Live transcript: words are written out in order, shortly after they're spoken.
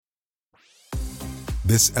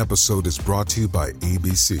This episode is brought to you by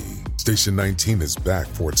ABC. Station 19 is back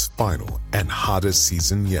for its final and hottest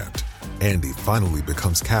season yet. Andy finally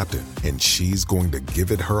becomes captain, and she's going to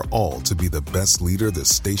give it her all to be the best leader the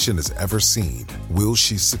station has ever seen. Will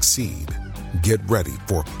she succeed? Get ready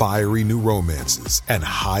for fiery new romances and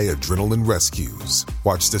high adrenaline rescues.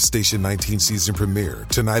 Watch the Station 19 season premiere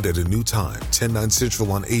tonight at a new time, 10/9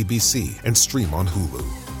 Central on ABC and stream on Hulu.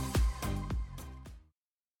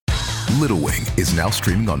 Little Wing is now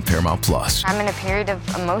streaming on Paramount Plus. I'm in a period of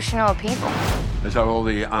emotional upheaval. Is that all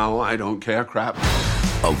the I don't care crap?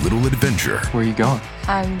 A little adventure. Where are you going?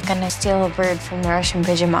 I'm gonna steal a bird from the Russian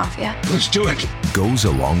pigeon mafia. Let's do it. Goes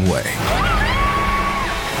a long way.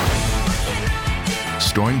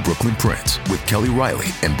 Starring Brooklyn Prince with Kelly Riley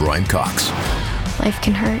and Brian Cox. Life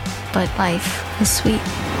can hurt, but life is sweet.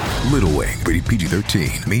 Little Wing, rated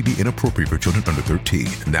PG-13, may be inappropriate for children under 13.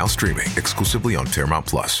 Now streaming exclusively on Paramount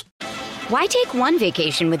Plus. Why take one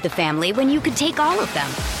vacation with the family when you could take all of them?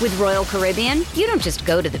 With Royal Caribbean, you don't just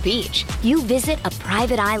go to the beach. You visit a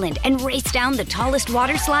private island and race down the tallest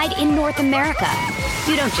water slide in North America.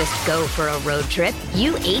 You don't just go for a road trip.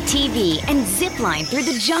 You ATV and zip line through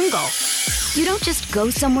the jungle. You don't just go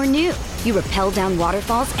somewhere new. You rappel down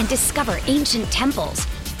waterfalls and discover ancient temples.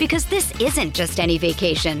 Because this isn't just any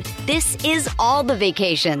vacation. This is all the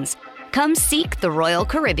vacations. Come seek the Royal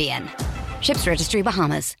Caribbean. Ships Registry,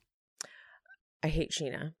 Bahamas. I hate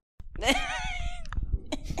Scheana.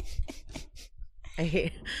 I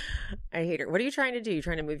hate her. What are you trying to do? You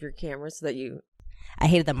trying to move your camera so that you... I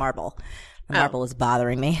hated the marble. The marble was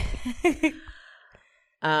bothering me.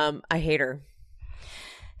 I hate her.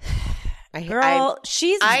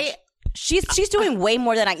 She's doing way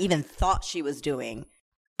more than I even thought she was doing.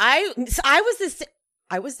 I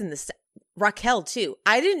was in this Raquel too.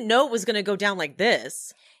 I didn't know it was going to go down like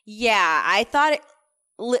this. Yeah, I thought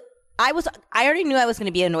I already knew I was going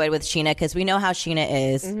to be annoyed with Scheana because we know how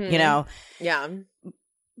Scheana is, you know. Yeah.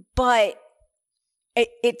 But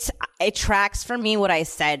it tracks for me what I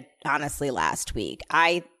said honestly last week.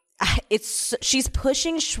 She's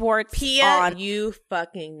pushing Schwartz Pia, on. you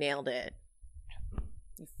fucking nailed it.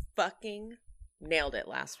 You fucking nailed it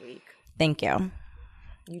last week. Thank you.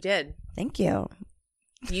 You did. Thank you.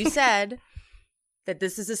 You said that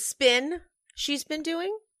this is a spin she's been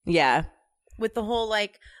doing. Yeah. With the whole I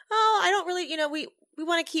don't really, we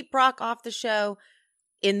want to keep Brock off the show.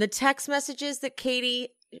 In the text messages that Katie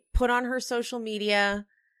put on her social media,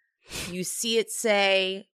 you see it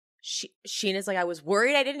say, Scheana's like, I was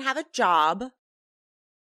worried I didn't have a job.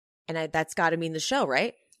 And that's got to mean the show,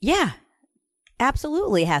 right? Yeah.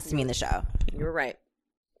 Absolutely has to mean the show. You were right.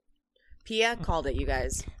 Pia called it, you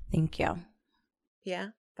guys. Thank you.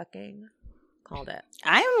 Pia fucking called it.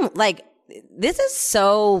 I'm this is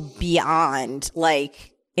so beyond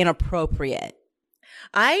inappropriate.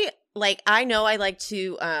 I know I like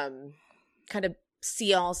to kind of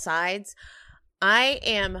see all sides. I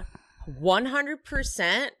am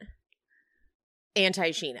 100%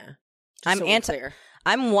 anti-Scheana. I'm 100%,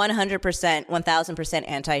 1000%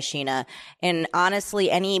 anti-Scheana. And honestly,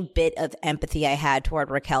 any bit of empathy I had toward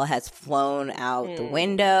Raquel has flown out the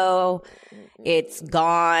window. It's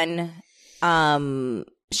gone.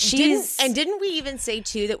 Didn't we even say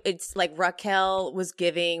too that it's like Raquel was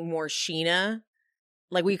giving more Scheana?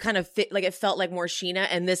 Like we kind of it felt like more Scheana,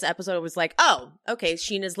 and this episode was like, oh, okay,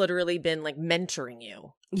 Sheena's literally been mentoring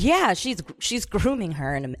you. Yeah, she's grooming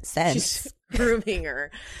her in a sense. She's grooming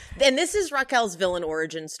her. And this is Raquel's villain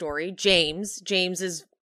origin story. James is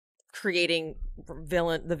creating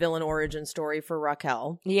the villain origin story for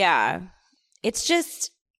Raquel. Yeah. It's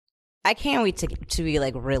just I can't wait to be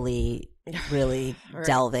really really right.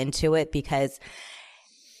 Delve into it because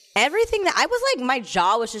everything that I was my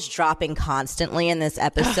jaw was just dropping constantly in this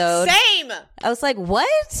episode. Same. I was like,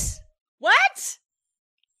 what?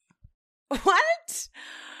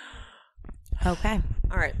 Okay.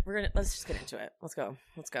 All right. Let's just get into it. Let's go.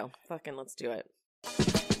 Fucking let's do it.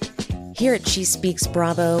 Here at She Speaks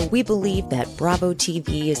Bravo, we believe that Bravo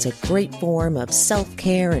TV is a great form of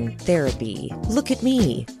self-care and therapy. Look at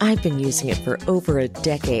me. I've been using it for over a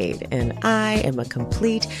decade, and I am a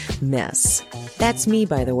complete mess. That's me,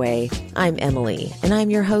 by the way. I'm Emily, and I'm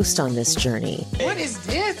your host on this journey. What is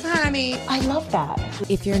this, honey? I love that.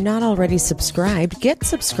 If you're not already subscribed, get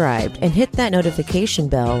subscribed and hit that notification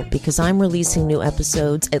bell because I'm releasing new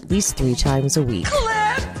episodes at least 3 times a week.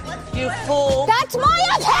 You fool. That's my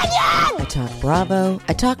opinion! I talk Bravo,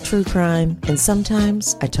 I talk true crime, and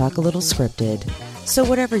sometimes I talk a little scripted. So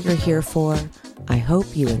whatever you're here for, I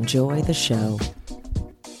hope you enjoy the show.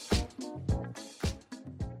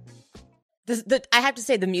 I have to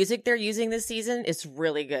say the music they're using this season is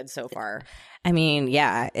really good so far. I mean,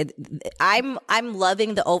 yeah, I'm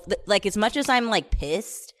loving like as much as I'm like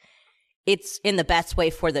pissed. It's in the best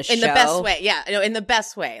way for the show. In the best way, yeah. No, in the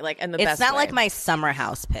best way. Like, in the best way. It's not like my Summer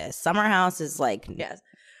House piss. Summer House is like... Yes.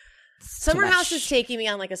 Summer House is taking me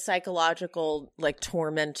on like a psychological like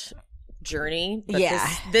torment journey. But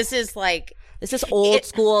this is like... This is old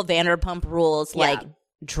school Vanderpump Rules, like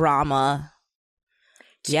drama.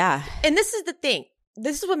 Yeah. And this is the thing.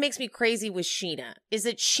 This is what makes me crazy with Scheana, is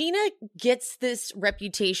that Scheana gets this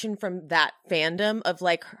reputation from that fandom of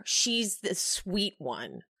like, she's the sweet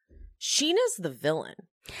one. Scheana's the villain.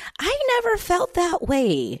 I never felt that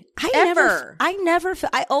way.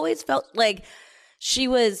 I always felt like she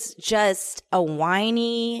was just a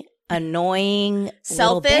whiny, annoying,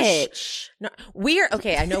 selfish bitch. No,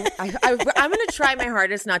 okay. I know. I'm going to try my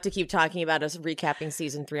hardest not to keep talking about us recapping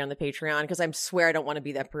season 3 on the Patreon, because I swear I don't want to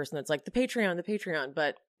be that person that's like the Patreon.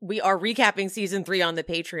 But we are recapping season 3 on the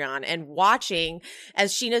Patreon and watching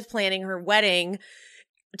as Sheena's planning her wedding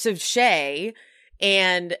to Shay,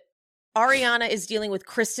 and Ariana is dealing with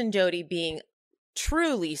Kristen Doty being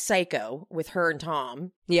truly psycho with her and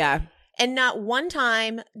Tom. Yeah. And not one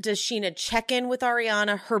time does Scheana check in with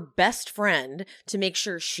Ariana, her best friend, to make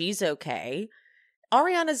sure she's okay.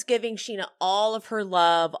 Ariana's giving Scheana all of her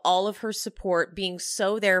love, all of her support, being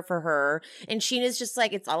so there for her. And Sheena's just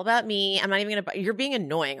like, it's all about me. I'm not even going to... You're being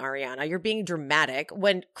annoying, Ariana. You're being dramatic.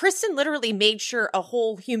 When Kristen literally made sure a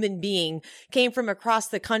whole human being came from across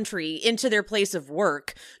the country into their place of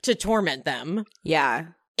work to torment them. Yeah.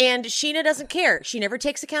 And Scheana doesn't care. She never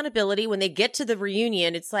takes accountability. When they get to the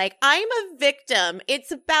reunion, it's like, I'm a victim.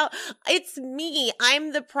 It's me.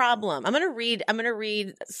 I'm the problem. I'm gonna read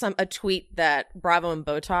a tweet that Bravo and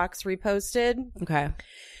Botox reposted. Okay.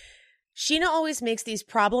 Scheana always makes these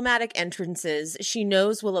problematic entrances she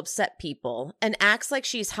knows will upset people and acts like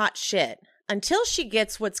she's hot shit until she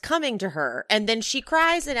gets what's coming to her, and then she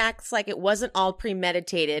cries and acts like it wasn't all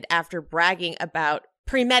premeditated after bragging about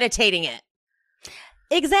premeditating it.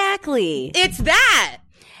 Exactly. It's that.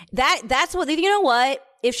 That's what, you know what?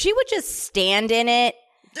 If she would just stand in it,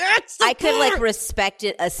 I could like respect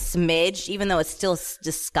it a smidge, even though it's still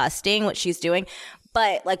disgusting what she's doing.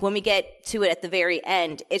 But like when we get to it at the very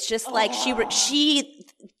end, it's just like she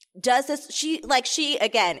does this. She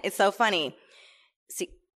again, it's so funny. See,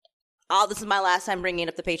 this is my last time bringing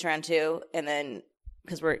up the Patreon too. And then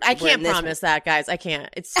because I can't promise that, guys. I can't.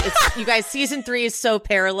 It's you guys. Season 3 is so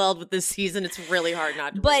paralleled with this season. It's really hard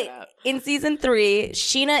not to. But in season 3,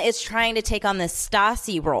 Scheana is trying to take on this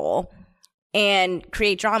Stassi role and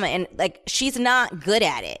create drama, and like she's not good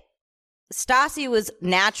at it. Stassi was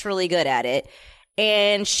naturally good at it,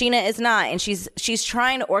 and Scheana is not. And she's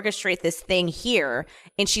trying to orchestrate this thing here,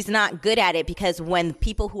 and she's not good at it because when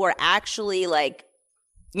people who are actually like,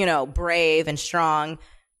 you know, brave and strong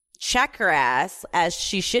check her ass as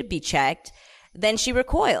she should be checked, then she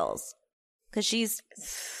recoils because she's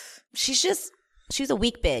a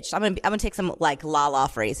weak bitch. I'm gonna take some like Lala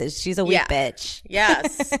phrases. She's a weak bitch.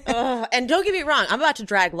 Yes. And don't get me wrong, I'm about to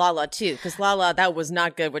drag Lala too, because Lala, that was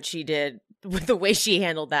not good what she did with the way she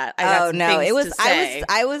handled that. It was.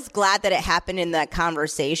 I was glad that it happened in that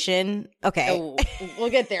conversation. Okay,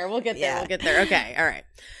 we'll get there. We'll get there. Okay, all right.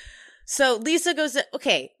 So Lisa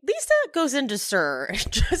goes into Sir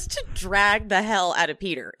just to drag the hell out of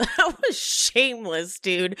Peter. That was shameless,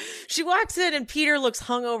 dude. She walks in and Peter looks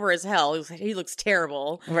hungover as hell. He looks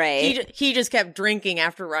terrible. Right. He just kept drinking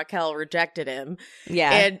after Raquel rejected him.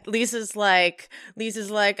 Yeah. And Lisa's like,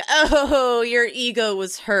 oh, your ego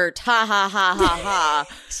was hurt. Ha ha ha ha ha.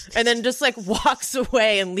 And then just like walks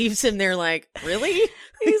away and leaves him there like, really?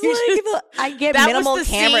 He's like, I get minimal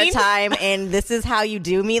camera time, and this is how you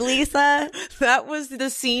do me, Lisa. That was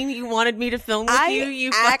the scene you wanted me to film with you,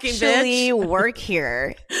 you fucking bitch. I actually work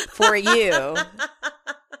here for you,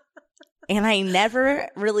 and I never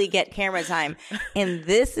really get camera time, and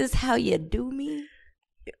this is how you do me?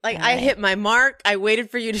 Like, I hit my mark. I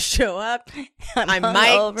waited for you to show up. I'm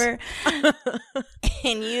over,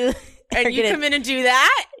 and you come in and do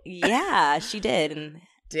that? Yeah, she did, and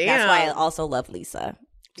damn. That's why I also love Lisa.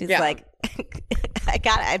 She's like,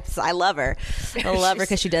 I love her. I love her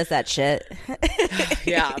because she does that shit.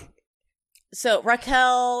 Yeah. So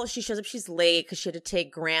Raquel, she shows up. She's late because she had to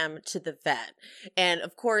take Graham to the vet. And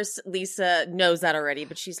of course, Lisa knows that already,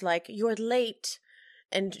 but she's like, you're late.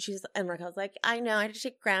 And Raquel's like, I know, I had to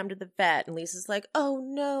take Graham to the vet. And Lisa's like, oh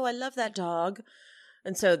no, I love that dog.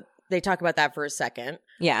 And so they talk about that for a second.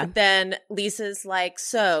 Yeah. But then Lisa's like,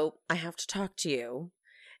 so I have to talk to you.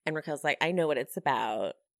 And Raquel's like, I know what it's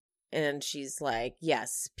about. And she's like,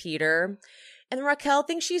 yes, Peter. And Raquel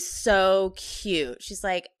thinks she's so cute. She's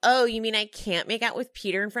like, oh, you mean I can't make out with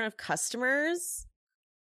Peter in front of customers?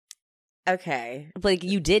 Okay. Like,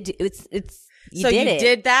 you did. You so did you it.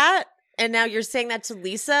 did that? And now you're saying that to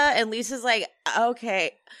Lisa? And Lisa's like,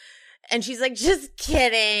 okay. And she's like, just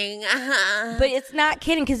kidding. But it's not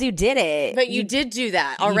kidding because you did it. But you did do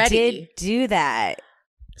that already. You did do that.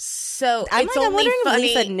 So I'm it's like, only I'm wondering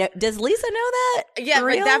funny. if Lisa does Lisa know that? Yeah,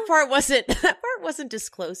 Real? but that part wasn't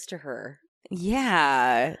disclosed to her.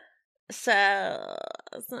 Yeah. So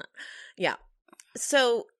yeah.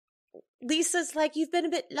 So Lisa's like, you've been a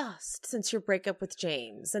bit lost since your breakup with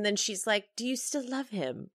James. And then she's like, do you still love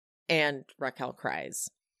him? And Raquel cries.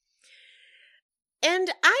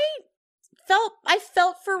 And I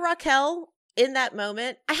felt for Raquel in that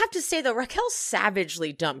moment. I have to say though, Raquel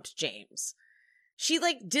savagely dumped James. She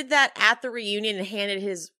like did that at the reunion and handed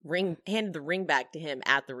the ring back to him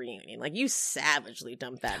at the reunion. Like, you savagely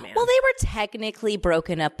dumped that man. Well, they were technically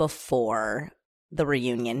broken up before the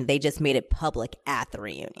reunion. They just made it public at the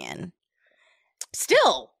reunion.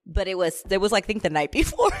 Still. But there was like, I think the night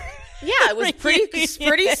before. Yeah, it was pretty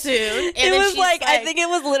soon. And it was like, I think it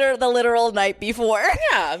was the literal night before.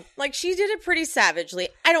 Yeah, like she did it pretty savagely.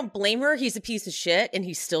 I don't blame her. He's a piece of shit and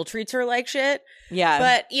he still treats her like shit. Yeah.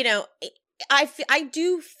 But, you know, I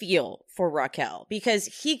do feel for Raquel because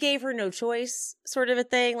he gave her no choice, sort of a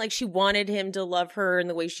thing. Like, she wanted him to love her in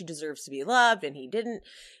the way she deserves to be loved, and he didn't.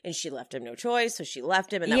 And she left him no choice, so she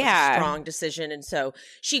left him, and that was a strong decision. And so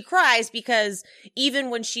she cries because even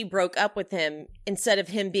when she broke up with him, instead of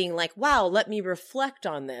him being like, wow, let me reflect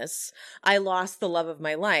on this, I lost the love of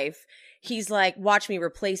my life, he's like, watch me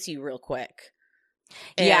replace you real quick.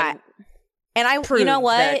 And I, you know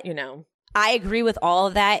what? That, you know. I agree with all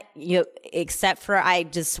of that, except for I'm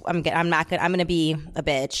going to be a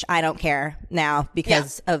bitch. I don't care now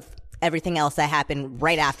because of everything else that happened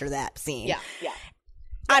right after that scene. Yeah.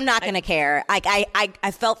 I'm not going to care.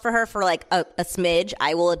 I felt for her for like a smidge,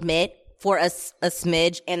 I will admit, for a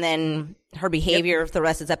smidge. And then her behavior for the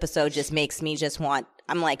rest of this episode just makes me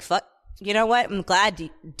I'm like, fuck. You know what? I'm glad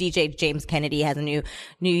DJ James Kennedy has a new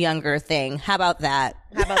younger thing. How about that?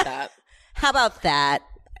 How about that?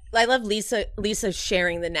 I love Lisa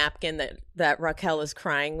sharing the napkin that Raquel is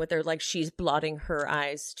crying with her, like she's blotting her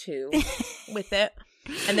eyes too with it.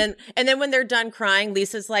 And then when they're done crying,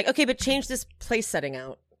 Lisa's like, okay, but change this place setting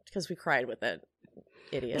out because we cried with it.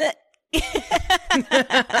 Idiot.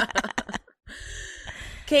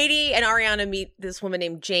 Katie and Ariana meet this woman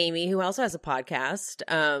named Jamie, who also has a podcast.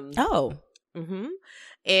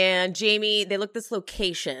 And Jamie, they look this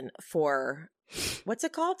location for, what's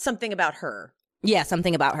it called? Something About Her. Yeah,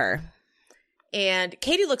 Something About Her. And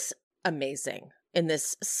Katie looks amazing in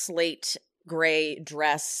this slate gray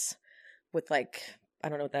dress with like, I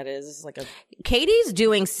don't know what that is. It's like Katie's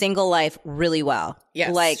doing single life really well.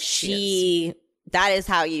 Yes, like she that is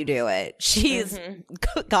how you do it. She's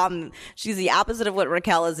she's the opposite of what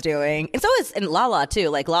Raquel is doing. And so is Lala too.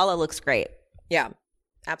 Like, Lala looks great. Yeah,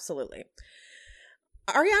 absolutely.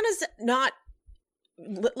 Ariana's not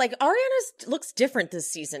like, Ariana looks different this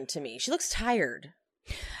season to me. She looks tired.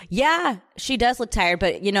 Yeah, she does look tired,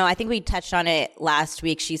 but I think we touched on it last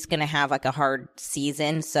week. She's going to have like a hard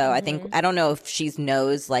season. So I don't know if she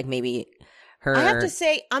knows, like, maybe her. I have to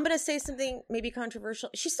say, I'm going to say something maybe controversial.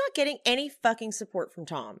 She's not getting any fucking support from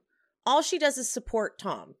Tom. All she does is support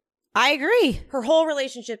Tom. I agree. Her whole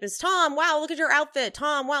relationship is, Tom, wow, look at your outfit.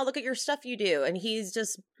 Tom, wow, look at your stuff you do. And he's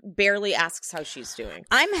just barely asks how she's doing.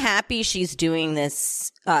 I'm happy she's doing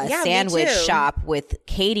this sandwich shop with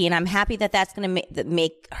Katie, and I'm happy that that's going to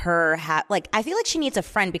make her like, I feel like she needs a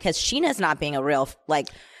friend because Scheana's not being a real, like,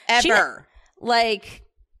 ever. Scheana, like,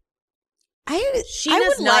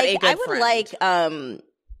 I would like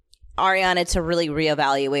Ariana to really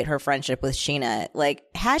reevaluate her friendship with Scheana. Like,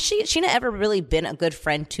 has Scheana ever really been a good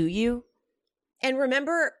friend to you? And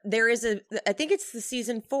remember, there is I think it's the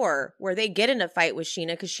season 4 where they get in a fight with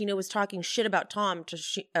Scheana because Scheana was talking shit about Tom to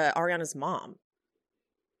Ariana's mom.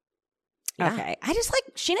 Yeah. Okay. I just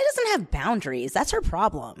like, Scheana doesn't have boundaries. That's her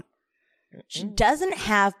problem. She doesn't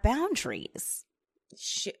have boundaries.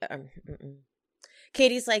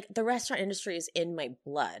 Katie's like, the restaurant industry is in my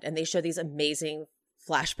blood. And they show these amazing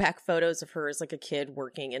flashback photos of her as like a kid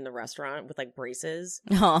working in the restaurant with like braces.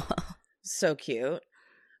 Oh. So cute.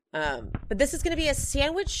 But this is going to be a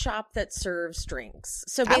sandwich shop that serves drinks.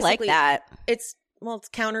 So basically, I like that. It's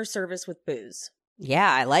counter service with booze.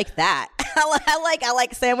 Yeah, I like that. I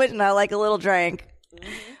like sandwich and I like a little drink. Mm-hmm.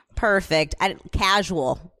 Perfect.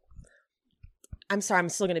 Casual. I'm sorry. I'm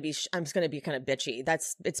just going to be kind of bitchy.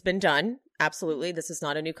 It's been done. Absolutely. This is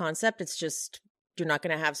not a new concept. It's just You're not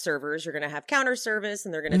going to have servers. You're going to have counter service,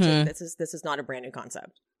 and they're going to take this is not a brand new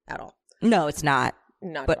concept at all. No, it's not.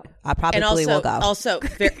 Not but at all. I probably will go. Also,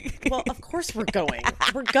 well, of course we're going.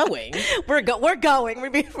 We're going. We're going. We're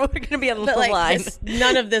going to be on the line.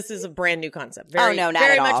 None of this is a brand new concept. No, not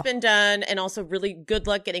very at all. much been done, and also really good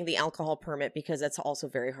luck getting the alcohol permit because that's also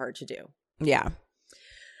very hard to do. Yeah.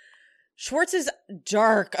 Schwartz's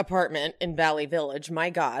dark apartment in Valley Village. My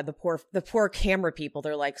God, the poor camera people.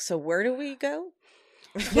 They're like, so where do we go?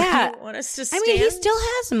 Yeah, do you want us to stand? I mean, he still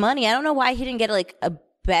has money. I don't know why he didn't get like a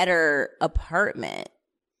better apartment.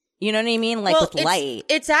 You know what I mean? Like with light.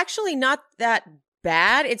 It's actually not that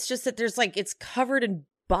bad. It's just that there's like it's covered in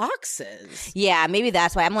boxes. Yeah, maybe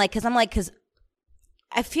that's why. Because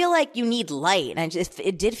I feel like you need light, and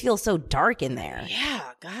it did feel so dark in there. Yeah,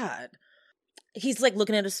 God. He's like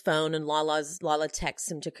looking at his phone, and Lala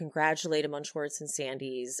texts him to congratulate him on Schwartz and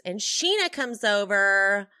Sandy's, and Scheana comes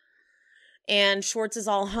over. And Schwartz is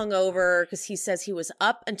all hungover because he says he was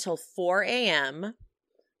up until 4 a.m.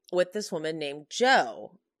 with this woman named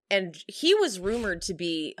Jo. And he was rumored to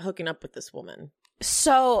be hooking up with this woman.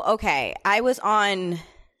 So, okay, I was on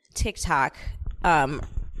TikTok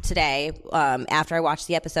today after I watched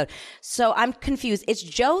the episode. So I'm confused. Is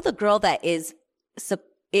Jo the girl that is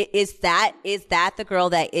that the girl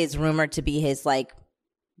that is rumored to be his like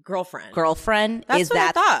girlfriend? That's what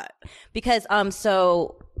I thought. Because I'm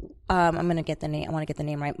gonna get the name. I want to get the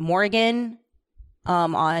name right. Morgan,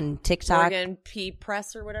 on TikTok. Morgan P.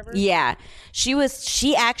 Press or whatever. Yeah,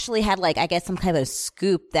 she actually had like I guess some kind of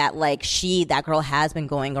scoop that like that girl has been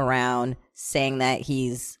going around saying that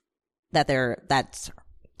that's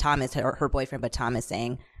Tom is her boyfriend, but Tom is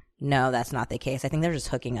saying no, that's not the case. I think they're just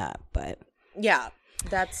hooking up, but yeah.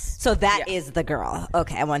 That is the girl.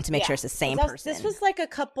 Okay, I wanted to make sure it's the same person. This was like a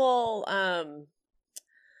couple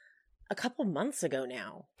months ago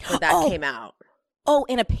now that came out. Oh,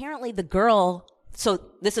 and apparently the girl. So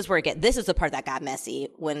this is where this is the part that got messy.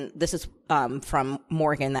 When this is from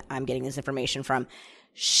Morgan that I'm getting this information from.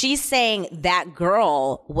 She's saying that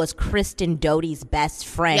girl was Kristen Doty's best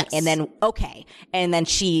friend, yes. and then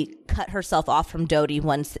she cut herself off from Doty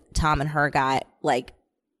once Tom and her got like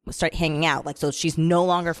start hanging out. Like, so she's no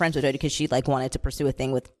longer friends with Doty because she like wanted to pursue a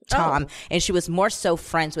thing with Tom, and she was more so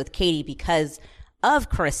friends with Katie because of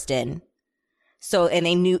Kristen. So, and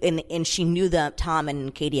they knew, and she knew Tom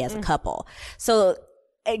and Katie as a couple. So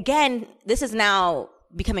again, this is now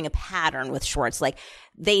becoming a pattern with Schwartz. Like,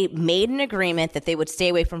 they made an agreement that they would stay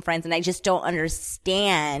away from friends, and I just don't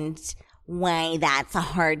understand why that's a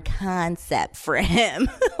hard concept for him.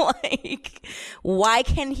 Like, why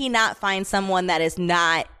can he not find someone that is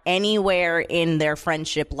not anywhere in their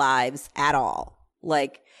friendship lives at all?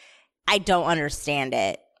 Like, I don't understand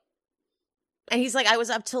it. And he's like, I was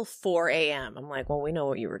up till 4 a.m. I'm like, well, we know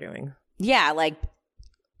what you were doing. Yeah, like.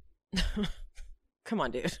 Come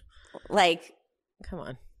on, dude. Like. Come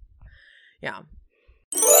on. Yeah.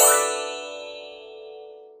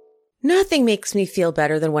 Nothing makes me feel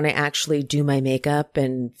better than when I actually do my makeup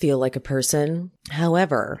and feel like a person.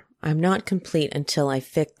 However, I'm not complete until I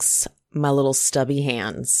fix my little stubby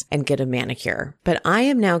hands and get a manicure. But I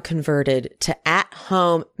am now converted to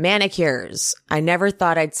at-home manicures. I never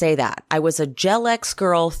thought I'd say that. I was a Gel X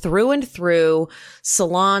girl through and through,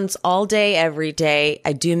 salons all day, every day.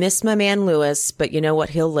 I do miss my man Lewis, but you know what?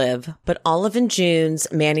 He'll live. But Olive &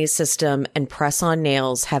 June's Manny system and press-on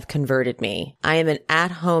nails have converted me. I am an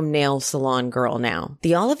at-home nail salon girl now.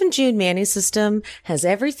 The Olive & June Manny system has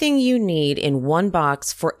everything you need in one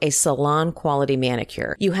box for a salon quality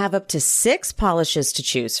manicure. You have up to 6 polishes to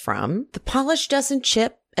choose from. The polish doesn't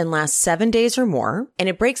chip and lasts 7 days or more, and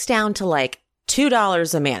it breaks down to like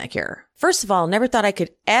 $2 a manicure. First of all, never thought I could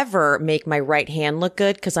ever make my right hand look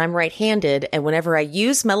good because I'm right-handed, and whenever I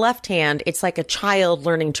use my left hand, it's like a child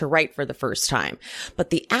learning to write for the first time. But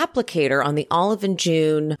the applicator on the Olive &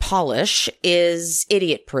 June polish is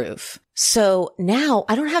idiot-proof. So now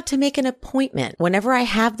I don't have to make an appointment. Whenever I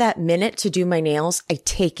have that minute to do my nails, I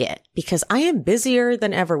take it because I am busier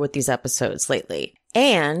than ever with these episodes lately.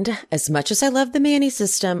 And as much as I love the Manny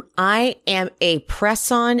system, I am a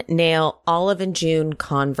press-on nail Olive & June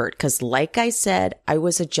convert because like I said, I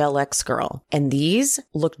was a Gel X girl. And these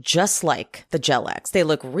look just like the Gel X. They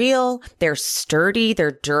look real, they're sturdy,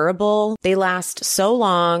 they're durable, they last so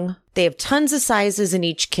long. They have tons of sizes in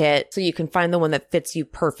each kit, so you can find the one that fits you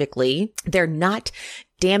perfectly. They're not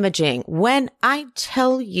damaging. When I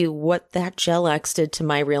tell you what that Gel X did to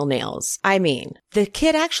my real nails, I mean, the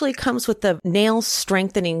kit actually comes with the nail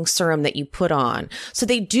strengthening serum that you put on. So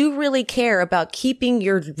they do really care about keeping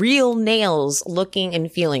your real nails looking and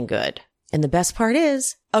feeling good. And the best part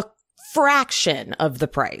is a fraction of the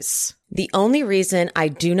price. The only reason I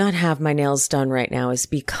do not have my nails done right now is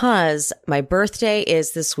because my birthday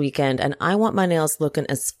is this weekend and I want my nails looking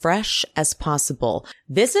as fresh as possible.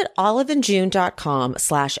 Visit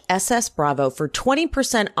oliveandjune.com/ssbravo for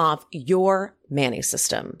 20% off your Manny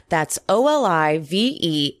system. That's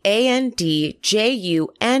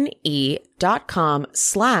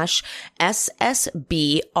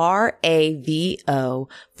oliveandjune.com/ssbravo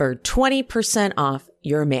for 20% off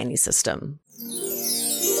your Manny system.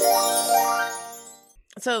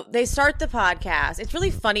 So they start the podcast. It's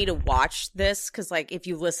really funny to watch this because, like, if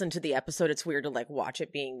you listen to the episode, it's weird to, like, watch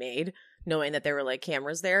it being made, knowing that there were, like,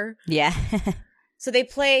 cameras there. Yeah. So they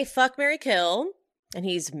play Fuck, Marry, Kill, and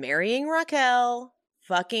he's marrying Raquel,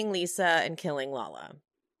 fucking Lisa, and killing Lala.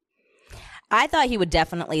 I thought he would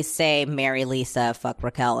definitely say marry Lisa, fuck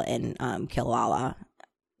Raquel, and kill Lala.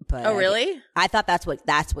 But oh, really? I thought that's what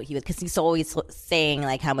he was, because he's always saying,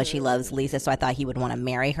 like, how much he loves Lisa, so I thought he would want to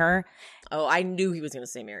marry her. Oh, I knew he was going to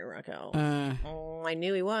say marry Raquel. Oh, I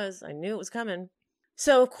knew he was. I knew it was coming.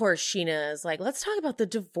 So, of course, Scheana is like, let's talk about the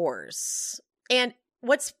divorce. And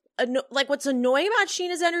what's annoying about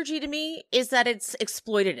Sheena's energy to me is that it's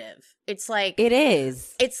exploitative. It's like... It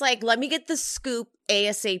is. It's like, let me get the scoop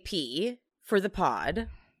ASAP for the pod.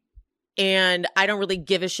 And I don't really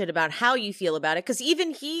give a shit about how you feel about it, because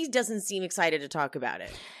even he doesn't seem excited to talk about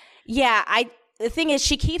it. Yeah, the thing is,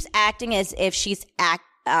 she keeps acting as if she's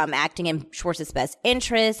acting in Schwartz's best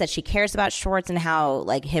interest, that she cares about Schwartz and how,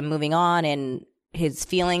 like, him moving on and his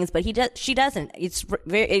feelings, but she doesn't.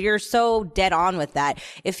 You're so dead on with that.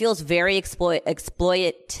 It feels very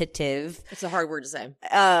exploitative. It's a hard word to say.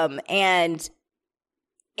 And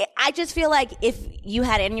I just feel like if you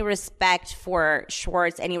had any respect for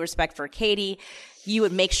Schwartz, any respect for Katie, you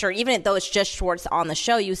would make sure, even though it's just Schwartz on the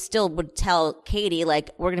show, you still would tell Katie,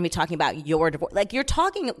 like, we're going to be talking about your divorce. Like, you're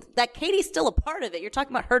talking that Katie's still a part of it. You're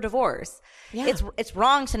talking about her divorce. Yeah. It's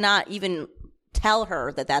wrong to not even tell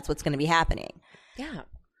her that that's what's going to be happening. Yeah.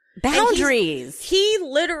 Boundaries. He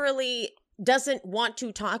literally doesn't want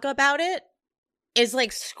to talk about it, is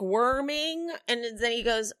like squirming, and then he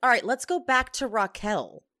goes, all right, let's go back to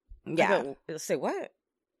Raquel. Yeah. Say what?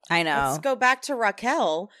 I know. Let's go back to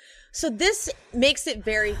Raquel. So this makes it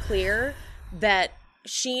very clear that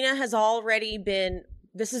Scheana has already been,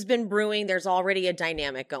 this has been brewing. There's already a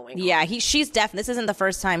dynamic going on. Yeah, she's definitely, this isn't the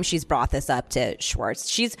first time she's brought this up to Schwartz.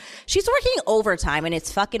 She's working overtime, and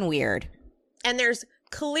it's fucking weird. And there's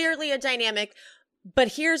clearly a dynamic, but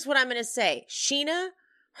here's what I'm going to say. Scheana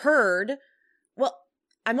heard, well,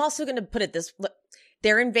 I'm also going to put it this,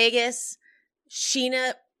 they're in Vegas.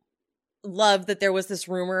 Scheana loved that there was this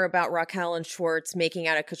rumor about Raquel and Schwartz making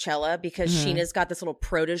out at Coachella, because Sheena's got this little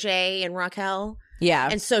protege in Raquel. Yeah.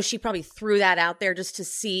 And so she probably threw that out there just to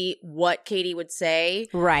see what Katie would say.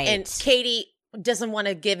 Right. And Katie doesn't want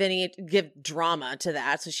to give drama to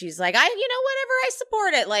that. So she's like, whatever, I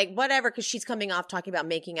support it. Like, whatever, because she's coming off talking about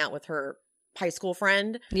making out with her high school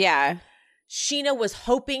friend. Yeah. Scheana was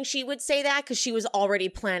hoping she would say that because she was already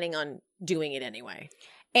planning on doing it anyway.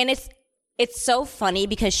 And it's so funny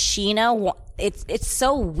because Scheana, it's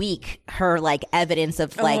so weak, her, like, evidence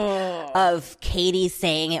of, like, of Katie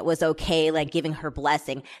saying it was okay, like, giving her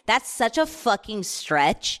blessing. That's such a fucking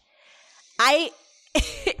stretch.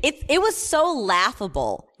 It was so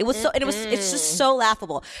laughable. It's just so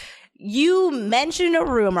laughable. You mentioned a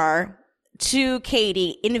rumor to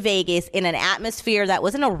Katie in Vegas in an atmosphere that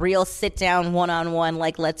wasn't a real sit down one-on-one,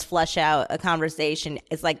 like, let's flush out a conversation.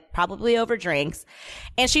 It's like probably over drinks.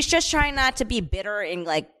 And she's just trying not to be bitter and,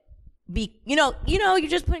 like, be, you're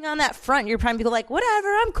just putting on that front. You're trying to be like, whatever,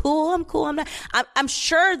 I'm cool. I'm not. I'm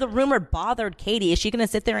sure the rumor bothered Katie. Is she going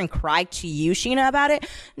to sit there and cry to you, Scheana, about it?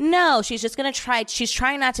 No, she's just going to she's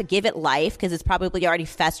trying not to give it life because it's probably already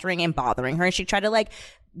festering and bothering her. And she tried to, like,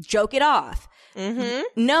 joke it off.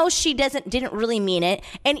 Mm-hmm. No, she didn't really mean it.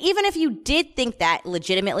 And even if you did think that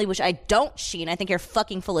legitimately, which I don't, Scheana, I think you're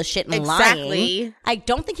fucking full of shit and lying. I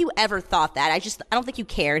don't think you ever thought that. I don't think you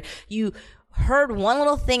cared. You heard one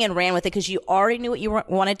little thing and ran with it because you already knew what you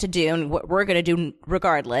wanted to do and what we're going to do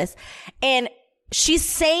regardless. And she's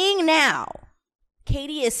saying now,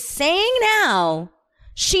 Katie is saying now,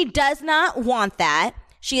 she does not want that.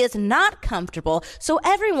 She is not comfortable. So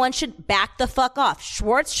everyone should back the fuck off.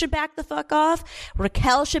 Schwartz should back the fuck off.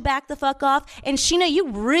 Raquel should back the fuck off. And Scheana,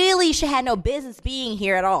 you really should have no business being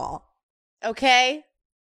here at all. Okay?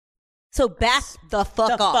 So back the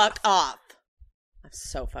fuck off. Fuck off. I'm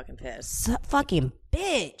so fucking pissed. Fucking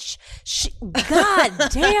bitch. God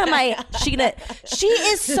damn, Scheana. She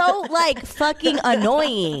is so, like, fucking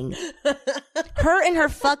annoying. Her and her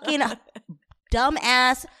fucking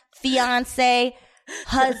dumbass fiance,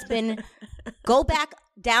 husband, go back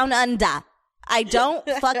Down under. I don't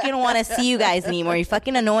fucking want to see you guys anymore. You're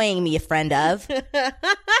fucking annoying me, a friend of.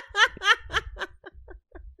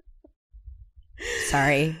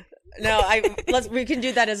 Sorry. No, we can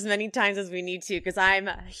do that as many times as we need to because I'm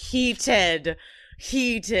heated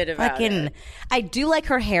about it. I do like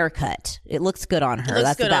her haircut. It looks good on her.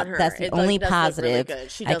 That's the only positive.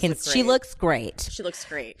 She looks great. She looks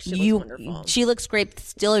great. She looks wonderful. She looks great.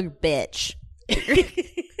 Still a bitch.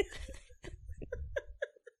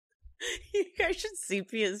 You guys should see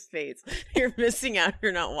Pia's face. You're missing out.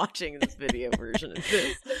 You're not watching this video version of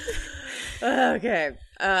this. Okay.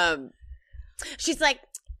 She's like,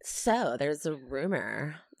 so there's a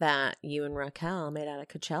rumor that you and Raquel made out at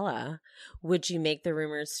Coachella. Would you make the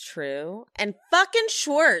rumors true? And fucking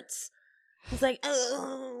Schwartz, he's like,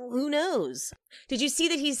 oh, who knows? Did you see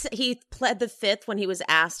that he pled the fifth when he was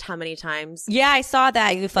asked how many times? Yeah, I saw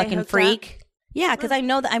that, you fucking freak. Up? Yeah, because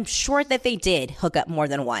I'm sure that they did hook up more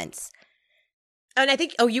than once. And I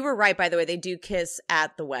think, you were right, by the way. They do kiss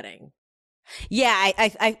at the wedding. Yeah,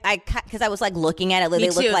 I because I was like looking at it. Me they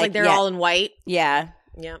too. look like they're all in white. Yeah.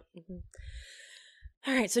 Yeah. Mm-hmm.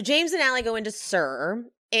 All right. So James and Allie go into Sir,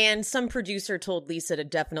 and some producer told Lisa to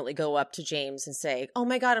definitely go up to James and say, "Oh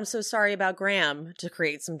my God, I'm so sorry about Graham," to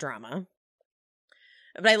create some drama.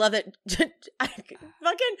 But I love that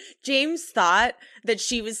fucking James thought that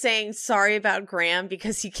she was saying sorry about Graham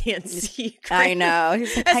because he can't see Graham. I know.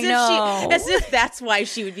 As if that's why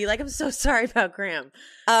she would be like, I'm so sorry about Graham.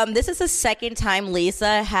 This is the second time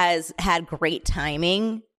Lisa has had great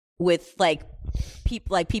timing with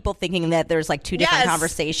people thinking that there's like two different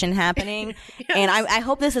conversation happening. Yes. And I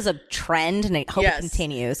hope this is a trend and I hope it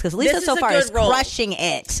continues because Lisa so far is crushing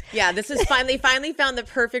it. Yeah, this is finally found the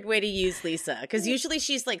perfect way to use Lisa because usually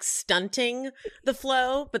she's like stunting the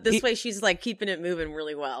flow, but this way she's like keeping it moving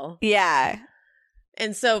really well. Yeah.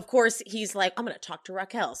 And so of course he's like, I'm going to talk to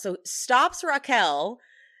Raquel. So stops Raquel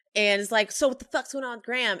and is like, so what the fuck's going on with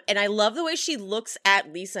Graham? And I love the way she looks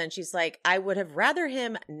at Lisa and she's like, I would have rather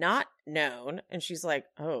him not known. And she's like,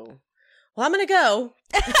 oh, well, I'm going to go.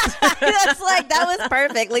 That was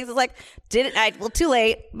perfect. Lisa's like, too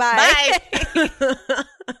late. Bye.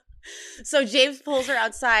 So James pulls her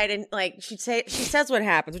outside and like she says what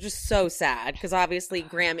happens, which is so sad because obviously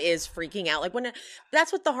Graham is freaking out. Like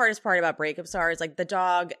that's what the hardest part about breakups are is like the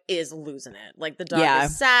dog is losing it. Like the dog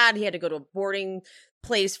is sad. He had to go to a boarding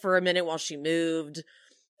place for a minute while she moved.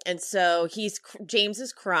 And so James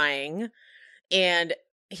is crying and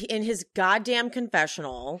in his goddamn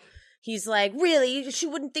confessional, he's like, really? She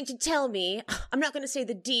wouldn't think to tell me. I'm not going to say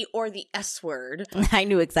the D or the S word. I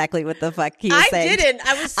knew exactly what the fuck he was saying. I didn't.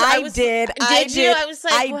 I did. Did you? I was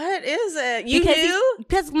like, what is it? You knew?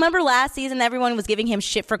 Because remember last season, everyone was giving him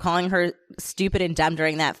shit for calling her stupid and dumb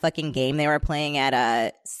during that fucking game they were playing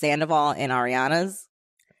at Sandoval and Ariana's.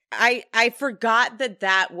 I forgot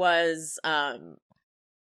that was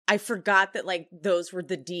I forgot that like those were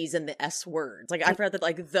the D's and the S words. Like I forgot that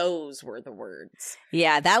like those were the words.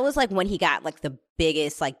 Yeah, that was like when he got like the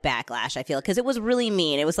biggest like backlash, I feel, because it was really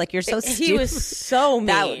mean. It was like, you're so stupid. He was so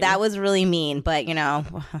mean. That was really mean, but you know,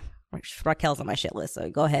 Raquel's on my shit list, so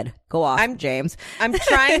go ahead. Go off, James. I'm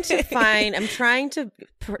trying to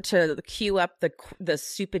queue up the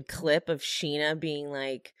stupid clip of Scheana being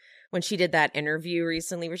like, when she did that interview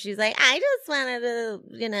recently where she's like, I just wanted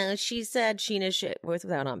to, she said Scheana shit. Was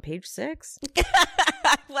that on page 6?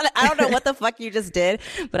 I don't know what the fuck you just did,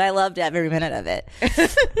 but I loved every minute of it.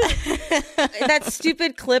 That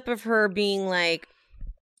stupid clip of her being like,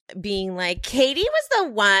 Katie was the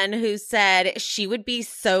one who said she would be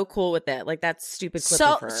so cool with it. Like that stupid clip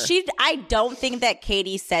of her. I don't think that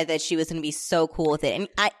Katie said that she was going to be so cool with it.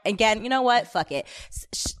 And again, you know what? Fuck it.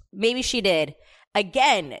 Maybe she did.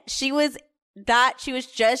 Again, she was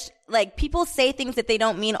just like, people say things that they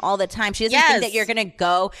don't mean all the time. She doesn't think that you're going to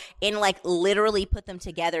go and like literally put them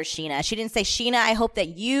together, Scheana. She didn't say, Scheana, I hope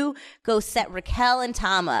that you go set Raquel and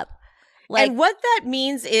Tom up. Like, and what that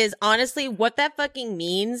means is, honestly, what that fucking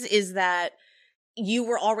means is that you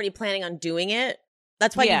were already planning on doing it.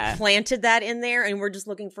 That's why you planted that in there, and we're just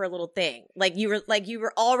looking for a little thing. Like you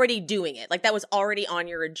were already doing it. Like that was already on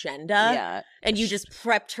your agenda. Yeah. And you just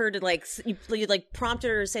prepped her to like you like prompted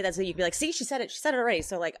her to say that, so you'd be like, see, she said it already.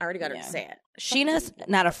 So like I already got her to say it. Scheana's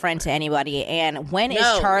not a friend to anybody. And when is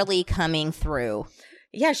Charlie coming through?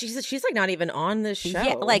 Yeah, she's like not even on this show.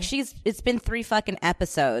 Yeah, like it's been 3 fucking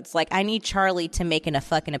episodes. Like I need Charlie to make a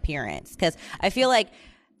fucking appearance because I feel like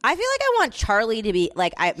I want Charlie to be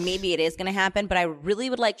like, maybe it is going to happen, but I really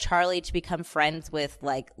would like Charlie to become friends with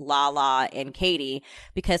like Lala and Katie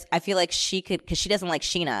because I feel like she could, because she doesn't like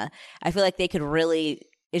Scheana. I feel like they could really,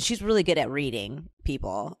 and she's really good at reading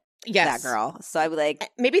people. that girl. So I'd be like,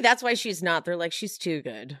 maybe that's why she's not. They're like, she's too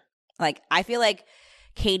good. Like, I feel like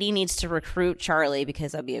Katie needs to recruit Charlie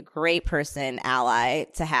because that'd be a great ally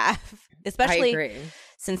to have, especially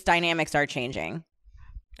since dynamics are changing.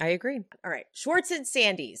 I agree. All right. Schwartz and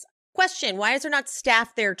Sandy's. Question, why is there not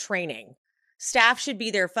staff there training? Staff should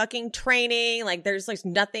be there fucking training. Like, there's like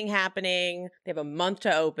nothing happening. They have a month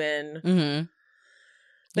to open. Mm-hmm.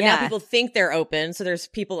 But now people think they're open, so there's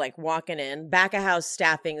people like walking in. Back of house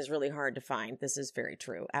staffing is really hard to find. This is very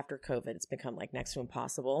true. After COVID, it's become like next to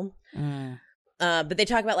impossible. But they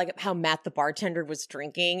talk about like how Matt the bartender was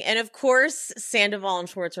drinking. And of course, Sandoval and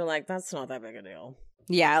Schwartz are like, that's not that big a deal.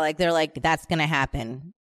 Yeah, like they're like, that's going to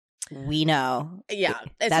happen. We know. Yeah,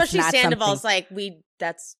 especially Sandoval's like,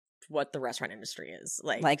 that's what the restaurant industry is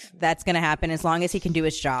like that's gonna happen as long as he can do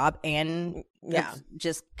his job and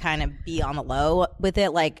just kind of be on the low with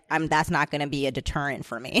it. Like, that's not gonna be a deterrent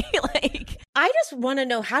for me. Like, I just want to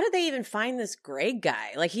know, how did they even find this Greg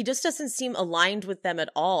guy? Like, he just doesn't seem aligned with them at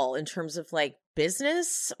all in terms of like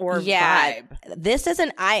business or vibe. This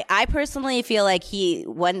isn't. I personally feel like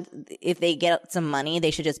if they get some money,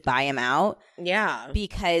 they should just buy him out. Yeah,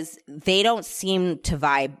 because they don't seem to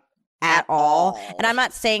vibe at all. And I'm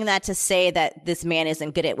not saying that to say that this man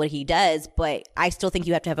isn't good at what he does, but I still think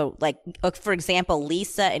you have to have for example,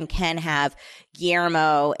 Lisa and Ken have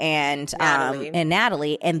Guillermo and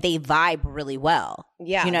Natalie, and they vibe really well.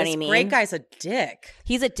 Yeah, you know what I mean? Great guy's a dick.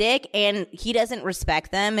 He's a dick, and he doesn't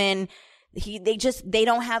respect them, and they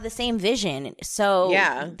don't have the same vision. So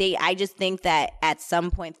I just think that at some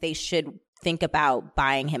point they should think about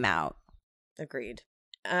buying him out. Agreed.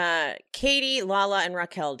 Katie, Lala, and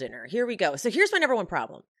Raquel dinner. Here we go. So here's my number one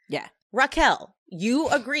problem. Yeah. Raquel, you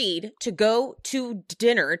agreed to go to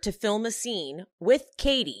dinner to film a scene with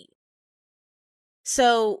Katie.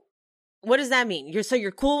 So what does that mean?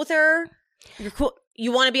 You're cool with her? You're cool.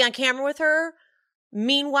 You want to be on camera with her?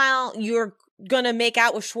 Meanwhile, you're gonna make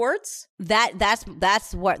out with Schwartz? That's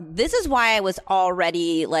what. This is why I was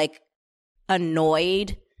already like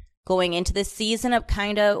annoyed going into this season of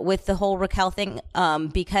kind of with the whole Raquel thing,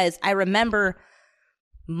 because I remember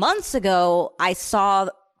months ago I saw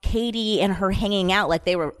Katie and her hanging out like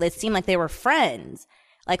it seemed like they were friends,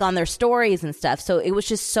 like on their stories and stuff. So it was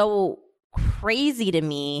just so crazy to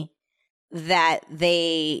me that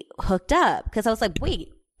they hooked up, because I was like, wait,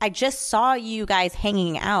 I just saw you guys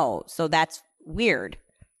hanging out. So that's weird.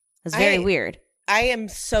 It's very weird. I am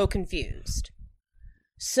so confused.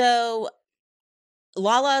 So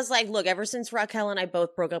Lala's like, look, ever since Raquel and I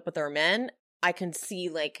both broke up with our men, I can see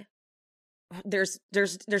like there's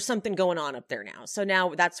something going on up there now. So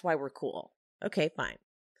now that's why we're cool. Okay, fine.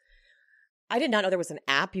 I did not know there was an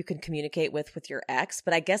app you can communicate with your ex,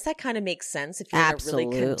 but I guess that kind of makes sense if you're in a really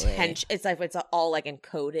contentious. It's like it's all like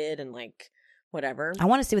encoded and like whatever. I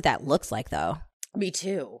want to see what that looks like, though. Me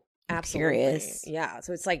too. I'm absolutely curious. Yeah.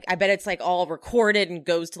 So it's like, I bet it's like all recorded and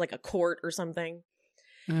goes to like a court or something.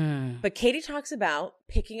 But Katie talks about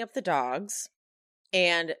picking up the dogs,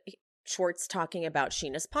 and Schwartz talking about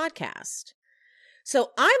Scheana's podcast.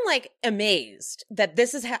 So I'm like amazed that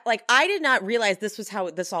this is like, I did not realize this was how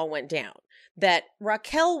this all went down. That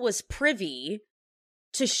Raquel was privy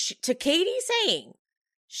to Katie saying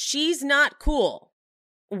she's not cool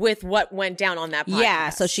with what went down on that podcast. Yeah,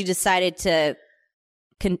 so she decided to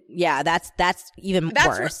that's even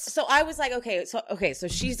worse. So I was like, okay, so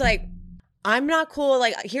she's like, I'm not cool.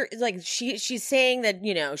 Like here, like she's saying that,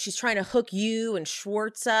 you know, she's trying to hook you and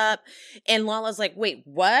Schwartz up, and Lala's like, wait,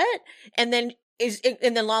 what? And then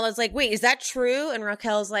Lala's like, wait, is that true? And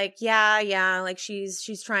Raquel's like, yeah, like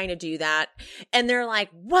she's trying to do that. And they're like,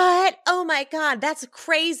 what? Oh my God, that's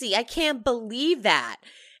crazy. I can't believe that.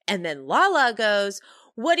 And then Lala goes,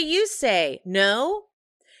 what do you say? No?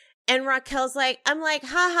 And Raquel's like, I'm like,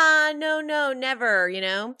 haha, no, never, you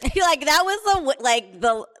know? Like that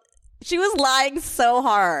was she was lying so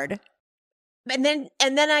hard. And then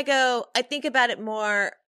I think about it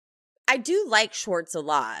more. I do like Schwartz a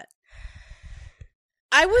lot.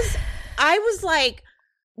 I was like,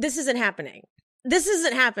 this isn't happening.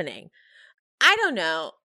 I don't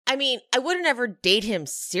know. I mean, I wouldn't ever date him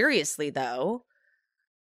seriously though.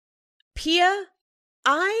 Pia,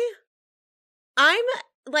 I'm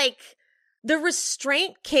like, the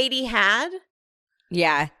restraint Katie had.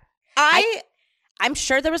 Yeah. I'm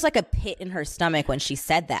sure there was like a pit in her stomach when she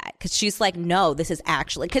said that, because she's like, no, this is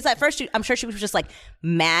actually, because at first I'm sure she was just like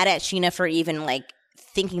mad at Scheana for even like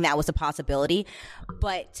thinking that was a possibility.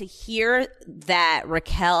 But to hear that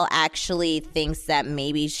Raquel actually thinks that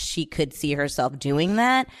maybe she could see herself doing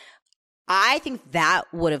that, I think that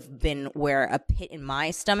would have been where a pit in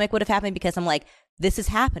my stomach would have happened, because I'm like, this is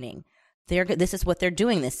happening. this is what they're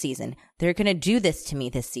doing this season. They're going to do this to me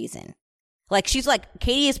this season. Like, she's like,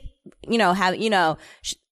 Katie is,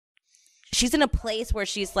 she's in a place where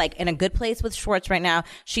she's like in a good place with Schwartz right now.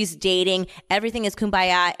 She's dating. Everything is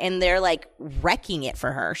kumbaya, and they're like wrecking it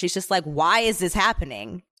for her. She's just like, why is this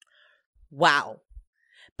happening? Wow.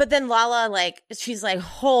 But then Lala, like, she's like,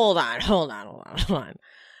 hold on.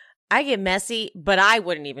 I get messy, but I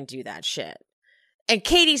wouldn't even do that shit. And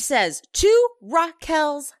Katie says to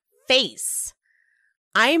Raquel's face,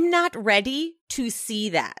 I'm not ready to see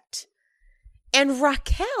that. And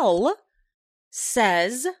Raquel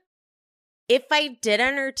says, if I did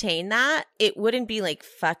entertain that, it wouldn't be like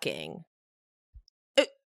fucking.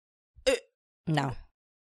 No.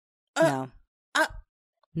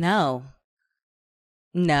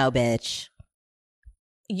 No, bitch.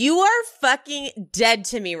 You are fucking dead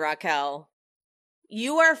to me, Raquel.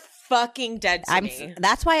 You are fucking dead to me.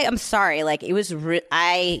 That's why I'm sorry. Like, it was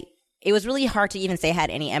really hard to even say I had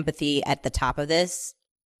any empathy at the top of this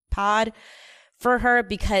pod for her,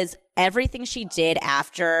 because everything she did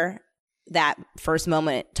after that first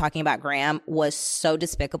moment talking about Graham was so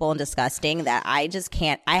despicable and disgusting that I just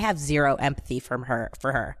can't. I have zero empathy for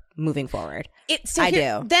her moving forward. I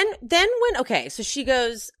do. Then when, okay, so she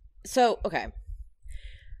goes, okay.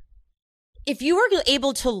 If you were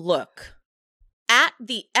able to look at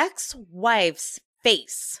the ex-wife's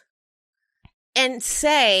face and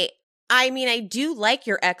say, I mean, I do like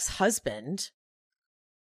your ex-husband,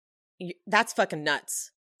 that's fucking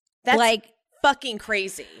nuts. That's like fucking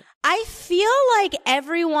crazy. I feel like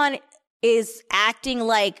everyone is acting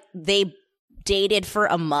like they dated for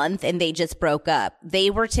a month and they just broke up. They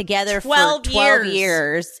were together for 12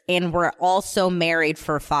 years and were also married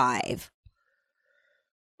for 5.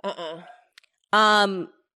 And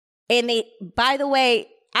they, by the way,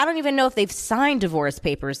 I don't even know if they've signed divorce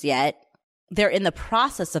papers yet. They're in the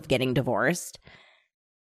process of getting divorced.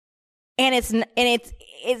 And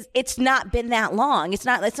it's not been that long. It's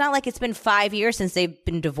not like it's been 5 years since they've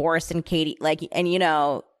been divorced, and Katie, like, and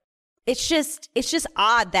it's just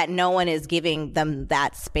odd that no one is giving them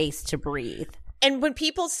that space to breathe. And when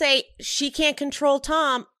people say she can't control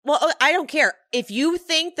Tom, well, I don't care. If you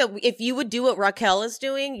think that if you would do what Raquel is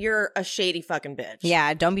doing, you're a shady fucking bitch.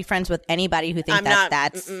 Yeah, don't be friends with anybody who thinks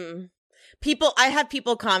that's... People, I have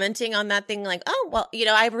people commenting on that thing like, oh, well,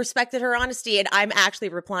 I respected her honesty, and I'm actually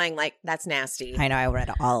replying like, that's nasty. I know, I read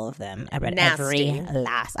all of them. I read every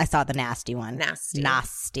last. I saw the nasty one.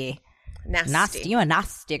 Nasty. You a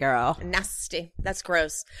nasty girl. Nasty. That's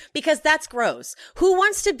gross. Because that's gross. Who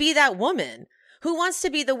wants to be that woman? Who wants to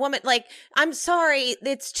be the woman? Like, I'm sorry,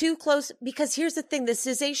 it's too close. Because here's the thing. This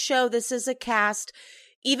is a show. This is a cast.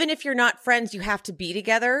 Even if you're not friends, you have to be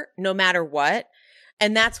together no matter what.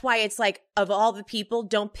 And that's why it's like, of all the people,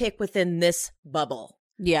 don't pick within this bubble.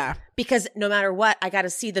 Yeah. Because no matter what, I got to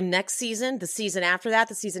see them next season, the season after that,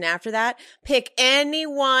 the season after that. Pick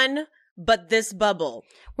anyone but this bubble.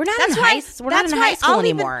 We're not in high school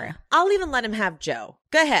anymore. I'll even let him have Joe.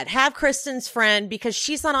 Go ahead. Have Kristen's friend, because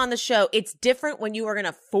she's not on the show. It's different when you are going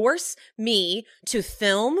to force me to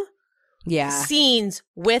film scenes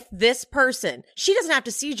with this person. She doesn't have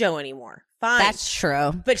to see Joe anymore. Fine. That's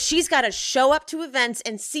true. But she's got to show up to events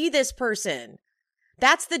and see this person.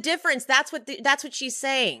 That's the difference. That's what she's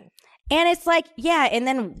saying. And it's like, yeah, and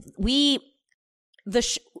then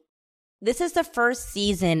this is the first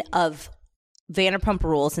season of Vanderpump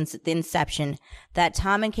Rules since the inception that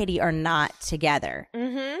Tom and Katie are not together.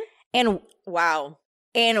 Mm-hmm. And wow.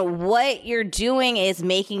 And what you're doing is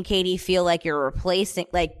making Katie feel like you're replacing,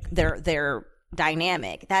 like, their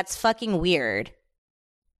dynamic. That's fucking weird.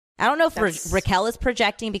 I don't know if Raquel is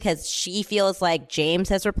projecting because she feels like James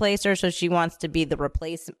has replaced her, so she wants to be the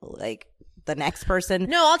the next person.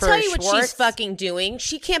 No, I'll tell you what she's fucking doing.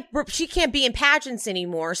 She can't be in pageants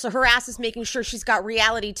anymore, so her ass is making sure she's got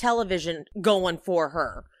reality television going for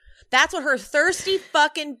her. That's what her thirsty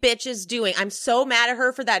fucking bitch is doing. I'm so mad at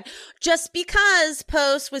her for that. Just because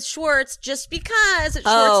post with Schwartz, just because it's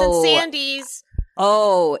Schwartz and Sandy's.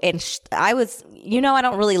 Oh, and I was, I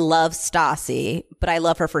don't really love Stassi, but I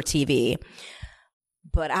love her for TV.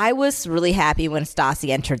 But I was really happy when Stassi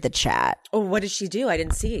entered the chat. Oh, what did she do? I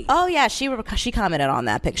didn't see. Oh, yeah, she commented on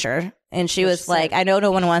that picture. And she was like, I know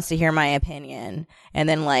no one wants to hear my opinion. And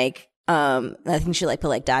then I think she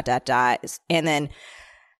put ... And then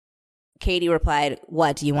Katie replied,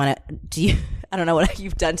 what, do you, I don't know what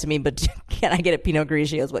you've done to me, but can I get a Pinot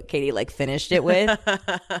Grigio is what Katie finished it with.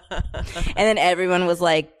 And then everyone was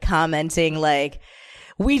commenting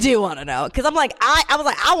we do want to know. Cause I'm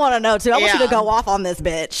I want to know too. I want you to go off on this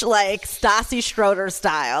bitch. Stassi Schroeder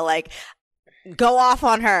style. Go off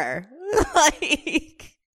on her.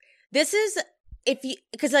 This is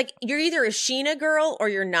because like you're either a Scheana girl or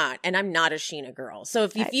you're not, and I'm not a Scheana girl. So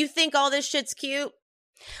if you think all this shit's cute,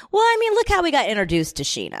 well, I mean, look how we got introduced to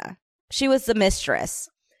Scheana. She was the mistress,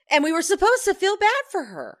 and we were supposed to feel bad for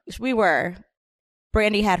her. We were.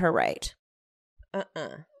 Brandy had her right.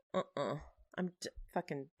 I'm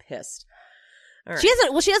fucking pissed. All right.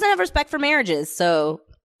 She doesn't have respect for marriages. So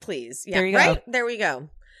please, yeah, there you go. Right there we go.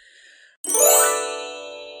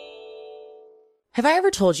 Have I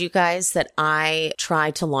ever told you guys that I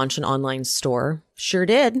tried to launch an online store? Sure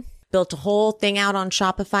did. Built a whole thing out on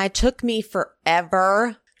Shopify. Took me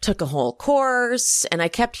forever. Took a whole course. And I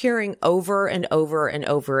kept hearing over and over and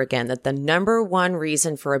over again that the number one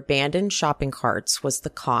reason for abandoned shopping carts was the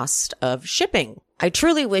cost of shipping. I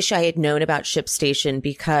truly wish I had known about ShipStation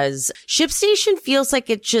because ShipStation feels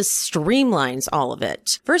like it just streamlines all of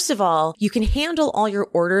it. First of all, you can handle all your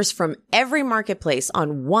orders from every marketplace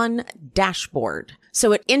on one dashboard.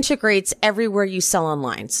 So it integrates everywhere you sell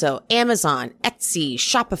online. So Amazon, Etsy,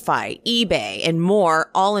 Shopify, eBay, and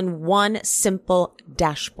more all in one simple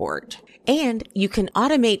dashboard. And you can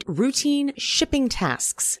automate routine shipping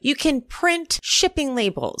tasks. You can print shipping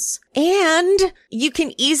labels. And you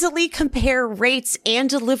can easily compare rates and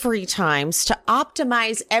delivery times to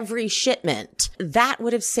optimize every shipment. That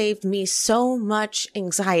would have saved me so much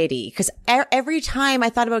anxiety because every time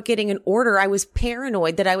I thought about getting an order, I was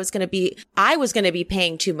paranoid that I was going to be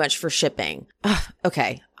paying too much for shipping.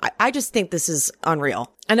 Okay. I just think this is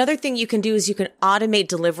unreal. Another thing you can do is you can automate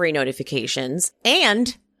delivery notifications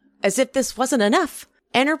and, as if this wasn't enough,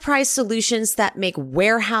 enterprise solutions that make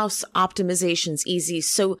warehouse optimizations easy.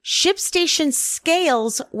 So ShipStation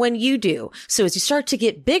scales when you do. So as you start to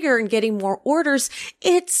get bigger and getting more orders,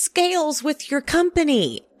 it scales with your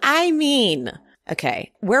company. I mean,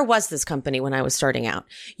 okay, where was this company when I was starting out?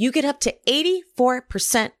 You get up to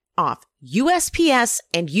 84% off USPS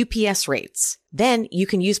and UPS rates. Then you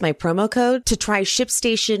can use my promo code to try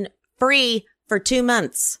ShipStation free for 2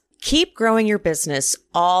 months. Keep growing your business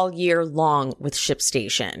all year long with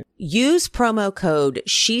ShipStation. Use promo code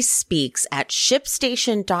SheSpeaks at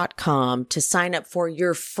ShipStation.com to sign up for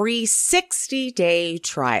your free 60-day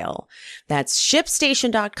trial. That's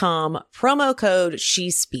ShipStation.com, promo code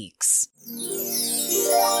SheSpeaks.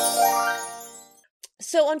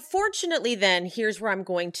 So unfortunately then, here's where I'm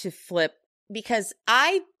going to flip because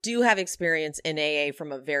I do have experience in AA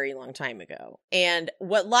from a very long time ago. And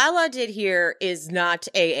what Lala did here is not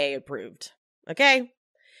AA approved. Okay?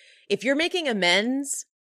 If you're making amends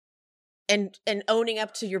and owning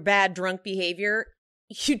up to your bad drunk behavior,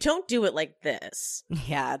 you don't do it like this.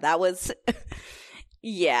 Yeah, that was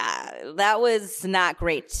not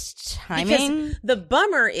great timing. Because the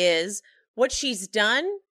bummer is what she's done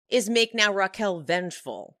is make now Raquel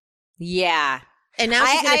vengeful. Yeah. And now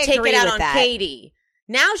she's going to take it out on Katie.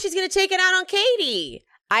 Now she's going to take it out on Katie.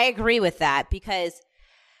 I agree with that because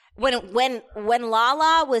when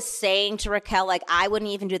Lala was saying to Raquel, like, I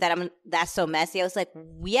wouldn't even do that. That's so messy. I was like,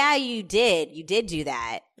 yeah, you did. You did do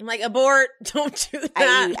that. I'm like, abort. Don't do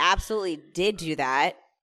that. You absolutely did do that.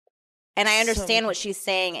 And I understand what she's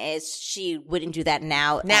saying is she wouldn't do that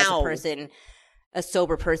now. As a person, a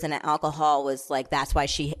sober person, and alcohol was like, that's why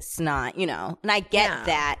she's not, And I get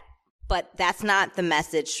that. But that's not the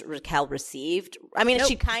message Raquel received. I mean,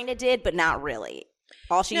 she kind of did, but not really.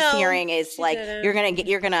 All she's hearing is like, didn't.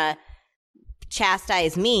 You're gonna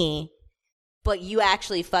chastise me, but you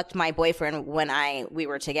actually fucked my boyfriend when we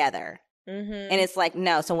were together. Mm-hmm. And it's like,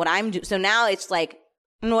 no. So so now it's like,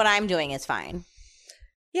 what I'm doing is fine.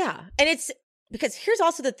 Yeah, and it's because here's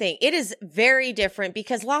also the thing. It is very different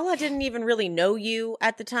because Lala didn't even really know you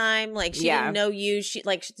at the time. Like, she didn't know you.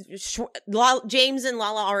 James and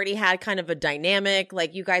Lala already had kind of a dynamic.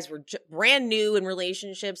 Like, you guys were brand new in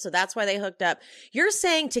relationships, so that's why they hooked up. You're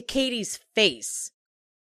saying to Katie's face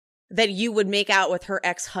that you would make out with her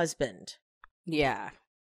ex-husband. Yeah.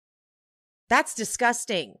 That's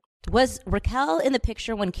disgusting. Was Raquel in the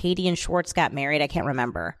picture when Katie and Schwartz got married? I can't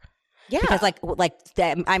remember. Yeah, because like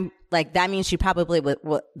that, I'm like that means she probably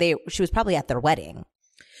she was probably at their wedding.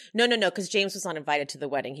 No, because James was not invited to the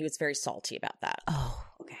wedding. He was very salty about that. Oh,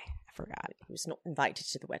 okay, I forgot. He was not invited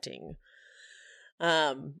to the wedding.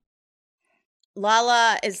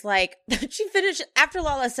 Lala is like, she finished after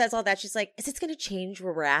Lala says all that. She's like, "Is it going to change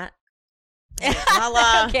where we're at?"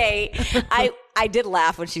 Lala. Okay, I did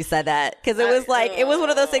laugh when she said that because it was like it was one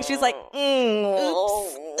of those things. She was like,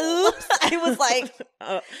 oops. I was like,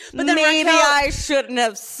 but then maybe I shouldn't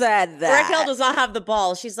have said that. Raquel does not have the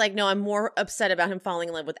balls. She's like, no, I'm more upset about him falling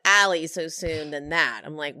in love with Allie so soon than that.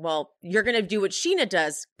 I'm like, well, you're going to do what Scheana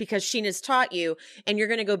does because Sheena's taught you, and you're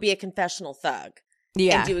going to go be a confessional thug.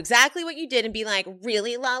 Yeah. And do exactly what you did and be like,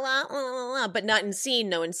 really, la, la, la, la, la, but not in scene.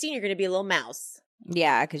 No, in scene, you're going to be a little mouse.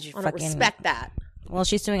 Yeah, because you I fucking... don't respect that. Well,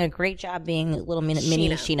 she's doing a great job being little mini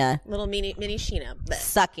Scheana. Little mini Scheana. Blech.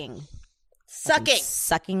 Sucking.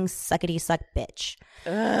 Suckity suck bitch.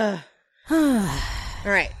 Ugh.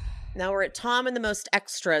 All right. Now we're at Tom and the Most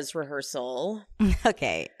Extras rehearsal.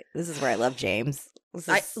 Okay. This is where I love James.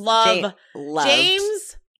 I love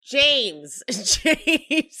James. James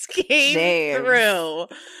came through.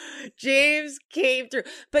 James came through.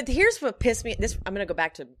 But here's what pissed me. I'm going to go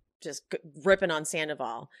back to just ripping on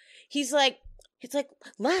Sandoval. He's like,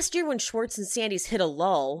 last year when Schwartz and Sandy's hit a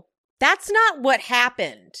lull, that's not what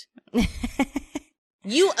happened.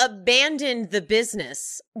 You abandoned the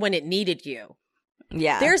business when it needed you.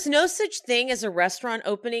 Yeah. There's no such thing as a restaurant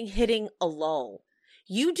opening hitting a lull.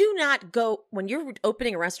 You do not go, when you're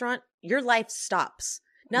opening a restaurant, your life stops.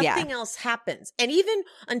 Nothing else happens. And even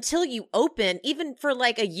until you open, even for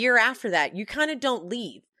like a year after that, you kind of don't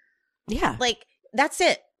leave. Yeah. Like, that's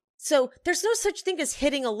it. So there's no such thing as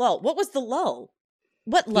hitting a lull. What was the lull?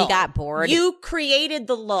 What lull? He got bored. You created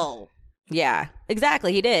the lull. Yeah,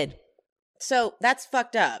 exactly. He did. So that's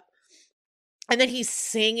fucked up. And then he's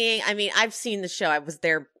singing. I mean, I've seen the show. I was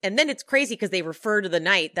there. And then it's crazy because they refer to the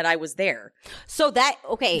night that I was there. So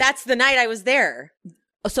okay. That's the night I was there.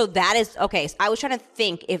 So that is, okay. So I was trying to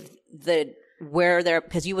think if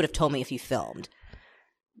because you would have told me if you filmed.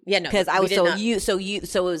 Yeah, no. Because I was, so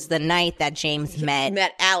it was the night that James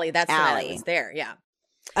met Allie. That's the night I was there. Yeah.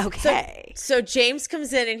 Okay. So James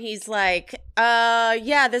comes in and he's like,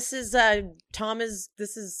 yeah, this is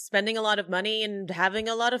spending a lot of money and having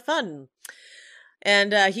a lot of fun.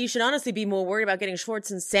 And he should honestly be more worried about getting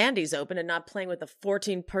Schwartz and Sandy's open and not playing with a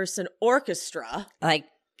 14-person orchestra. Like,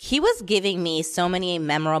 he was giving me so many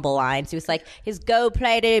memorable lines. He was like, his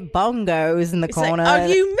gold-plated bongos in the corner. Like, are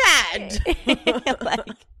you mad?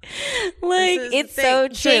 like it's so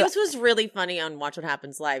true. James was really funny on Watch What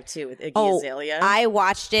Happens Live, too, with Iggy Azalea. I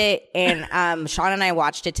watched it, and Sean and I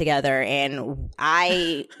watched it together, and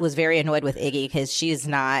I was very annoyed with Iggy because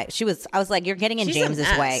I was like, you're getting in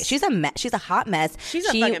James's way. She's a mess. She's a hot mess. She's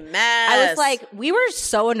a fucking mess. I was like, we were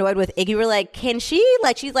so annoyed with Iggy. We're like, can she,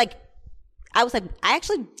 like, she's like, I was like, I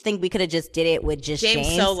actually think we could have just did it with just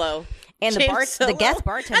James solo. And the guest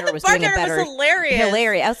bartender was doing it better. Was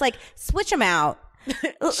hilarious. I was like, switch them out.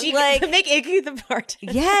 She like make Iggy the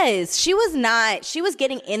bartender. Yes, she was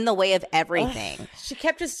getting in the way of everything. She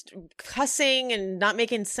kept just cussing and not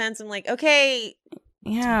making sense. I'm like, okay,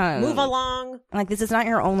 yeah, move along. Like, this is not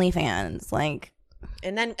your OnlyFans. Like,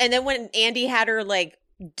 and then when Andy had her like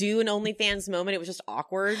do an OnlyFans moment, it was just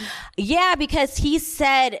awkward. Yeah, because he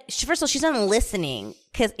said, first of all, she's not listening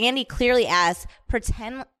because Andy clearly asked,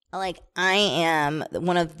 pretend like I am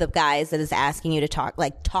one of the guys that is asking you to talk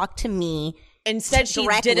to me. Instead, she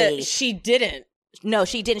didn't. No,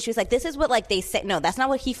 she didn't. She was like, this is what, like, they say. No, that's not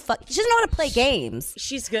what she doesn't know how to play games.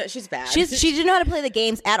 She's good. She's bad. She didn't know how to play the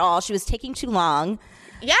games at all. She was taking too long.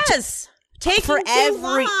 Yes. For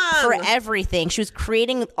everything. She was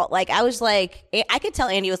creating, like, I was like, I could tell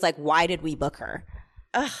Andy was like, why did we book her?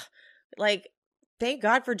 Ugh. Like, thank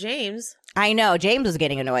God for James. I know. James was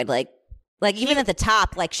getting annoyed. Like even at the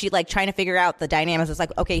top, like, she, like, trying to figure out the dynamics. Was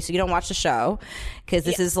like, okay, so you don't watch the show because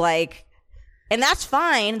this is like... And that's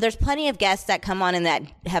fine. There's plenty of guests that come on and that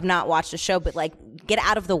have not watched the show, but, like, get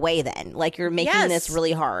out of the way then. Like, you're making this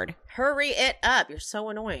really hard. Hurry it up. You're so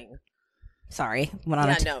annoying. Sorry. No,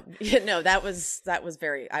 that was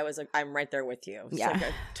very, I was like, I'm right there with you. Yeah. Like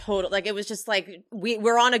a total, like, it was just like,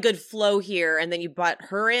 we're on a good flow here. And then you brought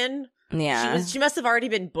her in. Yeah. She must have already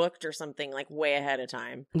been booked or something, like, way ahead of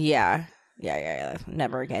time. Yeah.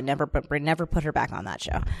 Never again. Never put her back on that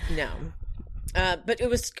show. No. But it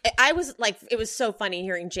was so funny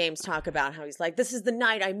hearing James talk about how he's like, this is the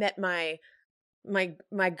night I met my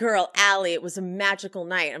girl, Allie. It was a magical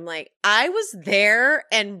night. I'm like, I was there,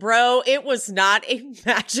 and bro, it was not a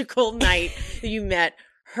magical night that you met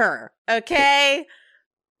her. Okay.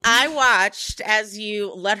 I watched as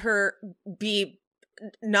you let her be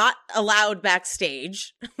not allowed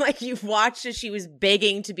backstage. Like, you watched as she was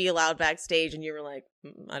begging to be allowed backstage, and you were like,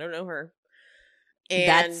 I don't know her. And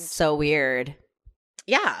that's so weird.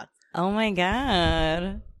 Yeah. Oh my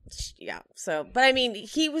God. Yeah. So, but I mean,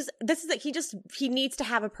 he needs to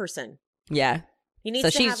have a person. Yeah. He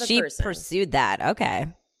needs to have a person. So she pursued that. Okay.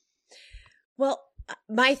 Well,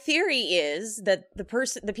 my theory is that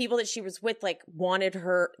the people that she was with, like, wanted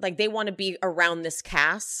her, like, they want to be around this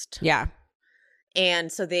cast. Yeah.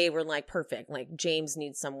 And so they were like, perfect. Like, James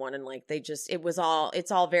needs someone. And like, it's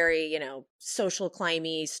all very, social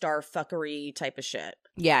climby, star fuckery type of shit.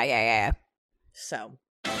 Yeah. So.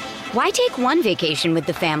 Why take one vacation with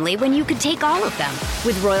the family when you could take all of them?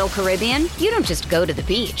 With Royal Caribbean, you don't just go to the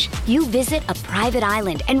beach. You visit a private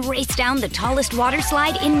island and race down the tallest water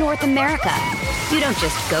slide in North America. You don't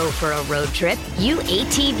just go for a road trip. You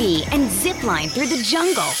ATV and zip line through the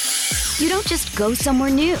jungle. You don't just go somewhere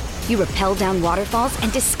new. You rappel down waterfalls and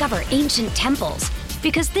discover ancient temples.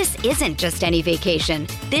 Because this isn't just any vacation.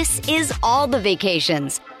 This is all the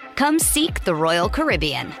vacations. Come seek the Royal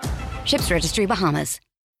Caribbean. Ships Registry, Bahamas.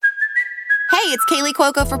 Hey, it's Kaylee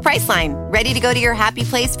Cuoco for Priceline. Ready to go to your happy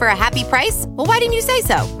place for a happy price? Well, why didn't you say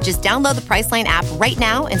so? Just download the Priceline app right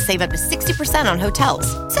now and save up to 60% on hotels.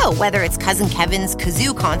 So whether it's Cousin Kevin's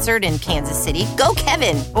Kazoo Concert in Kansas City, go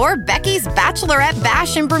Kevin, or Becky's Bachelorette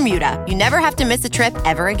Bash in Bermuda, you never have to miss a trip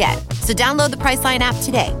ever again. So download the Priceline app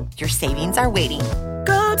today. Your savings are waiting.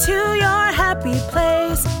 Go to your happy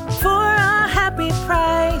place for a happy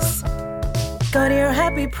price. Go to your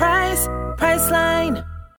happy price, Priceline.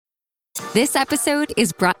 This episode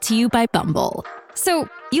is brought to you by Bumble. So,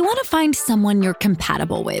 you want to find someone you're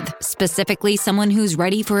compatible with, specifically someone who's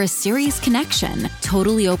ready for a serious connection,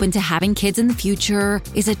 totally open to having kids in the future,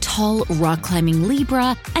 is a tall, rock-climbing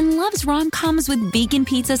Libra, and loves rom-coms with vegan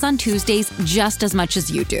pizzas on Tuesdays just as much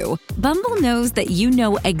as you do. Bumble knows that you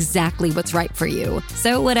know exactly what's right for you.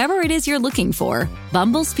 So whatever it is you're looking for,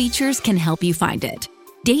 Bumble's features can help you find it.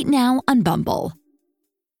 Date now on Bumble.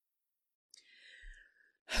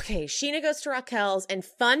 Okay, Scheana goes to Raquel's, and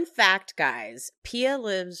fun fact, guys, Pia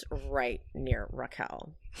lives right near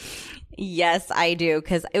Raquel. Yes, I do,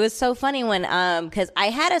 because it was so funny when because I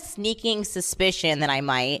had a sneaking suspicion that I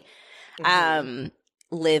might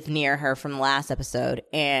live near her from the last episode,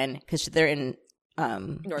 and because they're in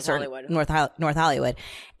North Hollywood, North Hollywood,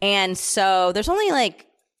 and so there's only like.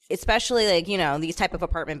 Especially like, you know, these type of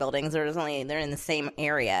apartment buildings, they're in the same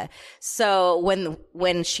area. So when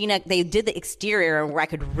Scheana, they did the exterior where I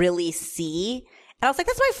could really see, and I was like,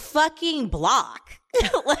 that's my fucking block.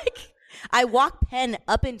 Like, I walk Penn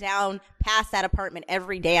up and down past that apartment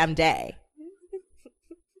every damn day.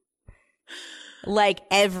 Like,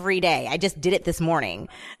 every day. I just did it this morning.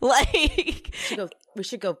 Like, we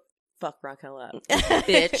should go fuck Raquel up,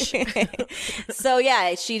 bitch. So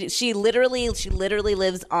yeah, she literally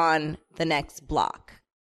lives on the next block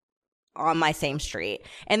on my same street.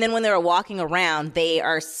 And then when they were walking around, they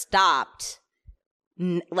are stopped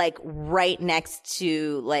like right next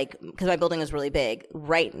to, like, because my building is really big,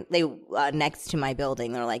 next to my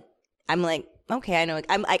building. They're like, I'm like, okay, I know.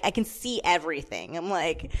 I can see everything.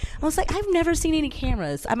 I was like, I've never seen any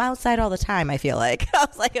cameras. I'm outside all the time, I feel like. I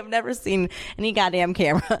was like, I've never seen any goddamn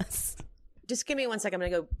cameras. Just give me 1 second. I'm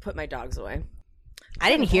going to go put my dogs away. I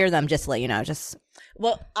didn't hear them, just to let you know.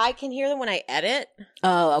 Well, I can hear them when I edit.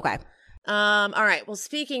 Oh, okay. All right. Well,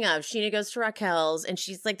 speaking of, Scheana goes to Raquel's, and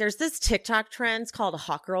she's like, there's this TikTok trend. It's called a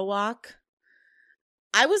hot girl walk.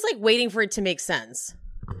 I was like waiting for it to make sense.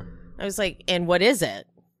 I was like, and what is it?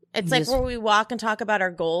 It's like where we walk and talk about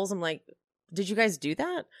our goals. I'm like, did you guys do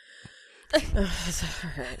that? The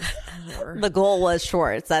goal was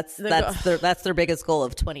Schwartz. That's their biggest goal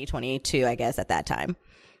of 2022, I guess, at that time.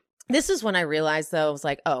 This is when I realized, though, I was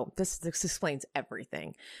like, oh, this explains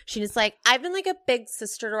everything. She's like, I've been like a big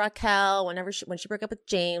sister to Raquel. When she broke up with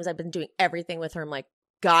James, I've been doing everything with her. I'm like,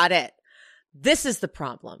 got it. This is the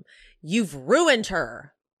problem. You've ruined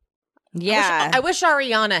her. Yeah. I wish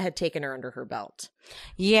Ariana had taken her under her belt.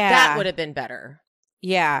 Yeah. That would have been better.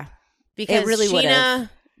 Yeah. Because it really would have.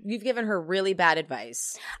 You've given her really bad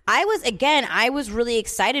advice. I was really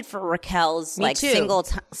excited for Raquel's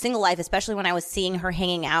single life, especially when I was seeing her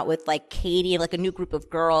hanging out with like Katie and like a new group of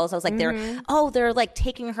girls. I was like, they're like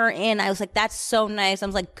taking her in. I was like, that's so nice. I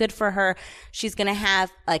was like, good for her. She's going to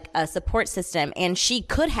have like a support system, and she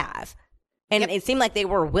could have. And it seemed like they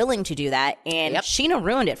were willing to do that. And Scheana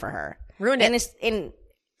ruined it for her.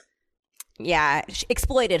 She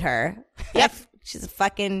exploited her. Yep. She's a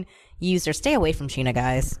fucking user. Stay away from Scheana,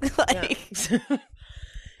 guys.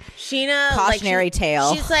 Scheana, cautionary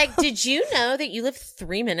tale. She's like, did you know that you live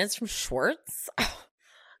 3 minutes from Schwartz?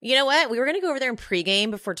 You know what? We were going to go over there in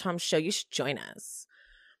pregame before Tom's show. You should join us.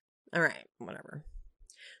 All right, whatever.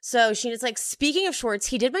 So Sheena's like, speaking of Schwartz,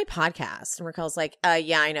 he did my podcast. And Raquel's like,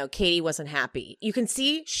 yeah, I know. Katie wasn't happy. You can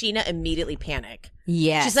see Scheana immediately panic.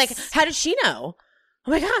 Yes. She's like, how did she know? Oh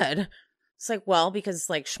my God. It's like, well, because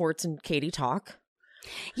like Schwartz and Katie talk.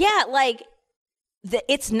 Yeah, like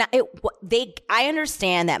it's not. I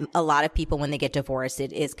understand that a lot of people, when they get divorced,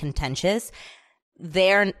 it is contentious. They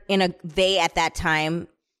at that time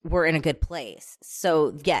were in a good place.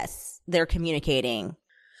 So yes, they're communicating.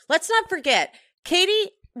 Let's not forget,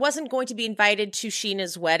 Katie wasn't going to be invited to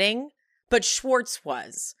Sheena's wedding, but Schwartz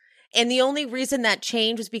was. And the only reason that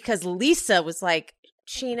changed was because Lisa was like,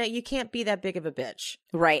 Scheana, you can't be that big of a bitch.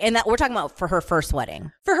 Right. And that we're talking about for her first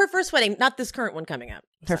wedding. For her first wedding, not this current one coming up.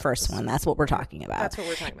 Her first one. That's what we're talking about. That's what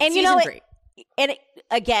we're talking about. And Season 3.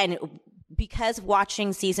 Again, because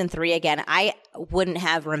watching season 3 again, I wouldn't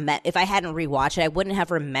have if I hadn't rewatched it, I wouldn't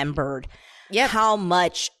have remembered how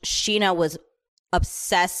much Scheana was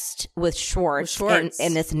obsessed with Schwartz.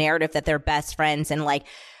 And this narrative that they're best friends, and like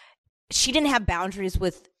she didn't have boundaries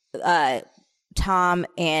with Tom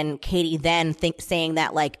and Katie then saying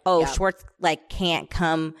that like, Schwartz like can't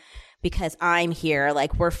come because I'm here,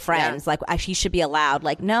 like we're friends, like she should be allowed.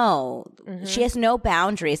 Like, no, she has no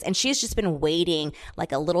boundaries, and she's just been waiting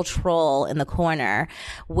like a little troll in the corner,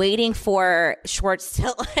 waiting for Schwartz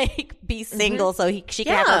to like be single so she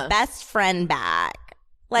can have her best friend back.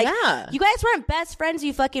 Like, you guys weren't best friends,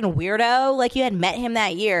 you fucking weirdo. Like, you had met him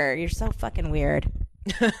that year. You're so fucking weird.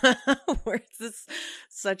 Where's this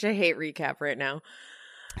such a hate recap right now?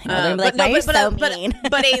 I know, they're like, you're so mean.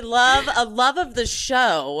 But a love of the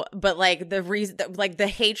show, but like the reason, like the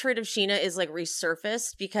hatred of Scheana is like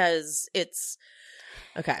resurfaced because it's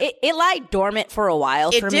okay. It lied dormant for a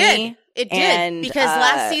while for me. It did because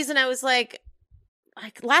last season I was like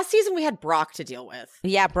last season we had Brock to deal with.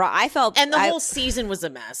 Yeah, Brock. I felt, and the whole season was a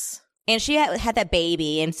mess. And she had that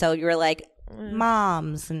baby, and so you were like,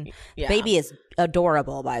 moms, and baby is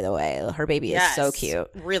adorable, by the way. Her baby is so cute.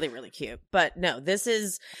 Really, really cute. But no, this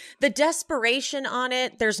is the desperation on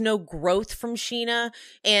it. There's no growth from Scheana.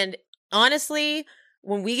 And honestly,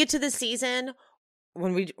 when we get to the season,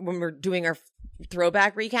 when we're doing our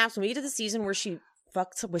throwback recaps, when we get to the season where she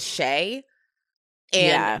fucks with Shay,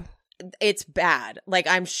 and it's bad. Like,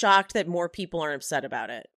 I'm shocked that more people aren't upset about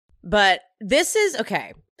it. But this is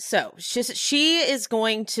okay. So she is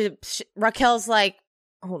going to. Raquel's like,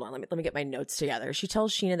 hold on, let me get my notes together. She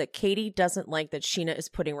tells Scheana that Katie doesn't like that Scheana is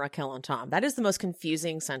putting Raquel on Tom. That is the most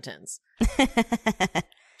confusing sentence.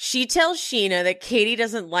 She tells Scheana that Katie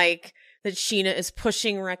doesn't like that Scheana is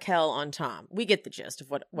pushing Raquel on Tom. We get the gist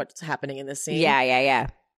of what's happening in this scene. Yeah.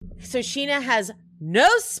 So Scheana has no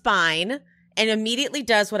spine and immediately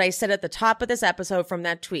does what I said at the top of this episode from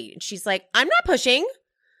that tweet. And she's like, I'm not pushing.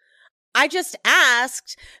 I just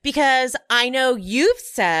asked because I know you've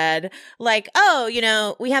said, like,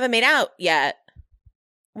 oh, we haven't made out yet.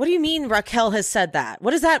 What do you mean Raquel has said that?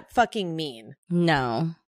 What does that fucking mean?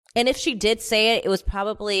 No. And if she did say it, it was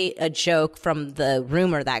probably a joke from the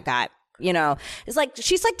rumor that got, it's like,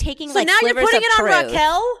 she's like taking so like now slivers you're putting of it on truth.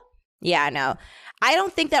 Raquel? Yeah, no. I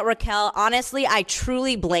don't think that Raquel, honestly, I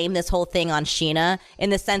truly blame this whole thing on Scheana in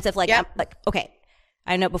the sense of like, okay,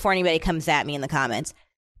 I know before anybody comes at me in the comments,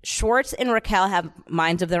 Schwartz and Raquel have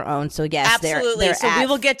minds of their own, so yes, absolutely. They're we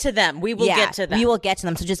will get to them. We will get to them. We will get to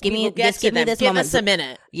them. So just give me this Give moment. Us a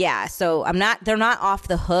minute. Yeah. So they're not off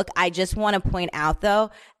the hook. I just want to point out though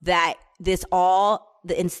that this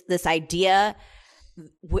idea,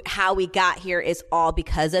 how we got here is all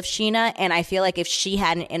because of Scheana, and I feel like if she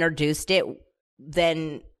hadn't introduced it,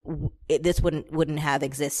 then this wouldn't have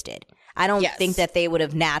existed. I don't think that they would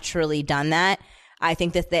have naturally done that. I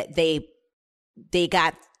think that they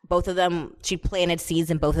got. Both of them, she planted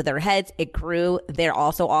seeds in both of their heads. It grew. They're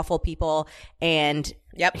also awful people. And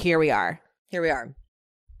here we are.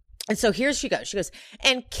 And so here she goes. She goes,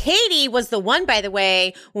 and Katie was the one, by the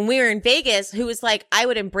way, when we were in Vegas, who was like, I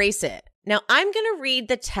would embrace it. Now, I'm going to read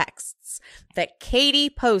the texts that Katie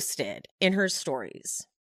posted in her stories.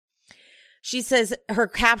 She says her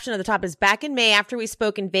caption at the top is, back in May after we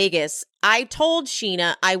spoke in Vegas, I told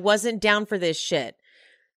Scheana I wasn't down for this shit.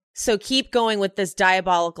 So keep going with this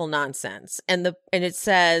diabolical nonsense. And it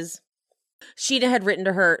says, Scheana had written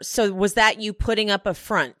to her, so was that you putting up a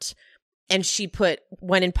front? And she put,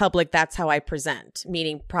 when in public, that's how I present.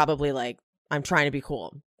 Meaning probably like, I'm trying to be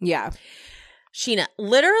cool. Yeah. Scheana,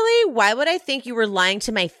 literally, why would I think you were lying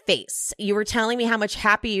to my face? You were telling me how much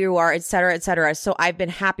happy you are, et cetera, et cetera. So I've been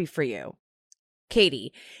happy for you.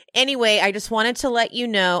 Katie, anyway, I just wanted to let you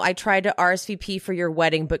know I tried to RSVP for your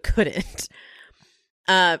wedding, but couldn't.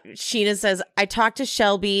 Scheana says, I talked to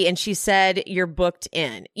Shelby and she said you're booked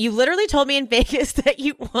in. You literally told me in Vegas that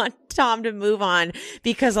you want Tom to move on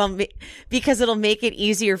because it'll make it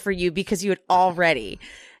easier for you because you had already.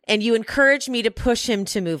 And you encouraged me to push him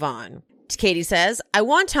to move on. Katie says, I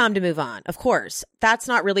want Tom to move on. Of course. That's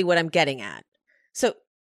not really what I'm getting at. So,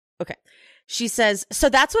 okay. She says, so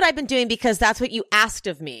that's what I've been doing because that's what you asked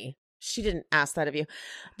of me. She didn't ask that of you.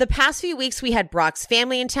 The past few weeks we had Brock's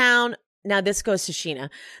family in town. Now this goes to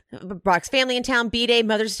Scheana. Brock's family in town, B-Day,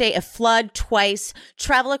 Mother's Day, a flood twice,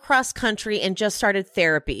 travel across country, and just started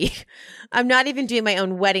therapy. I'm not even doing my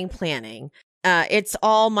own wedding planning. It's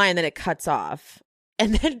all mine that it cuts off.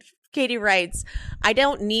 And then Katie writes, I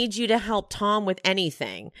don't need you to help Tom with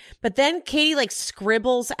anything. But then Katie like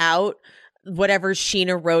scribbles out whatever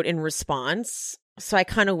Scheana wrote in response. So I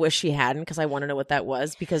kind of wish she hadn't, because I want to know what that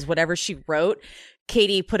was, because whatever she wrote,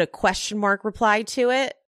 Katie put a question mark reply to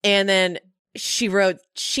it. And then she wrote,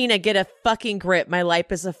 Scheana, get a fucking grip. My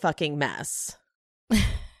life is a fucking mess.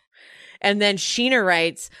 And then Scheana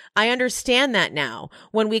writes, I understand that now.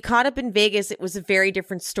 When we caught up in Vegas, it was a very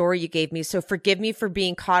different story you gave me. So forgive me for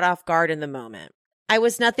being caught off guard in the moment. I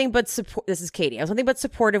was nothing but support. This is Katie. I was nothing but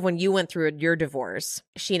supportive when you went through your divorce.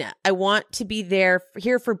 Scheana, I want to be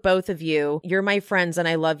here for both of you. You're my friends and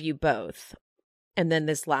I love you both. And then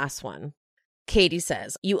this last one. Katie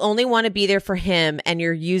says, you only want to be there for him and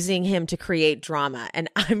you're using him to create drama and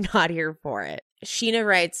I'm not here for it. Scheana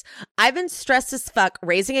writes, I've been stressed as fuck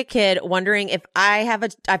raising a kid, wondering if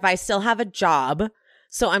I still have a job.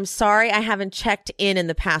 So I'm sorry I haven't checked in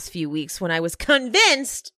the past few weeks when I was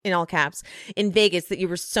convinced, in all caps, in Vegas that you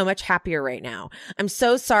were so much happier right now. I'm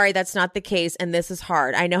so sorry that's not the case and this is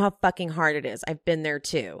hard. I know how fucking hard it is. I've been there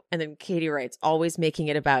too. And then Katie writes, always making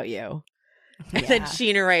it about you. And then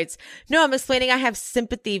Scheana writes, no, I'm explaining I have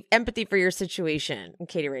empathy for your situation. And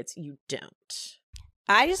Katie writes, you don't.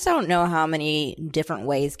 I just don't know how many different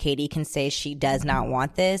ways Katie can say she does not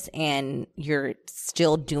want this, and you're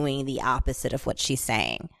still doing the opposite of what she's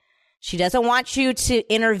saying. She doesn't want you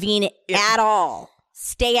to intervene at all.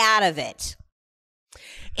 Stay out of it.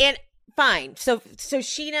 And fine. So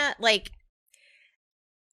Scheana, like,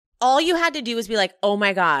 all you had to do was be like, oh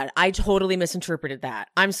my God, I totally misinterpreted that.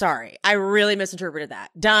 I'm sorry. I really misinterpreted that.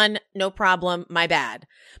 Done. No problem. My bad.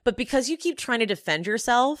 But because you keep trying to defend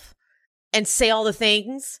yourself and say all the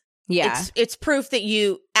things, it's proof that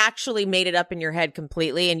you actually made it up in your head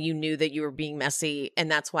completely and you knew that you were being messy and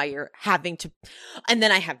that's why you're having to. And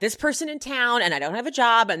then I have this person in town and I don't have a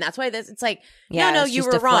job and that's why this. It's like, no, you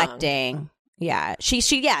were deflecting. Wrong. Yeah. She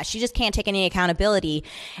just can't take any accountability.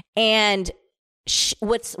 And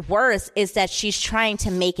what's worse is that she's trying to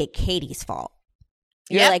make it Katie's fault.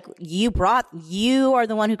 You're like, you are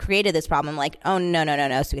the one who created this problem. Like, oh,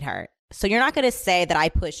 no, sweetheart. So you're not going to say that I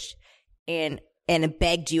pushed and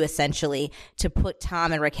begged you essentially to put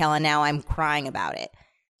Tom and Raquel and now I'm crying about it.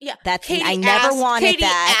 Yeah. I never wanted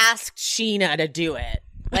that. Katie asked Scheana to do it.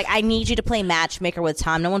 Like, I need you to play matchmaker with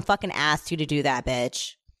Tom. No one fucking asked you to do that,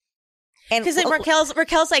 bitch. Because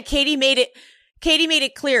Raquel's like, Katie made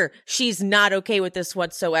it clear she's not okay with this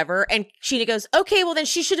whatsoever. And Scheana goes, okay, well then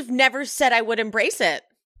she should have never said I would embrace it.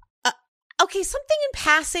 Okay, something in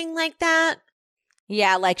passing like that.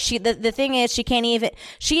 Yeah, like the thing is she can't even,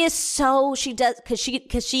 this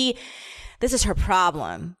is her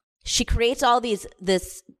problem. She creates all this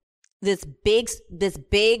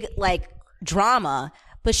big like drama,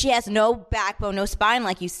 but she has no backbone, no spine,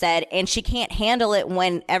 like you said, and she can't handle it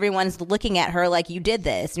when everyone's looking at her like, you did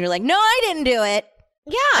this. And you're like, no, I didn't do it.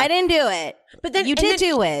 Yeah. I didn't do it. But then you did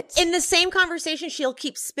do it. In the same conversation, she'll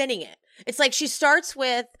keep spinning it. It's like she starts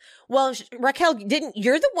with, well, Raquel,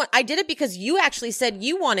 you're the one, I did it because you actually said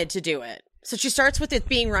you wanted to do it. So she starts with it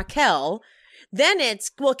being Raquel. Then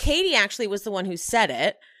it's, well, Katie actually was the one who said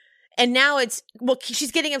it. And now it's, well,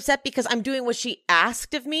 she's getting upset because I'm doing what she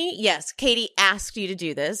asked of me. Yes, Katie asked you to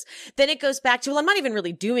do this. Then it goes back to, well, I'm not even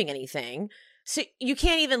really doing anything. So you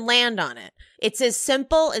can't even land on it. It's as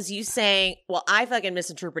simple as you saying, well, I fucking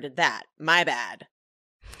misinterpreted that. My bad.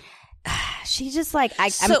 She's just like,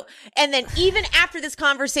 and then even after this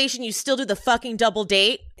conversation, you still do the fucking double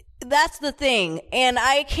date. That's the thing. And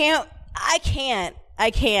I can't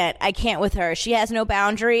with her. She has no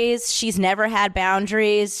boundaries. She's never had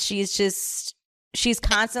boundaries. She's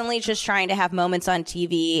constantly just trying to have moments on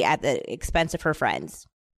TV at the expense of her friends.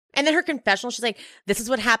 And then her confessional, she's like, this is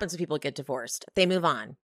what happens when people get divorced. They move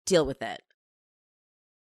on. Deal with it.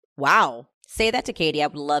 Wow. Say that to Katie. I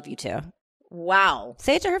would love you to. Wow.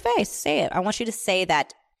 Say it to her face. Say it. I want you to say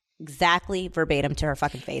that exactly verbatim to her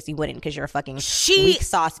fucking face. You wouldn't because you're a fucking weak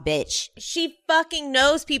sauce bitch. She fucking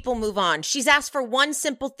knows people move on. She's asked for one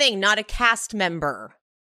simple thing, not a cast member.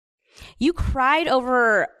 You cried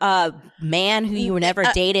over a man who you were never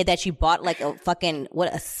dated that you bought like a fucking,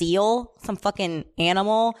 a seal? Some fucking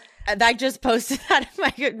animal? I just posted that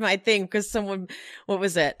in my thing because someone, what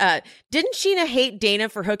was it? Didn't Scheana hate Dana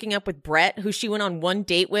for hooking up with Brett, who she went on one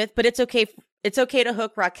date with? But it's okay to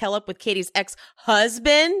hook Raquel up with Katie's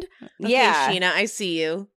ex-husband? Okay, yeah. Scheana, I see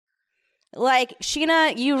you. Like,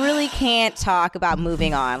 Scheana, you really can't talk about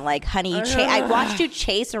moving on. Like, honey, I watched you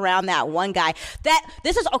chase around that one guy.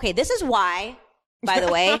 This is why, by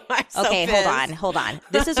the way. Okay, hold on.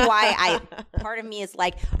 This is why part of me is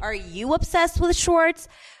like, are you obsessed with Schwartz?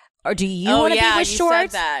 Or do you want to be with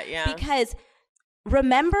Schwartz? Said that, yeah. Because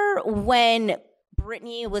remember when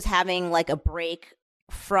Brittany was having like a break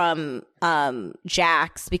from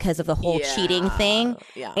Jax because of the whole cheating thing,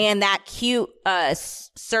 and that cute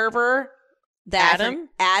server, that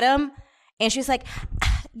Adam, and she's like,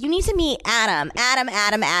 you need to meet Adam.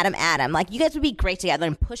 Like, you guys would be great together,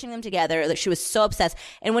 and pushing them together. Like, she was so obsessed.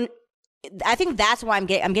 And when I think that's why I'm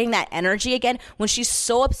getting that energy again, when she's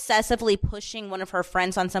so obsessively pushing one of her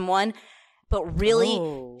friends on someone, but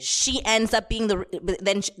really she ends up being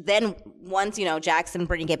then once, you know, Jax and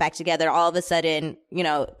Brittany get back together, all of a sudden, you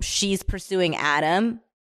know, she's pursuing Adam.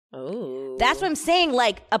 Oh, that's what I'm saying.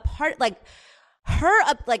 Like, a part, like, her,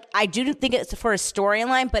 like, I do think it's for a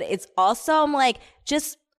storyline, but it's also, I'm like,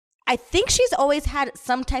 just, I think she's always had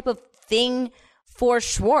some type of thing for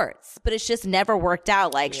Schwartz, but it's just never worked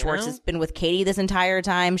out. Like, Schwartz has been with Katie this entire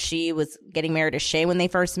time. She was getting married to Shay when they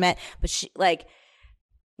first met, but she, like,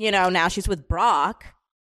 you know, now she's with Brock.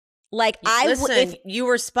 Like, listen, you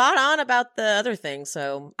were spot on about the other thing,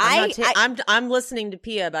 so I'm listening to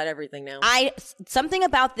Pia about everything now. Something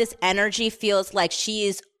about this energy feels like she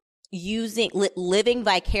is living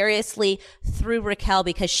vicariously through Raquel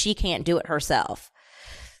because she can't do it herself.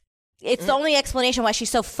 It's the only explanation why she's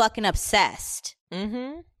so fucking obsessed.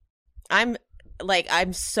 Mm-hmm. I'm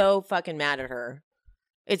so fucking mad at her.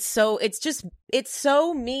 It's so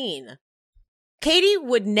mean. Katie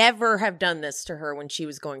would never have done this to her when she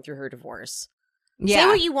was going through her divorce. Yeah. Say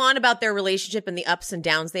what you want about their relationship and the ups and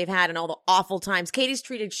downs they've had and all the awful times. Katie's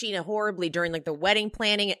treated Scheana horribly during, like, the wedding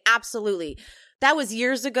planning. And absolutely. That was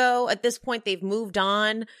years ago. At this point, they've moved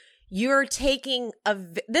on. You're taking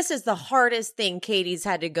this is the hardest thing Katie's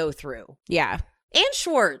had to go through. Yeah. And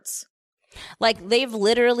Schwartz. Like, they've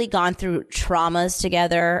literally gone through traumas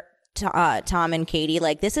together, Tom and Katie.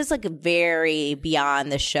 Like, this is, like, very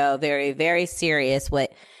beyond the show, very, very serious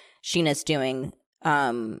what Scheana's doing.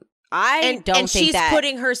 And she's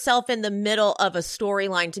putting herself in the middle of a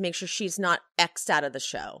storyline to make sure she's not X'd out of the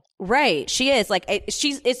show. Right. She is. Like,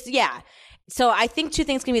 So I think two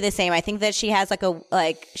things can be the same. I think that she has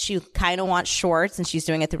she kind of wants Schwartz, and she's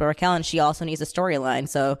doing it through Raquel, and she also needs a storyline.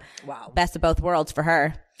 So best of both worlds for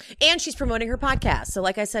her. And she's promoting her podcast. So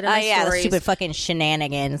like I said in my stories, the stupid fucking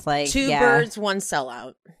shenanigans. Like, two birds, one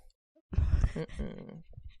sellout.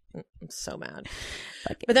 I'm so mad.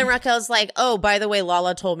 But then Raquel's like, oh, by the way,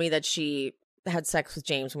 Lala told me that she had sex with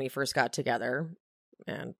James when we first got together.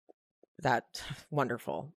 And that's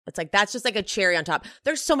wonderful. It's like, that's just like a cherry on top.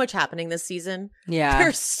 There's so much happening this season. Yeah.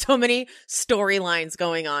 There's so many storylines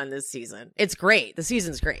going on this season. It's great. The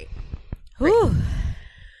season's great. Whew.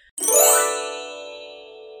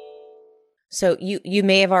 So you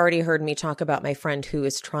may have already heard me talk about my friend who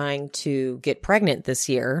is trying to get pregnant this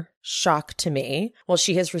year. Shock to me. Well,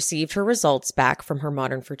 she has received her results back from her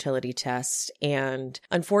modern fertility test, and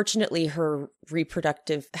unfortunately, her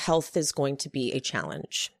reproductive health is going to be a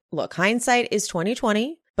challenge. Look, hindsight is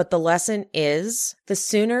 20/20, but the lesson is the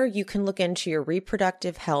sooner you can look into your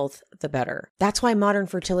reproductive health, the better. That's why modern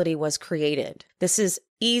fertility was created. This is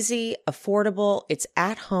easy, affordable, it's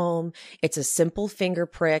at home, it's a simple finger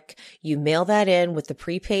prick. You mail that in with the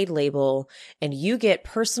prepaid label, and you get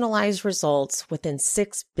personalized results within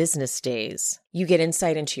 6 business days. You get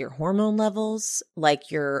insight into your hormone levels,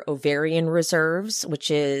 like your ovarian reserves,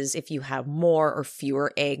 which is if you have more or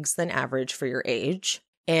fewer eggs than average for your age,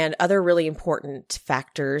 and other really important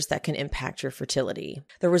factors that can impact your fertility.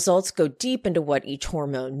 The results go deep into what each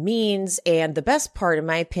hormone means, and the best part, in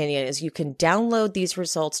my opinion, is you can download these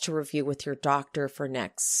results to review with your doctor for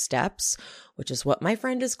next steps, which is what my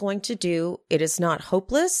friend is going to do. It is not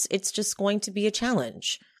hopeless, it's just going to be a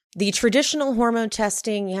challenge. The traditional hormone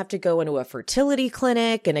testing, you have to go into a fertility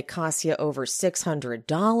clinic and it costs you over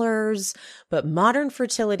 $600. But modern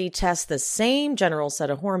fertility tests the same general set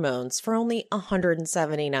of hormones for only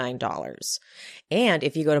 $179. And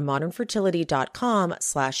if you go to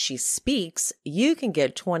modernfertility.com/she-speaks, you can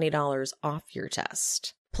get $20 off your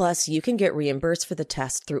test. Plus, you can get reimbursed for the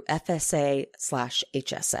test through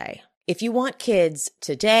FSA/HSA. If you want kids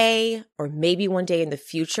today or maybe one day in the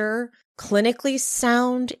future, clinically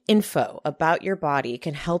sound info about your body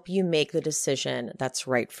can help you make the decision that's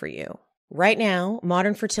right for you. Right now,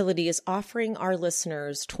 Modern Fertility is offering our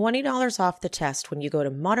listeners $20 off the test when you go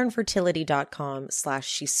to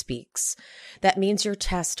modernfertility.com/she-speaks. That means your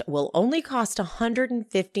test will only cost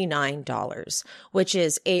 $159, which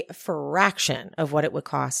is a fraction of what it would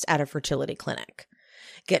cost at a fertility clinic.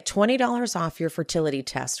 Get $20 off your fertility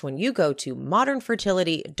test when you go to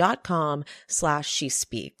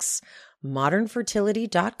modernfertility.com/she-speaks.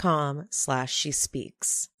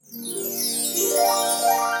 modernfertility.com/she-speaks.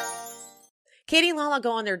 Katie and Lala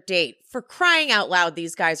go on their date. For crying out loud,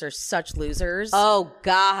 these guys are such losers. Oh,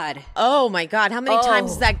 God. Oh, my God. How many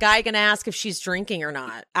times is that guy going to ask if she's drinking or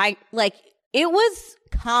not? It was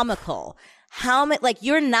comical. How many,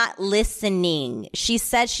 you're not listening. She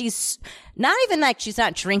said she's not even she's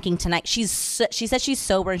not drinking tonight. She said she's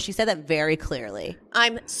sober, and she said that very clearly.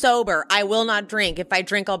 I'm sober. I will not drink. If I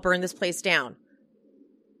drink, I'll burn this place down.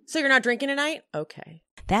 So you're not drinking tonight? Okay.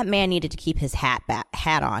 That man needed to keep his hat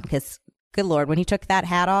on, because good Lord, when he took that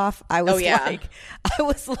hat off, I was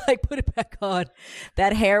like, put it back on.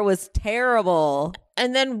 That hair was terrible.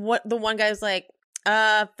 And then the one guy's like,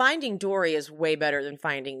 Finding Dory is way better than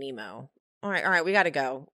Finding Nemo. All right, we got to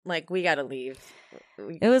go. We got to leave.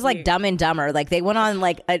 It was like Dumb and Dumber. They went on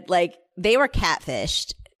they were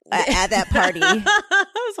catfished at that party. That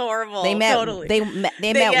was horrible. They met totally.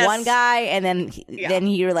 they met one guy, and then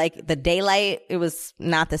you're the daylight. It was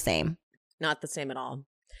not the same. Not the same at all.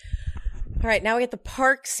 All right, now we get the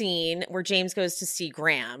park scene where James goes to see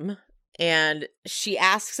Graham, and she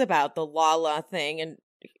asks about the Lala thing, and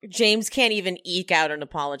James can't even eke out an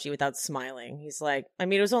apology without smiling. He's like, I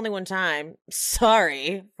mean, it was only one time.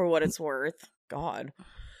 Sorry for what it's worth. God.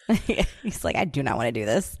 He's like, I do not want to do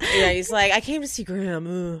this. Yeah, he's like, I came to see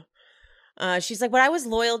Graham. She's like, but I was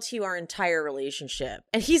loyal to you our entire relationship.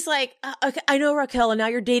 And he's like, okay, I know, Raquel, and now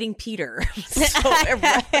you're dating Peter. So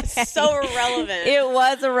irrelevant. It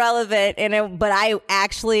was irrelevant,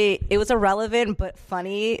 it was irrelevant, but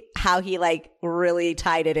funny how he really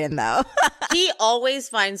tied it in, though. He always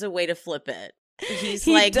finds a way to flip it.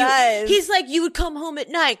 He does. He's like, you would come home at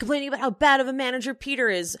night complaining about how bad of a manager Peter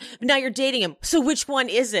is, but now you're dating him. So which one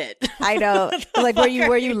is it? I know.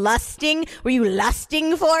 Were you lusting? Were you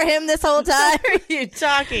lusting for him this whole time? What are you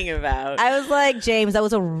talking about? I was like, James, that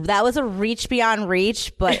was a reach beyond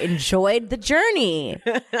reach, but enjoyed the journey.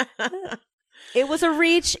 It was a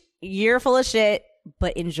reach. You're full of shit,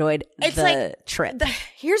 but enjoyed the trip.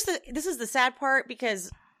 This is the sad part, because,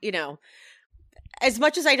 as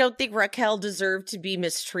much as I don't think Raquel deserved to be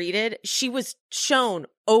mistreated, she was shown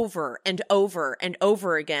over and over and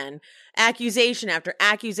over again. Accusation after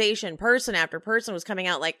accusation, person after person was coming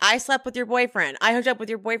out I slept with your boyfriend. I hooked up with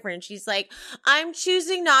your boyfriend. And she's like, I'm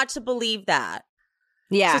choosing not to believe that.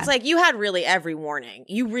 Yeah. So it's you had really every warning.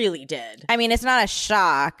 You really did. I mean, it's not a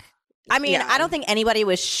shock. I mean, I don't think anybody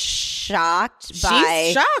was shocked by...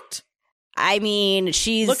 She's shocked. I mean,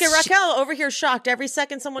 look at Raquel over here, shocked. Every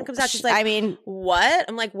second someone comes out, she's like, I mean, what?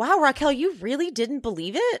 I'm like, wow, Raquel, you really didn't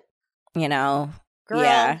believe it? Girl.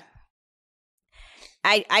 Yeah.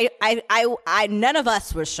 I none of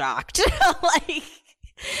us were shocked.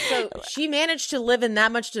 So she managed to live in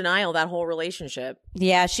that much denial that whole relationship.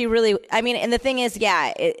 Yeah, she really, I mean, and the thing is,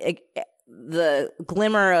 the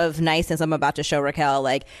glimmer of niceness I'm about to show Raquel,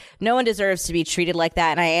 no one deserves to be treated like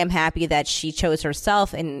that. And I am happy that she chose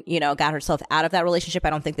herself and, got herself out of that relationship. I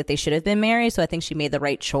don't think that they should have been married. So I think she made the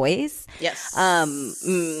right choice. Yes.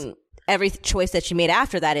 Every choice that she made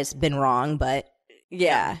after that has been wrong, but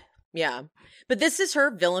yeah. Yeah. But this is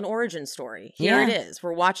her villain origin story. Here it is.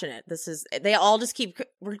 We're watching it. They all just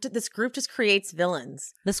this group just creates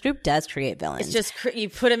villains. This group does create villains. It's just, you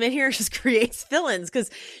put them in here, it just creates villains. Because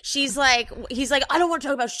he's like, I don't want to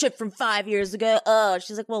talk about shit from 5 years ago.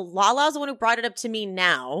 She's like, well, Lala's the one who brought it up to me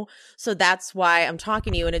now. So that's why I'm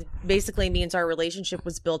talking to you. And it basically means our relationship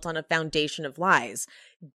was built on a foundation of lies.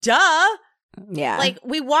 Duh. Yeah.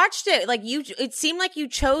 We watched it. It seemed like you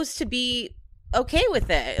chose to be okay with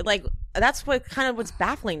it. That's what's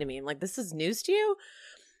baffling to me. I'm this is news to you?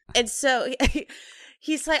 And so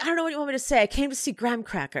he's like, I don't know what you want me to say. I came to see Graham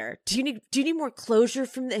Cracker. Do you need more closure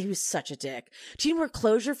from this? He was such a dick. Do you need more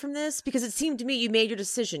closure from this? Because it seemed to me you made your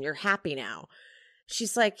decision. You're happy now.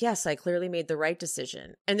 She's like, yes, I clearly made the right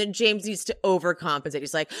decision. And then James needs to overcompensate.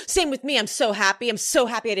 He's like, same with me. I'm so happy. I'm so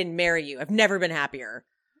happy I didn't marry you. I've never been happier.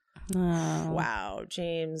 Oh. Wow,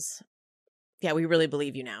 James. Yeah, we really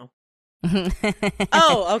believe you now.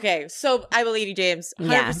 Oh, okay. So I believe you, James.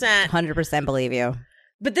 100%. Yeah, 100% believe you.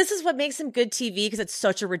 But this is what makes him good TV, because it's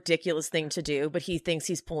such a ridiculous thing to do, but he thinks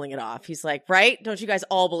he's pulling it off. He's like, right? Don't you guys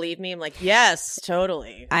all believe me? I'm like, yes,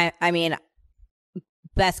 totally. I mean,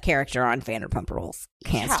 best character on Vanderpump Rules,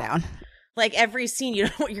 hands down. Every scene, you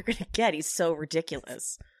know what you're going to get. He's so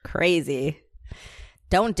ridiculous. Crazy.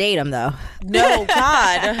 Don't date him, though. No,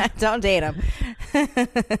 God. Don't date him.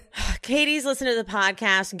 Katie's listening to the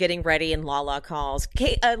podcast and getting ready, and Lala calls.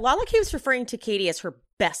 Lala keeps referring to Katie as her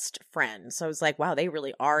best friend. So I was like, wow, they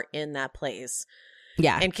really are in that place.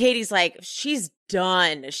 Yeah. And Katie's like, she's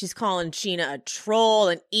done. She's calling Scheana a troll,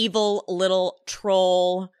 an evil little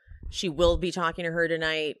troll. She will be talking to her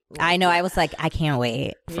tonight. I know. I was like, I can't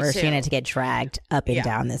wait for Me too. Scheana to get dragged up and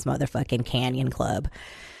down this motherfucking canyon club.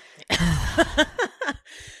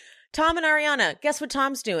 Tom and Ariana. Guess what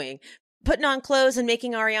Tom's doing? Putting on clothes and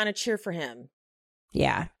making Ariana cheer for him.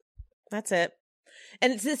 Yeah. That's it.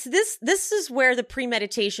 And this is where the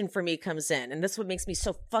premeditation for me comes in. And this is what makes me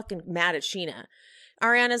so fucking mad at Scheana.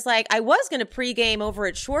 Ariana's like, I was going to pregame over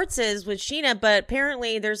at Schwartz's with Scheana, but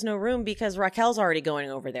apparently there's no room because Raquel's already going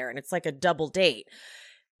over there. And it's like a double date.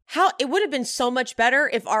 It would have been so much better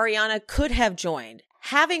if Ariana could have joined.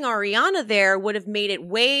 Having Ariana there would have made it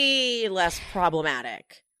way less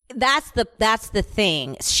problematic. That's the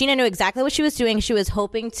thing. Scheana knew exactly what she was doing. She was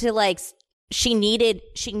hoping to like, she needed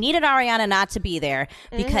Ariana not to be there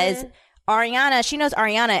because Ariana, she knows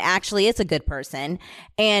Ariana actually is a good person,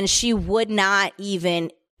 and she would not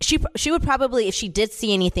even, she would probably, if she did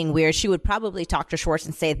see anything weird, she would probably talk to Schwartz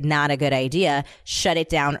and say, not a good idea, shut it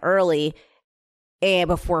down early and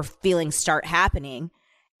before feelings start happening.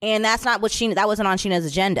 And that's not what that wasn't on Scheana's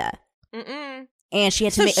agenda. And she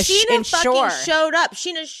had to make Scheana fucking showed up.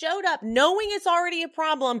 Scheana showed up knowing it's already a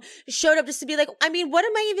problem. Showed up just to be like, I mean, what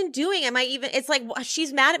am I even doing? It's like,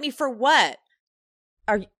 she's mad at me for what?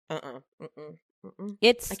 Are you?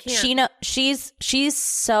 It's Scheana. She's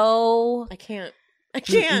so I can't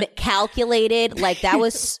calculated. Like that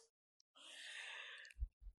was.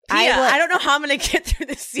 I don't know how I'm gonna get through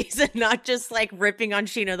this season. Not just like ripping on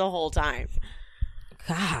Scheana the whole time.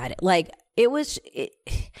 God, like it was.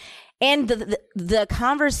 And the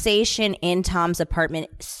conversation in Tom's apartment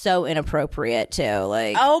so inappropriate too.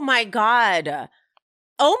 Like, oh my god,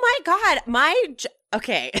 okay,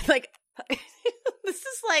 like this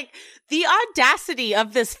is like the audacity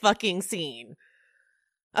of this fucking scene.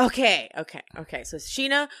 Okay. So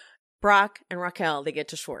Scheana, Brock, and Raquel, they get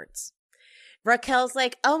to Schwartz. Raquel's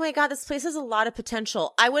like, oh my god, this place has a lot of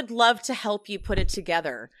potential. I would love to help you put it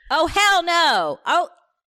together. Oh hell no!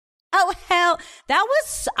 Oh, hell. That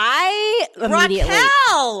was, immediately.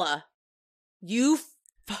 Raquel! You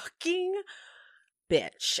fucking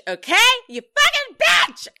bitch, okay? You fucking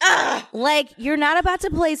bitch! Ugh. Like, you're not about to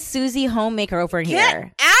play Susie Homemaker over here. Get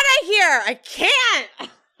out of here! I can't!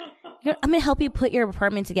 I'm going to help you put your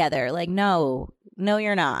apartment together. Like, no,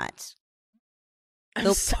 you're not.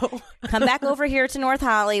 Come back over here to North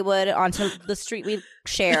Hollywood onto the street we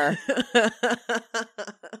share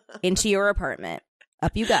into your apartment.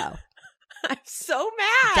 Up you go. I'm so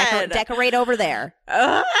mad. Decorate over there.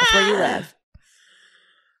 That's where you live.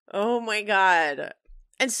 Oh my god.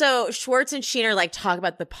 And so Schwartz and Scheana are like talk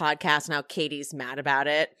about the podcast and how Katie's mad about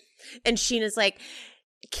it. And Sheena's like,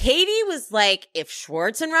 Katie was like, if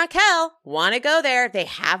Schwartz and Raquel want to go there, they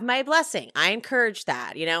have my blessing. I encourage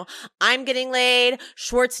that. You know, I'm getting laid.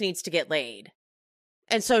 Schwartz needs to get laid.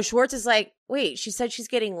 And so Schwartz is like, wait, she said she's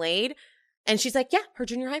getting laid? And she's like, yeah, her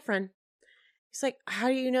junior high friend. He's like, how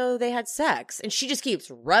do you know they had sex? And she just keeps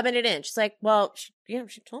rubbing it in. She's like, well,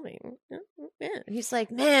 she told me. Yeah. And he's like,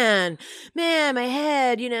 man, my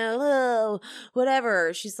head,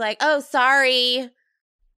 whatever. She's like, oh, sorry.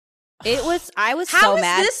 I was How so mad.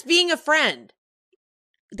 How is this being a friend?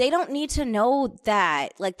 They don't need to know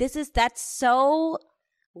that. Like, that's some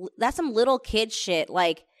little kid shit.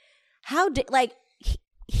 Like,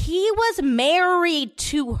 he was married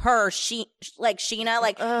to her, Scheana.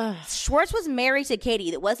 Like, Schwartz was married to Katie.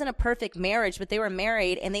 It wasn't a perfect marriage, but they were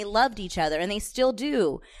married and they loved each other and they still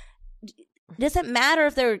do. Doesn't matter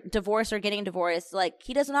if they're divorced or getting divorced. Like,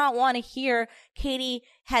 he does not want to hear Katie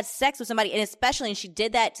had sex with somebody, and especially, and she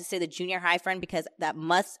did that to say the junior high friend because that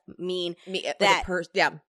must mean that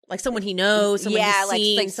like someone he knows, someone he's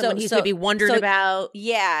seen, someone he's maybe wondered about.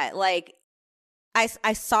 Yeah, like.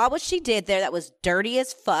 I saw what she did there. That was dirty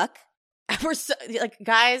as fuck. We're so, like,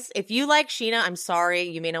 guys, if you like Scheana, I'm sorry.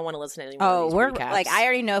 You may not want to listen to anymore. Oh, we're like, I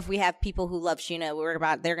already know if we have people who love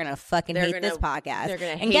Scheana, they're going to fucking hate this podcast. They're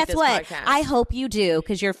going to hate and guess this what? podcast. I hope you do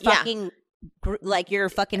because you're fucking, your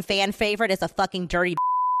fucking fan favorite is a fucking dirty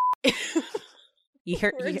You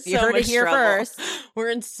heard it here first. We're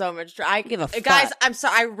in so much trouble. I give a fuck. Guys, I'm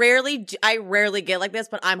sorry. I rarely get like this,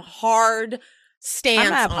 but I'm hard stance. I'm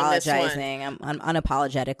not on this apologizing. I'm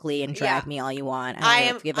unapologetically, and drag me all you want.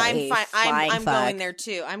 I'm fine. I'm going there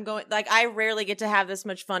too. I'm going. Like, I rarely get to have this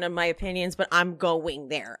much fun in my opinions, but I'm going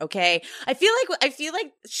there. Okay. I feel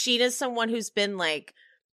like Scheana's someone who's been like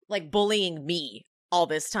bullying me all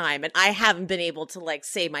this time, and I haven't been able to like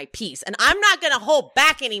say my piece, and I'm not gonna hold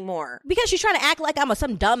back anymore because she's trying to act like I'm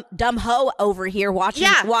some dumb hoe over here watching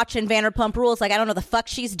Vanderpump Rules. Like, I don't know the fuck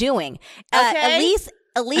she's doing. Okay.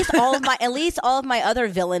 At least all of my other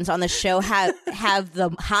villains on the show have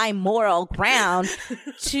the high moral ground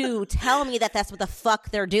to tell me that that's what the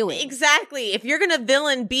fuck they're doing. Exactly. If you're gonna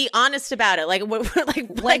villain, be honest about it. Like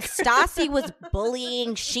Stassi was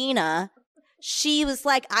bullying Scheana. She was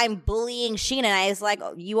like, "I'm bullying Scheana," and I was like,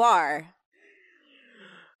 oh, "You are."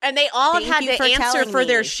 And they all have had to answer for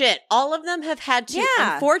their me. shit. All of them have had to,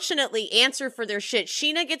 unfortunately, answer for their shit.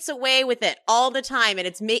 Scheana gets away with it all the time, and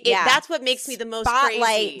that's what makes me the most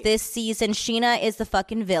crazy. This season, Scheana is the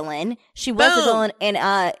fucking villain. She was the villain,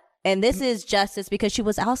 and this is justice because she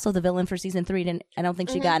was also the villain for season 3. And I don't think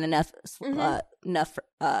she got enough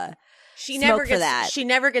She smoke never for gets that. She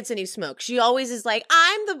never gets any smoke. She always is like,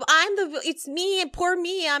 it's me and poor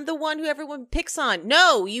me. I'm the one who everyone picks on.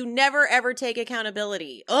 No, you never ever take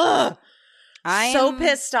accountability. Ugh. I'm so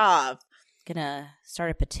pissed off. Gonna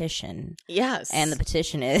start a petition. Yes. And the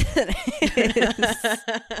petition is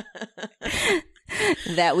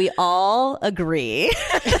that we all agree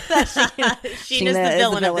that Scheana's the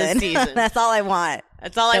villain of this season. That's all I want.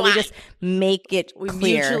 That's all I want. We just make it clear.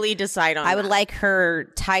 We mutually decide on I would like her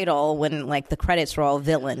title when, like, the credits roll,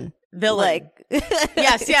 villain. Like,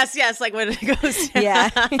 yes. Like when it goes down. Yeah.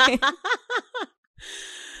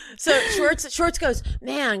 So Schwartz goes,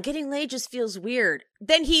 man, getting laid just feels weird.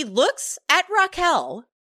 Then he looks at Raquel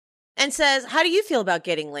and says, how do you feel about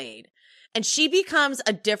getting laid? And she becomes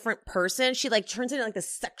a different person. She like turns into like the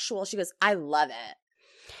sexual. She goes, I love it.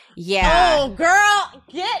 Yeah. Oh, girl,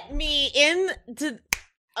 get me into.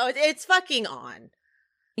 Oh, it's fucking on.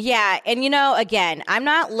 Yeah. And, again, I'm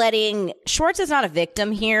not letting. Schwartz is not a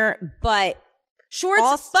victim here, but.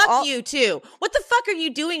 Schwartz, you too. What the fuck are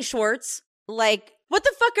you doing, Schwartz? Like. What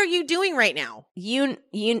the fuck are you doing right now? You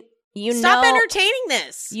Stop entertaining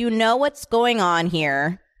this. You know what's going on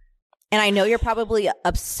here. And I know you're probably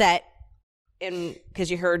upset because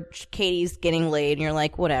you heard Katie's getting laid and you're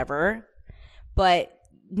like, whatever. But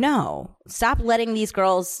no, stop letting these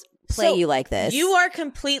girls play you like this. You are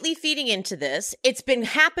completely feeding into this. It's been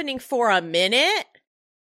happening for a minute,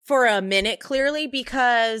 clearly,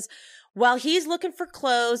 because while he's looking for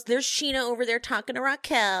clothes, there's Scheana over there talking to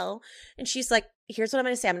Raquel. And she's like, here's what I'm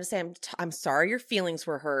going to say. I'm sorry your feelings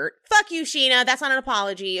were hurt. Fuck you, Scheana. That's not an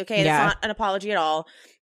apology. Okay. Yeah. That's not an apology at all.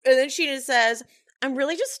 And then Scheana says, I'm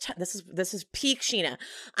really just, this is peak Scheana.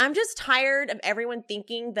 I'm just tired of everyone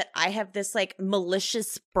thinking that I have this like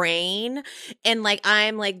malicious brain and like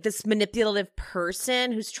I'm like this manipulative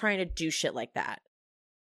person who's trying to do shit like that.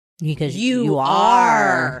 Because you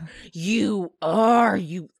are.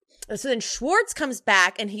 So then Schwartz comes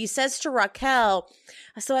back and he says to Raquel,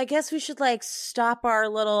 so I guess we should like stop our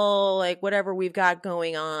little like whatever we've got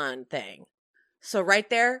going on thing. So right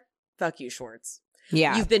there, fuck you, Schwartz.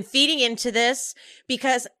 Yeah. You've been feeding into this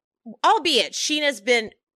because, albeit Sheena's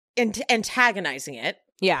been antagonizing it.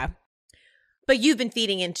 Yeah. But you've been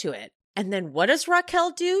feeding into it. And then what does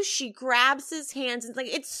Raquel do? She grabs his hands and like,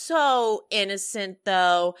 it's so innocent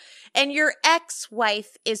though. And your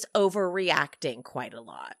ex-wife is overreacting quite a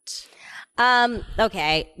lot.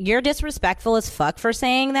 Okay. You're disrespectful as fuck for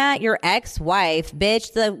saying that. Your ex-wife,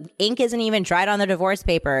 bitch, the ink isn't even dried on the divorce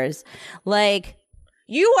papers. Like,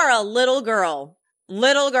 you are a little girl.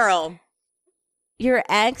 Your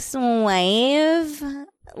ex-wife?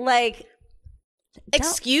 Like,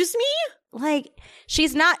 excuse me? Like,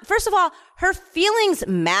 she's not, first of all, her feelings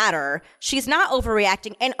matter. She's not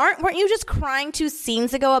overreacting. And weren't you just crying 2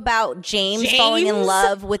 scenes ago about James falling in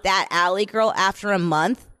love with that alley girl after a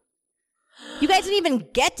month? You guys didn't even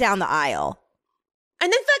get down the aisle.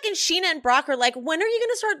 And then fucking Scheana and Brock are like, when are you going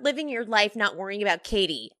to start living your life not worrying about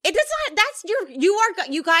Katie? It does not,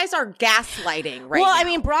 you guys are gaslighting right now. Well, I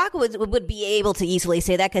mean, Brock would be able to easily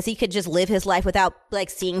say that because he could just live his life without like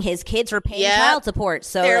seeing his kids or paying child support.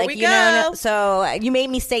 So there like, we go. So you made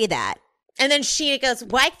me say that. And then Scheana goes,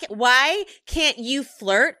 why can't you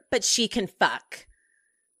flirt, but she can fuck?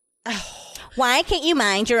 Oh. Why can't you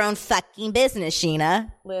mind your own fucking business,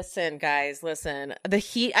 Scheana? Listen, guys, listen. The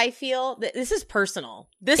heat I feel, this is personal.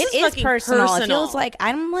 This is fucking personal. It feels like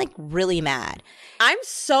I'm like really mad. I'm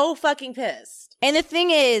so fucking pissed. And the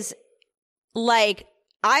thing is, like,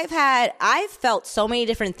 I've felt so many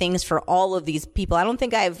different things for all of these people. I don't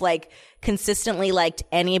think I've like consistently liked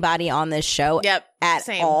anybody on this show at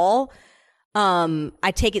all.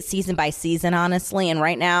 I take it season by season, honestly. And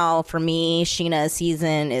right now, for me, Scheana's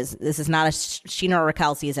season this is not a Scheana or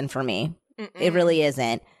Raquel season for me. Mm-mm. It really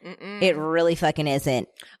isn't. Mm-mm. It really fucking isn't.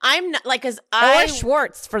 I'm not like, or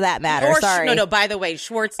Schwartz for that matter. Sorry. No, by the way,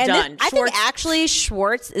 Schwartz done. I think actually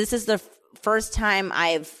Schwartz, this is the first time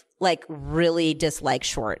I've like really dislike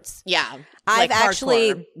Schwartz. Yeah. I've like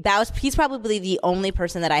actually hardcore. he's probably the only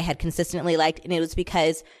person that I had consistently liked, and it was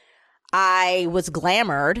because I was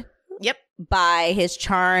glamored Yep. by his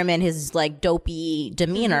charm and his like dopey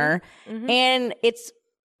demeanor, and it's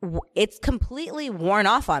completely worn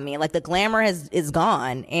off on me. Like the glamour is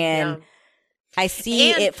gone, and I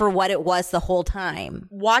see it for what it was the whole time.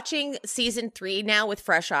 Watching season 3 now with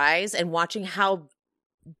fresh eyes and watching how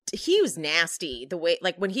he was nasty, the way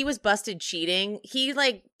like when he was busted cheating, he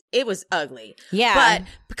like it was ugly. Yeah,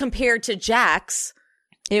 but compared to Jax,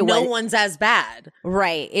 no one's as bad.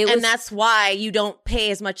 Right. And that's why you don't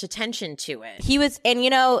pay as much attention to it. He was, and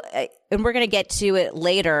and we're going to get to it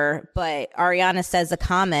later, but Ariana says a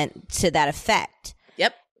comment to that effect.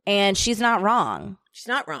 Yep. And she's not wrong. She's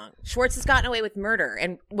not wrong. Schwartz has gotten away with murder.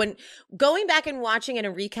 And when going back and watching it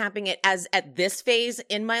and recapping it as at this phase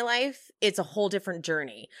in my life, it's a whole different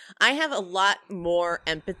journey. I have a lot more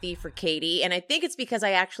empathy for Katie. And I think it's because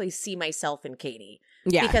I actually see myself in Katie.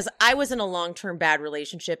 Yeah. Because I was in a long-term bad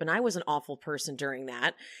relationship and I was an awful person during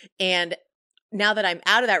that. And now that I'm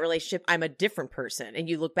out of that relationship, I'm a different person. And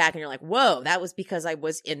you look back and you're like, whoa, that was because I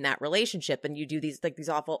was in that relationship. And you do these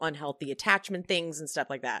awful, unhealthy attachment things and stuff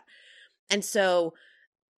like that. And so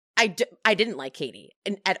I didn't like Katie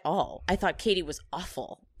at all. I thought Katie was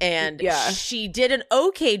awful. And she did an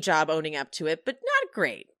okay job owning up to it, but not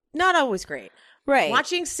great. Not always great. Right.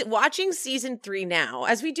 Watching season 3 now,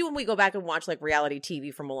 as we do when we go back and watch like reality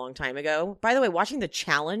TV from a long time ago. By the way, watching The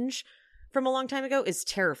Challenge from a long time ago is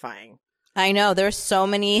terrifying. I know. There's so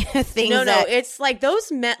many things. No, it's like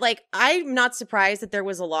those men. Like, I'm not surprised that there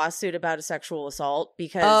was a lawsuit about a sexual assault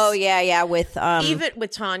because. Oh yeah, with even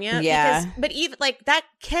with Tanya. Yeah, but even like that,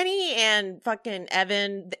 Kenny and fucking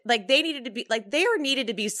Evan, like they needed to be like there needed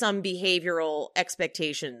to be some behavioral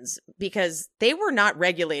expectations because they were not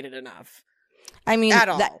regulated enough. I mean, at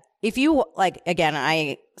all. If you like, again,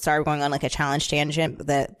 we're going on like a challenge tangent.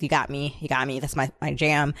 That you got me. That's my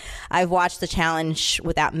jam. I've watched the challenge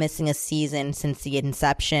without missing a season since the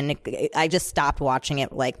inception. I just stopped watching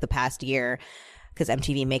it like the past year because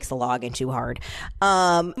MTV makes the login too hard.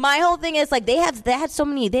 My whole thing is like they've had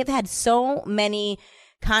so many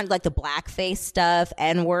kind of like the blackface stuff,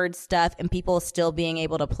 N-word stuff, and people still being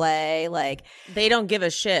able to play. Like they don't give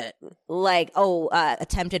a shit. Like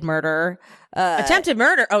attempted murder. Attempted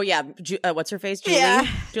murder. Oh yeah, what's her face? Julie. Yeah.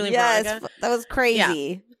 Julie. Yes, Veronica. that was crazy.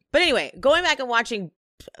 Yeah. But anyway, going back and watching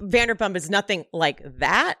Vanderpump is nothing like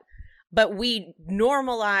that. But we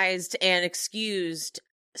normalized and excused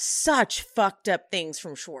such fucked up things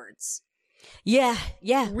from Schwartz. Yeah,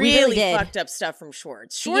 really did. Fucked up stuff from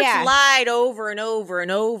Schwartz. Schwartz lied over and over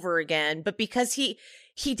and over again, but because he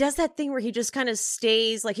does that thing where he just kind of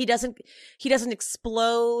stays, like he doesn't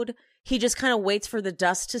explode. He just kind of waits for the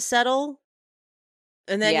dust to settle,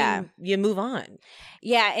 and then you move on.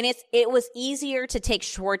 Yeah, and it was easier to take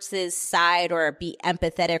Schwartz's side or be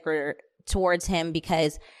empathetic or towards him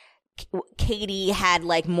because Katie had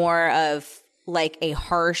like more of like a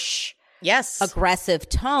harsh. Yes. Aggressive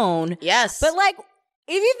tone. Yes. But like,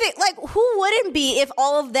 if you think, like, who wouldn't be if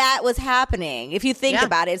all of that was happening? If you think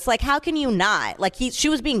about it, it's like, how can you not? Like, she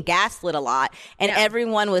was being gaslit a lot, and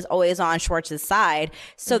everyone was always on Schwartz's side.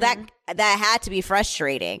 So that had to be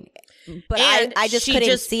frustrating. But I just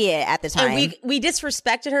couldn't see it at the time. And we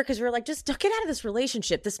disrespected her because we were like, just get out of this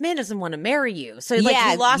relationship. This man doesn't want to marry you. So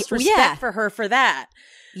like, we lost respect for her for that.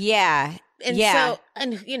 Yeah. And so,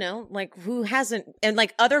 and you know, like who hasn't, and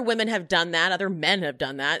like other women have done that, other men have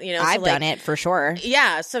done that, you know. I've done it for sure.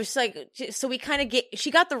 Yeah. So she's like, so we kind of she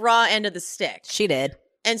got the raw end of the stick. She did.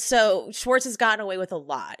 And so Schwartz has gotten away with a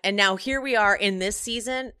lot. And now here we are in this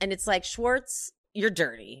season, and it's like, Schwartz, you're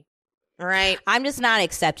dirty. All right. I'm just not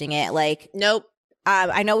accepting it. Like, nope.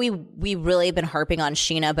 I know we really have been harping on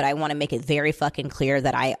Scheana, but I want to make it very fucking clear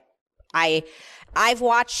that I've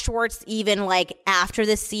watched Schwartz even like after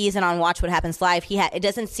this season on Watch What Happens Live. It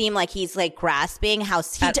doesn't seem like he's like grasping how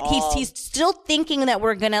he's still thinking that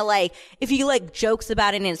we're gonna like, if he like jokes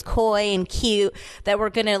about it and is coy and cute, that we're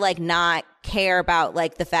gonna like not care about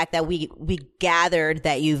like the fact that we gathered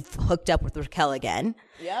that you've hooked up with Raquel again.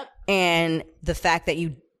 Yep. And the fact that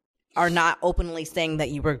you are not openly saying that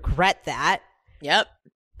you regret that. Yep.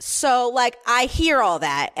 So like I hear all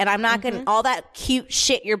that, and I'm not gonna all that cute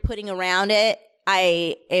shit you're putting around it.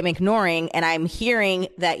 I am ignoring, and I'm hearing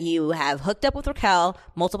that you have hooked up with Raquel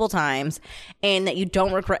multiple times and that you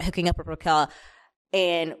don't regret hooking up with Raquel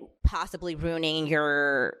and possibly ruining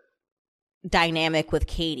your dynamic with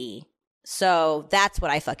Katie. So that's what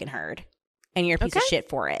I fucking heard. And you're a piece of shit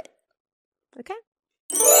for it. Okay.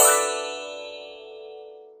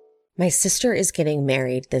 My sister is getting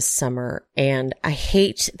married this summer, and I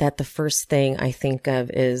hate that the first thing I think of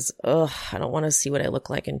is, I don't want to see what I look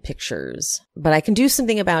like in pictures. But I can do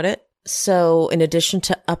something about it. So in addition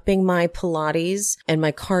to upping my Pilates and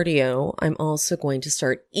my cardio, I'm also going to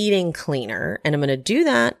start eating cleaner, and I'm going to do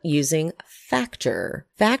that using Factor.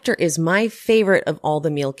 Factor is my favorite of all the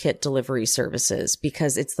meal kit delivery services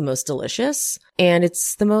because it's the most delicious and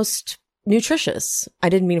it's the most nutritious. I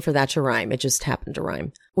didn't mean for that to rhyme. It just happened to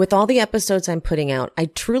rhyme. With all the episodes I'm putting out, I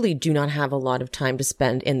truly do not have a lot of time to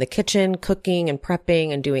spend in the kitchen, cooking and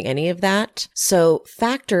prepping and doing any of that. So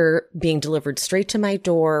Factor being delivered straight to my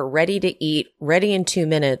door, ready to eat, ready in 2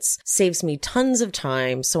 minutes, saves me tons of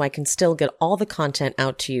time so I can still get all the content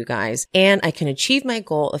out to you guys. And I can achieve my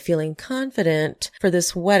goal of feeling confident for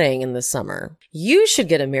this wedding in the summer. You should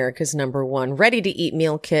get America's #1 ready to eat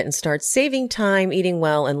meal kit and start saving time, eating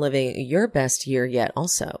well, and living your best year yet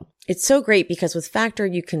also. It's so great because with Factor,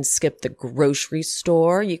 you can skip the grocery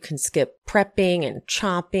store. You can skip prepping and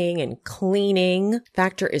chopping and cleaning.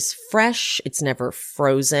 Factor is fresh. It's never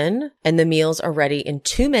frozen. And the meals are ready in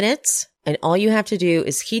 2 minutes. And all you have to do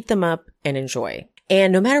is heat them up and enjoy.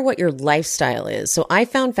 And no matter what your lifestyle is. So I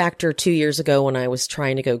found Factor 2 years ago when I was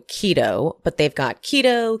trying to go keto, but they've got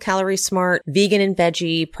keto, calorie smart, vegan and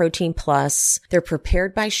veggie, protein plus. They're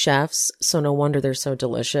prepared by chefs, so no wonder they're so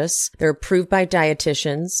delicious. They're approved by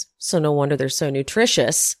dietitians, so no wonder they're so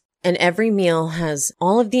nutritious. And every meal has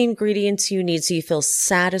all of the ingredients you need so you feel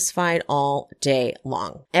satisfied all day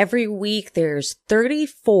long. Every week there's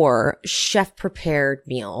 34 chef-prepared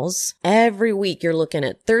meals. Every week you're looking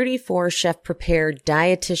at 34 chef-prepared,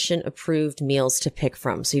 dietitian-approved meals to pick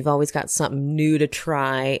from. So you've always got something new to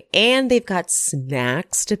try. And they've got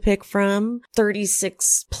snacks to pick from.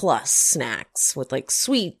 36 plus snacks with like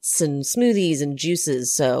sweets and smoothies and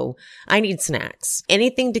juices. So I need snacks.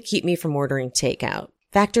 Anything to keep me from ordering takeout.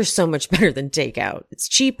 Factor's so much better than takeout. It's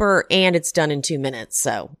cheaper and it's done in 2 minutes.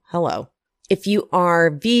 So hello. If you are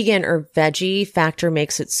vegan or veggie, Factor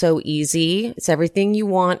makes it so easy. It's everything you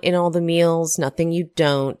want in all the meals, nothing you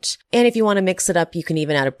don't. And if you want to mix it up, you can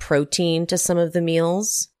even add a protein to some of the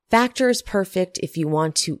meals. Factor is perfect if you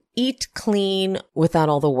want to eat clean without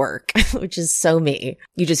all the work, which is so me.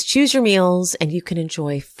 You just choose your meals and you can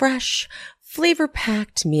enjoy fresh,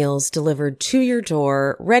 flavor-packed meals delivered to your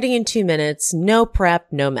door, ready in 2 minutes, no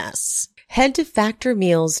prep, no mess. Head to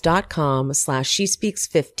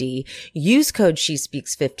factormeals.com/SheSpeaks50. Use code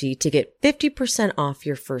SheSpeaks50 to get 50% off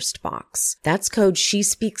your first box. That's code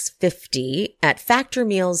SheSpeaks50 at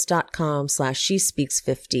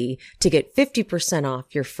factormeals.com/SheSpeaks50 to get 50%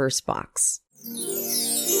 off your first box.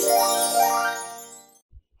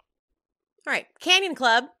 All right, Canyon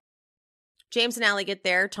Club. James and Allie get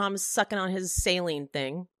there. Tom's sucking on his saline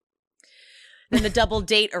thing. Then the double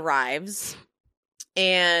date arrives.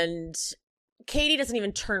 And Katie doesn't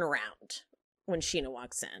even turn around when Scheana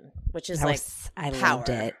walks in, which is I power. loved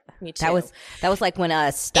it. Me too. That was like when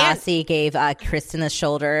Stassi gave Kristen the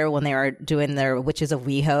shoulder when they were doing their Witches of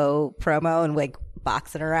WeHo promo and like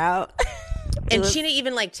boxing her out. And Scheana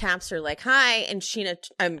even like taps her like, hi. And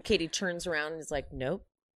Katie turns around and is like, nope.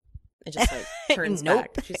 And just like turns back.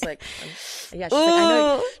 She's like,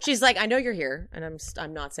 yeah. She's like, I know you're here, and I'm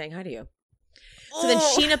not saying hi to you. So then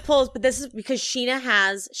Scheana pulls, but this is because she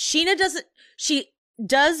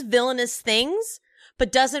does villainous things,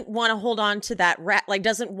 but doesn't want to hold on to that like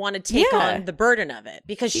doesn't want to take on the burden of it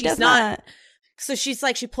because she's not. So she's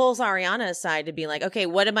like, she pulls Ariana aside to be like, okay,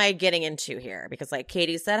 what am I getting into here? Because like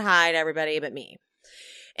Katie said hi to everybody but me.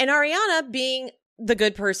 And Ariana, being the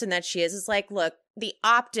good person that she is like, look, the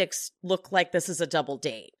optics look like this is a double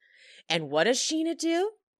date. And what does Scheana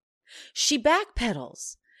do? She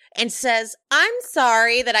backpedals and says, I'm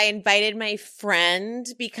sorry that I invited my friend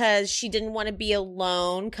because she didn't want to be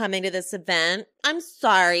alone coming to this event. I'm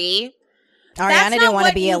sorry. Ariana didn't want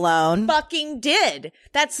to be alone. Fucking did.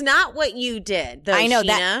 That's not what you did, though, I know Scheana.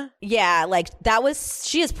 that. Yeah, like that was,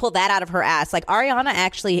 she has pulled that out of her ass. Like Ariana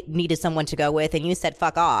actually needed someone to go with and you said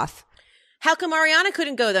fuck off. How come Ariana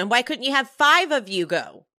couldn't go then? Why couldn't you have 5 of you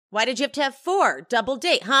go? Why did you have to have 4? Double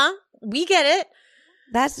date, huh? We get it.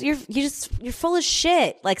 That's you're full of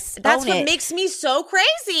shit. Like that's what makes me so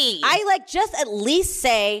crazy. I like just at least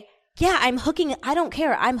say, yeah, I don't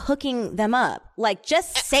care. I'm hooking them up. Like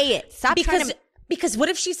just say it. Stop because what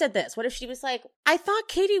if she said this? What if she was like, I thought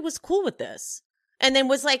Katie was cool with this. And then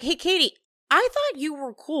was like, hey Katie, I thought you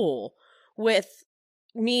were cool with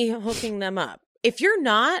me hooking them up. If you're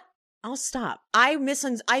not, I'll stop. I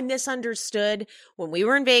misunderstood when we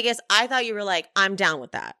were in Vegas. I thought you were like, I'm down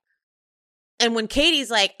with that. And when Katie's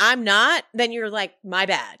like, I'm not, then you're like, my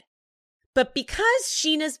bad. But because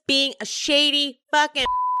Sheena's being a shady fucking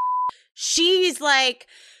She's like,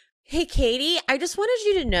 hey, Katie, I just wanted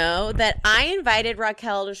you to know that I invited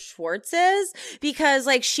Raquel to Schwartz's because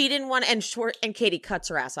like she didn't want and Katie cuts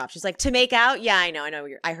her ass off. She's like, to make out? Yeah, I know.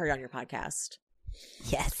 I heard it on your podcast.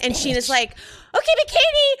 Yes. And bitch. Scheana's like, okay, but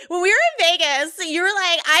Katie, when we were in Vegas, you were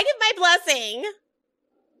like, I give my blessing.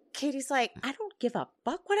 Katie's like, I don't give a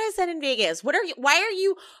fuck what I said in Vegas. Why are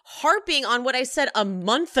you harping on what I said a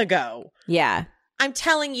month ago? Yeah. I'm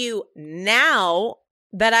telling you now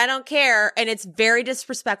that I don't care, and it's very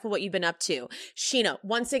disrespectful what you've been up to. Scheana,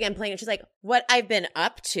 once again playing it, she's like, what I've been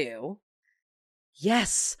up to?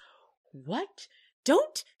 Yes. What?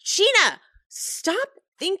 Don't, Scheana, stop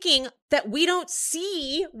thinking that we don't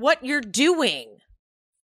see what you're doing.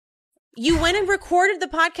 You went and recorded the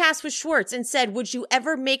podcast with Schwartz and said, would you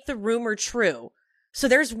ever make the rumor true? So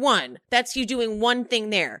there's one. That's you doing one thing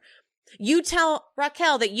there. You tell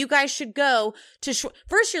Raquel that you guys should go to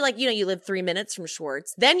first you're like, you live 3 minutes from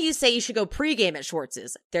Schwartz. Then you say you should go pregame at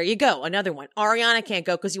Schwartz's. There you go. Another one. Ariana can't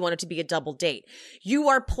go because you want it to be a double date. You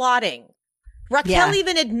are plotting. Raquel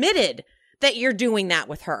even admitted that you're doing that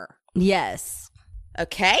with her. Yes.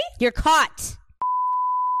 Okay? You're caught.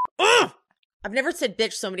 Ugh! I've never said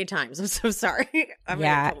bitch so many times. I'm so sorry.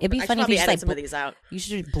 It'd be funny if you just like some of these out. You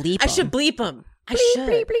should bleep them. I should bleep them. I should.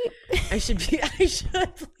 Bleep. I should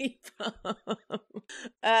bleep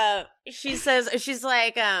them. She's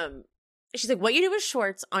like, what you did with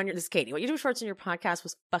Schwartz on this is Katie. What you did with Schwartz on your podcast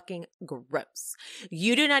was fucking gross.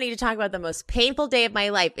 You do not need to talk about the most painful day of my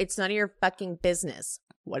life. It's none of your fucking business.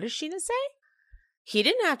 What does Scheana say? He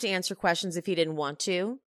didn't have to answer questions if he didn't want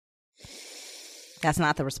to. That's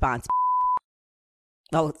not the response.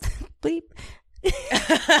 Oh, bleep.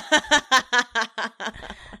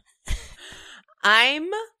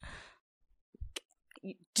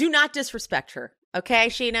 Do not disrespect her. Okay,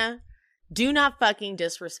 Scheana? Do not fucking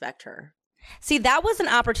disrespect her. See, that was an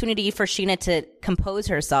opportunity for Scheana to compose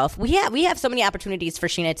herself. We have so many opportunities for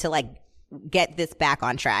Scheana to like get this back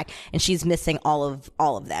on track, and she's missing all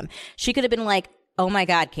of them. She could have been like, oh my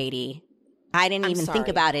God, Katie, I didn't even think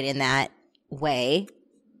about it in that way.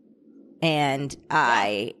 And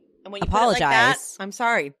I and when you apologize. Put it like that, I'm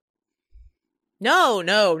sorry. No.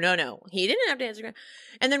 He didn't have to answer.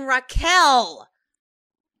 And then Raquel,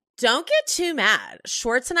 don't get too mad.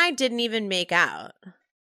 Schwartz and I didn't even make out.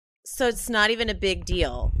 So it's not even a big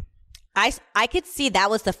deal. I could see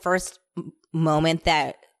that was the first moment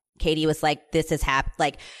that Katie was like, this has happened.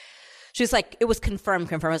 Like, she was like, it was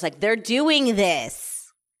confirmed. I was like, they're doing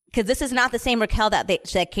this. Because this is not the same Raquel that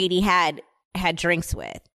Katie had drinks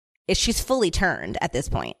with. She's fully turned at this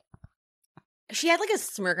point. She had like a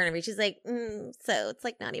smirk on her face. She's like, so it's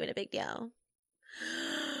like not even a big deal.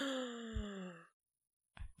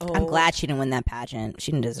 I'm glad she didn't win that pageant.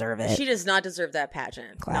 She didn't deserve it. She does not deserve that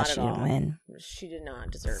pageant. Glad not she at all. didn't win. She did not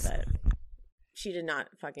deserve it. She did not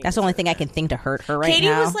fucking. That's the only thing I can think to hurt her right Katie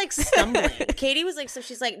now. Katie was like stumbling. Katie was like, so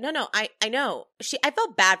she's like, no, I know. I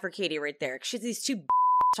felt bad for Katie right there. She's these two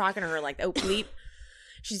talking to her like, oh, bleep.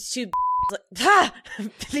 She's two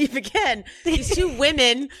bleep again. These two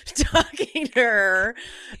women talking to her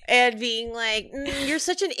and being like, you're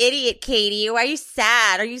such an idiot, Katie. Why are you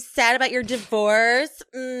sad? Are you sad about your divorce?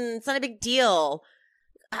 It's not a big deal.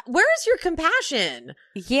 Where is your compassion?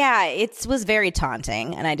 Yeah, it was very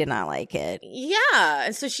taunting, and I did not like it. Yeah,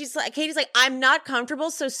 and so Katie's like, I'm not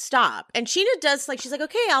comfortable, so stop. And Scheana does she's like,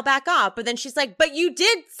 okay, I'll back off. But then she's like, but you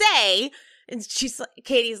did say, and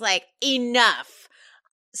Katie's like, enough.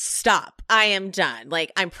 Stop. I am done.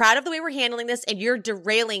 Like, I'm proud of the way we're handling this, and you're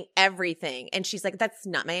derailing everything. And she's like, that's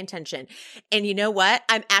not my intention. And you know what?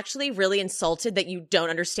 I'm actually really insulted that you don't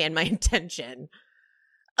understand my intention.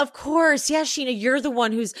 Of course. Yeah, Scheana, you're the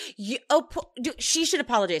one who's... she should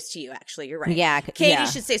apologize to you, actually. You're right. Yeah. Katie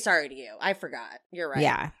should say sorry to you. I forgot. You're right.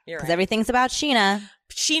 Yeah. You're right. Because everything's about Scheana.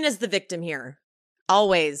 Scheana's the victim here.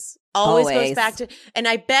 Always goes back to... And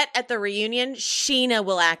I bet at the reunion, Scheana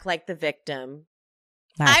will act like the victim.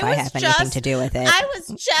 Not if I have anything to do with it. I was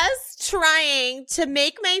just trying to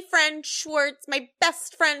make my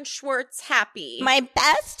best friend Schwartz happy. My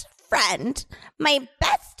best friend.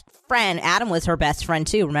 Adam was her best friend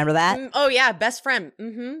too. Remember that? Oh yeah, best friend.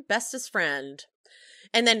 Bestest friend.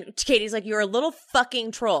 And then Katie's like, you're a little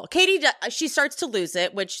fucking troll. Katie, she starts to lose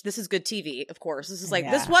it, which this is good TV, of course. This is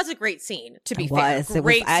like, This was a great scene, to be fair.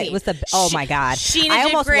 Great scene. Oh my God. Scheana I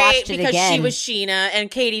did almost great watched it because again. she was Scheana,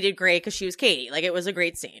 and Katie did great because she was Katie. Like, it was a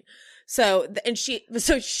great scene. So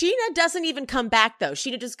Scheana doesn't even come back, though.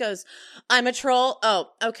 Scheana just goes, I'm a troll. Oh,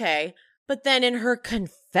 okay. But then in her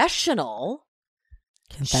confessional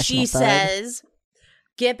she says,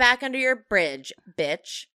 get back under your bridge,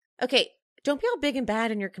 bitch. Okay. don't be all big and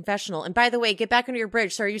bad in your confessional. And by the way, get back into your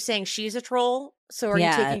bridge. So are you saying she's a troll? So are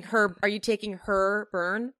you taking her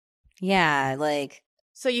burn? Yeah, like.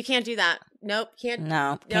 So you can't do that. Nope. Can't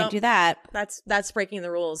do that. That's breaking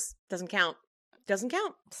the rules. Doesn't count.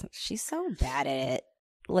 She's so bad at it.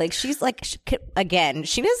 Like, she's like, again,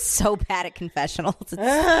 she is so bad at confessionals.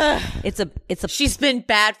 It's a. She's been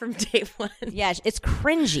bad from day one. Yeah, it's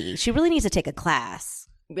cringy. She really needs to take a class.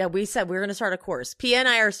 Yeah, we said we were going to start a course. Pia and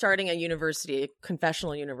I are starting a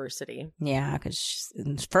confessional university. Yeah, because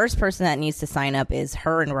the first person that needs to sign up is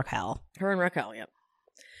her and Raquel. Yep.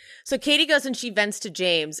 So Katie goes and she vents to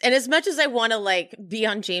James. And as much as I want to, like, be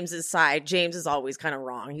on James's side, James is always kind of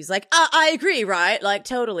wrong. He's like, I agree, right? Like,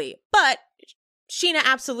 totally. But Scheana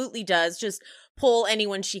absolutely does just pull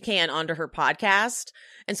anyone she can onto her podcast.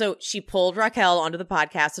 And so she pulled Raquel onto the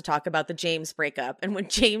podcast to talk about the James breakup. And when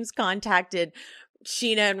James contacted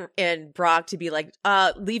Scheana and Brock to be like,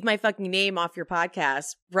 leave my fucking name off your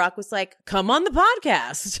podcast, Brock was like, come on the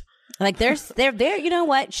podcast. Like, they're you know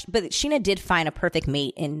what? But Scheana did find a perfect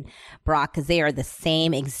mate in Brock because they are the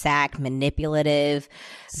same exact manipulative,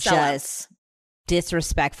 just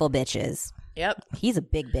disrespectful bitches. Yep. He's a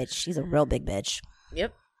big bitch. She's a real big bitch.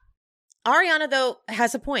 Yep. Ariana, though,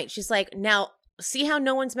 has a point. She's like, now, see how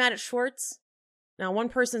no one's mad at Schwartz? Now, one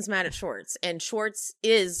person's mad at Schwartz, and Schwartz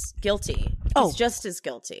is guilty. He's just as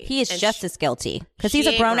guilty. He is just as guilty because he's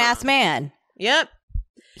a grown-ass man. Yep.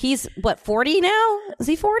 He's, 40 now? Is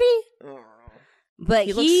he 40? But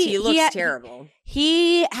he looks terrible.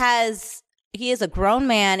 He is a grown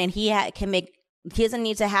man, and he doesn't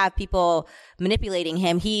need to have people manipulating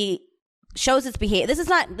him. He shows his behavior. This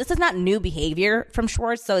is not new behavior from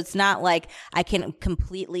Schwartz, so it's not like I can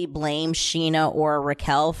completely blame Scheana or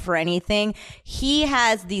Raquel for anything. He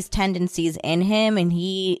has these tendencies in him, and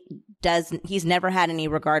he's never had any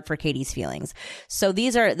regard for Katie's feelings. So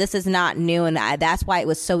this is not new, and that's why it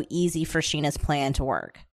was so easy for Sheena's plan to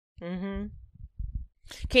work. Mm-hmm.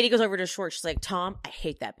 Katie goes over to Schwartz. She's like, Tom, I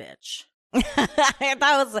hate that bitch. That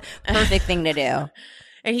was the perfect thing to do.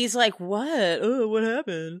 And he's like, what? Oh, what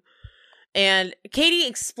happened? And Katie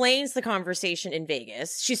explains the conversation in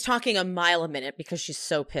Vegas. She's talking a mile a minute because she's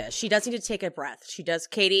so pissed. She does need to take a breath.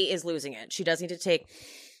 Katie is losing it. She does need to take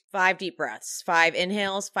 5 deep breaths, 5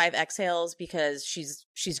 inhales, 5 exhales, because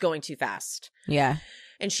she's going too fast. Yeah.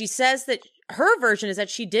 And she says that her version is that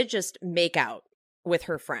she did just make out with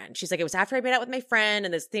her friend. She's like, it was after I made out with my friend,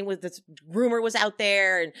 and this rumor was out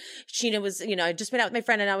there, and Scheana was, I just made out with my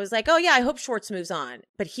friend, and I was like, oh yeah, I hope Schwartz moves on.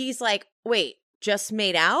 But he's like, wait, just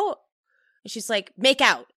made out? And she's like, make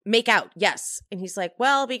out, yes. And he's like,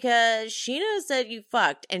 well, because Scheana said you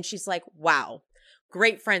fucked. And she's like, wow,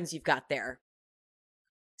 great friends you've got there.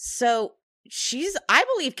 So I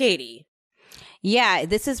believe Katie. Yeah,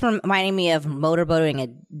 this is reminding me of motorboating a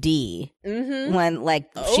D. Mm-hmm. When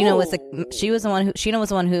Scheana was Scheana was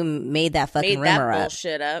the one who made that fucking rumor that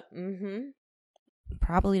bullshit up. Mm-hmm.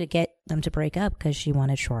 Probably to get them to break up because she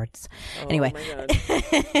wanted Schwartz. Anyway. My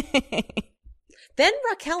God. Then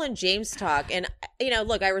Raquel and James talk, and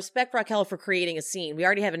look, I respect Raquel for creating a scene. We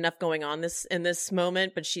already have enough going on in this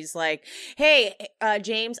moment, but she's like, "Hey,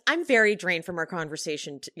 James, I'm very drained from our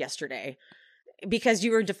conversation yesterday because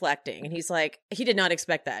you were deflecting." And he's like, he did not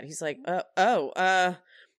expect that. He's like,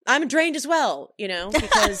 I'm drained as well,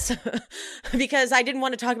 because because I didn't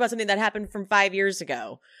want to talk about something that happened from 5 years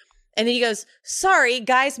ago. And then he goes, "Sorry,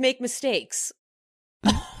 guys make mistakes."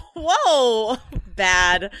 Whoa,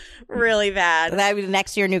 bad, really bad. That would be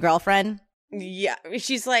next to your new girlfriend? Yeah.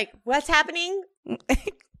 She's like, what's happening?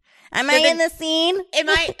 Am I in the scene?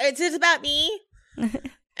 Is this about me?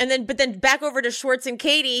 But then back over to Schwartz and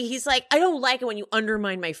Katie, he's like, I don't like it when you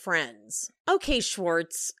undermine my friends. Okay,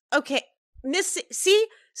 Schwartz. Okay.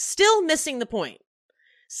 Still missing the point.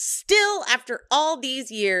 Still, after all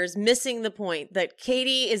these years, missing the point that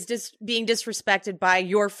Katie is being disrespected by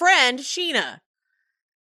your friend, Scheana.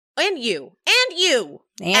 And you,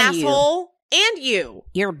 asshole, and you.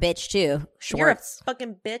 You're a bitch too, Schwartz. You're a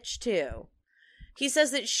fucking bitch too. He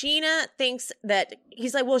says that Scheana thinks that,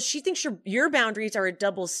 he's like, well, she thinks your boundaries are a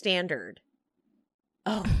double standard.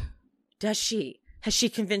 Oh, does she? Has she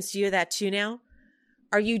convinced you of that too now?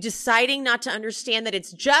 Are you deciding not to understand that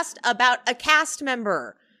it's just about a cast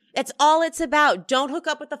member? That's all it's about. Don't hook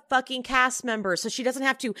up with a fucking cast member so she doesn't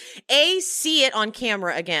have to, A, see it on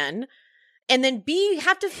camera again, and then B,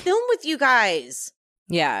 have to film with you guys.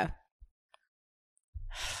 Yeah.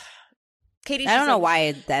 Katie, I don't know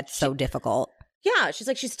why that's so difficult. Yeah, she's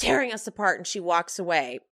like, she's tearing us apart, and she walks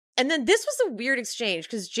away. And then this was a weird exchange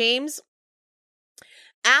because James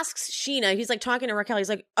asks Scheana, he's like talking to Raquel. He's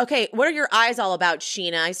like, okay, what are your eyes all about,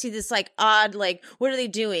 Scheana? I see this like odd, like, what are they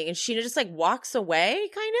doing? And Scheana just like walks away,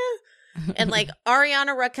 kind of. And like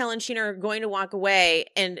Ariana, Raquel, and Scheana are going to walk away.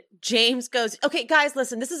 And James goes, okay, guys,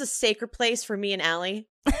 listen, this is a sacred place for me and Allie.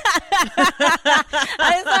 I'm sorry.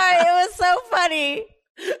 It was so funny.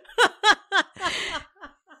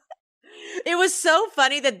 It was so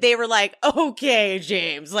funny that they were like, okay,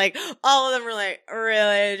 James. Like, all of them were like,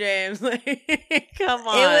 really, James? Like, come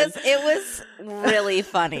on. It was really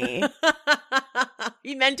funny.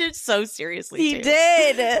 He meant it so seriously, He too.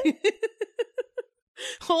 did.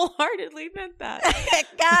 Wholeheartedly meant that.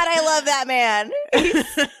 God, I love that man.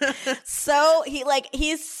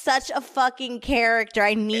 He's such a fucking character.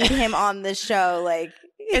 I need him on the show. Like,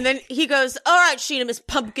 and then he goes, all right, Scheana, Miss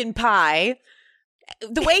Pumpkin Pie.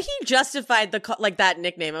 The way he justified that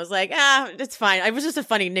nickname, I was like, it's fine. It was just a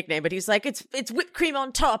funny nickname, but he's like, it's whipped cream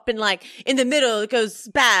on top, and like in the middle it goes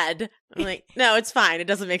bad. I'm like, no, it's fine. It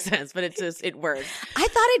doesn't make sense, but it works. I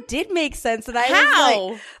thought it did make sense, and I How?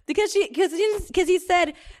 was like, because he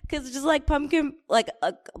said it's just like pumpkin, like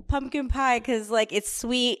a pumpkin pie, because like it's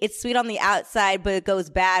sweet on the outside, but it goes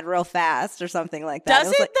bad real fast or something like that.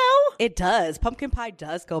 Does it though? It does. Pumpkin pie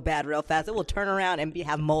does go bad real fast. It will turn around and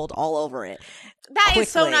have mold all over it. That is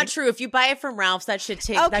so not true. If you buy it from Ralph's, that shit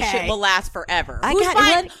will last forever.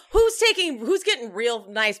 Who's getting real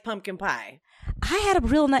nice pumpkin pie? I had a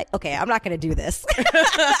real nice. Okay, I'm not going to do this.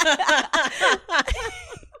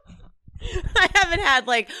 I haven't had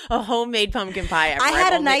like a homemade pumpkin pie ever. I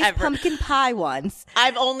had a nice pumpkin pie once.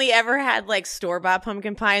 I've only ever had like store-bought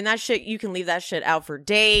pumpkin pie, and that shit, you can leave that shit out for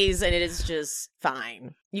days and it is just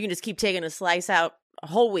fine. You can just keep taking a slice out a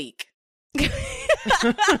whole week.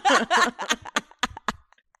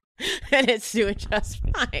 And it's doing just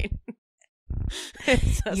fine.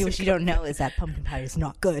 What you don't know is that pumpkin pie is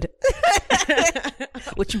not good.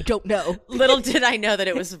 What you don't know. Little did I know that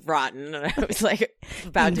it was rotten. And I was like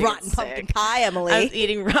about to rotten get pumpkin sick. pie, Emily. I was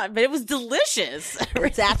eating rotten, but it was delicious.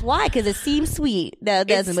 That's why, because it seems sweet. No, it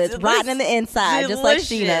doesn't. But it's rotten in the inside, just like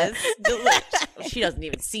Scheana. Delicious. She doesn't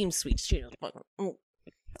even seem sweet. She doesn't.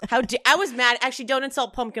 I was mad. Actually, don't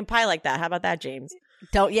insult pumpkin pie like that. How about that, James?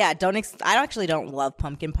 I actually don't love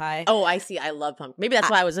pumpkin pie. Oh, I see. I love pumpkin. Maybe that's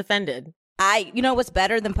why I was offended. You know what's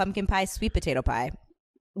better than pumpkin pie? Sweet potato pie.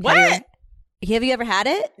 What? Have you ever had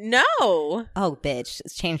it? No. Oh, bitch.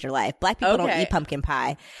 It's changed your life. Black people don't eat pumpkin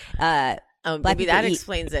pie. Maybe that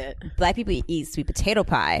explains it. Black people eat sweet potato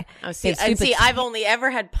pie. Oh, see, I've only ever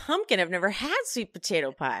had pumpkin. I've never had sweet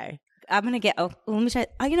potato pie. I'm gonna get. Let me try.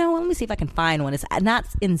 Let me see if I can find one. It's not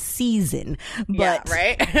in season, but yeah,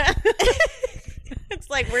 right. It's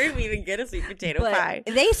like, where do we even get a sweet potato pie?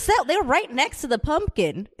 They're right next to the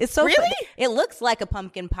pumpkin. It's so really funny. It looks like a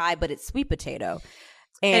pumpkin pie, but it's sweet potato,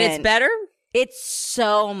 and it's better. It's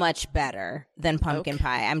so much better than pumpkin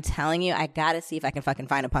pie. I'm telling you, I gotta see if I can fucking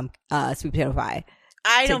find a sweet potato pie.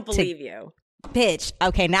 I don't believe you. Bitch.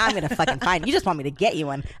 Okay, now I'm gonna fucking find it. You just want me to get you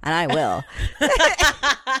one, and I will.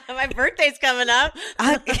 My birthday's coming up.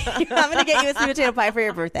 I'm gonna get you a sweet potato pie for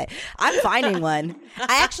your birthday. I'm finding one.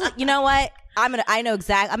 I actually, you know what? I'm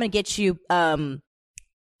gonna get you.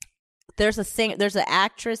 There's an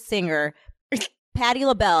actress singer. Patti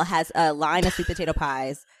LaBelle has a line of sweet potato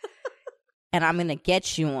pies, and I'm gonna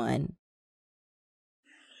get you one.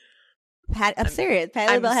 I'm serious.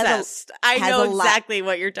 Patti LaBelle has I know exactly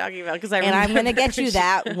what you're talking about because I'm going to get you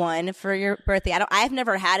that one for your birthday. I've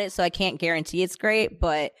never had it, so I can't guarantee it's great,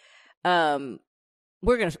 but we're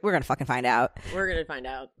gonna fucking find out. We're gonna find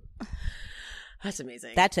out. That's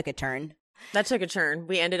amazing. That took a turn.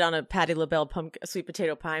 We ended on a Patti LaBelle sweet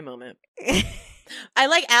potato pie moment. I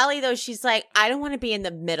like Allie though. She's like, I don't want to be in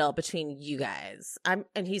the middle between you guys. And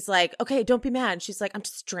he's like, okay, don't be mad. And she's like, I'm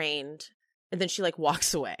just drained. And then she like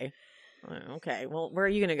walks away. Okay, well, where are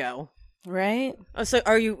you gonna go? Right. Oh, so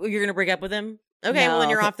you're gonna break up with him? Okay, well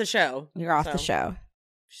then you're off the show. You're off the show.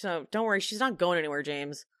 So don't worry, she's not going anywhere,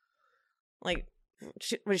 James. Like,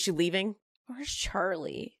 is she leaving? Where's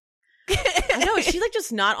Charlie? I know, is she like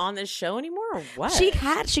just not on this show anymore, or what? She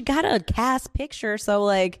got a cast picture, so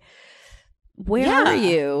like, where are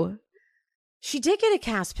you? She did get a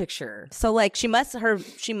cast picture, so like she must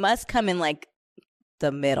come in like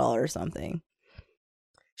the middle or something.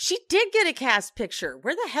 She did get a cast picture.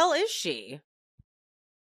 Where the hell is she?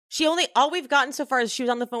 All we've gotten so far is she was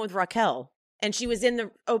on the phone with Raquel. And she was in the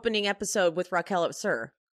opening episode with Raquel at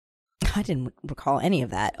Sir. I didn't recall any of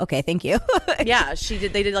that. Okay, thank you. Yeah, she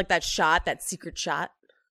did. They did like that secret shot.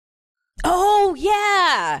 Oh,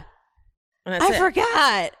 yeah. I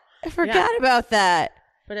forgot. I forgot about that.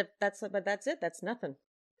 But that's it. That's nothing.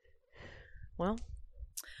 Well,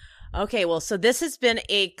 Okay, well, so this has been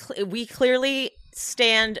we clearly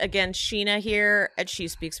stand against Scheana here at She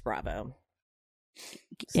Speaks Bravo.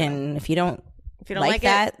 So, and if you don't like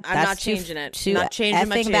that, I'm not changing it. Too not changing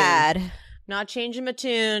my tune. bad. Not changing my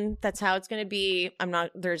tune. That's how it's going to be.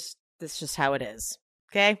 This is just how it is.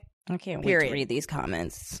 Okay? I can't wait to read these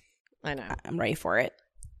comments. I know. I'm ready for it.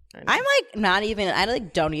 I'm like not even, I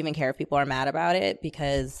like don't even care if people are mad about it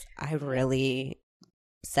because I really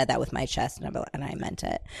said that with my chest and I meant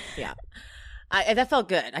it. Yeah. That felt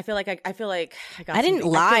good. I feel like I got I didn't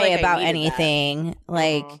lie about anything. That.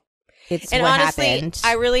 Like it's and what honestly, happened.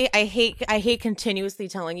 I hate continuously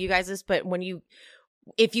telling you guys this, but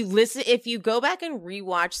if you go back and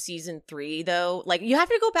rewatch season 3 though, like you have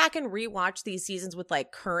to go back and rewatch these seasons with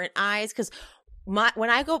like current eyes because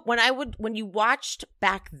when you watched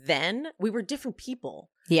back then, we were different people.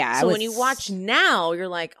 Yeah. So when you watch now, you're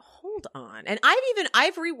like, hold on. And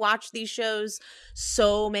I've rewatched these shows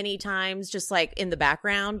so many times, just like in the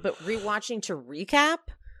background, but rewatching to recap,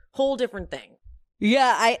 whole different thing.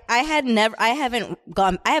 Yeah, I have not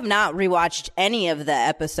rewatched any of the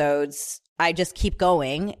episodes. I just keep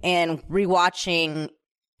going and rewatching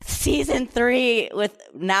season 3 with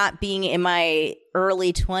not being in my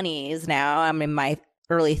early 20s now. I'm in my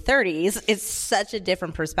early 30s. It's such a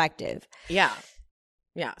different perspective. Yeah.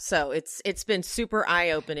 Yeah. So it's been super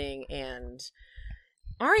eye-opening. And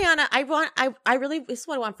Ariana, this is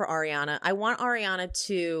what I want for Ariana. I want Ariana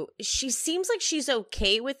she seems like she's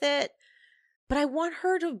okay with it, but I want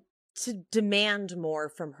her to demand more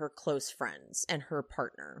from her close friends and her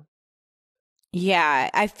partner. Yeah,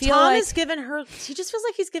 I feel Tom has given her. He just feels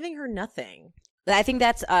like he's giving her nothing. I think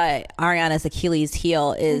that's Ariana's Achilles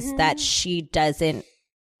heel is that she doesn't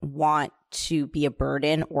want to be a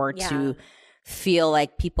burden or to feel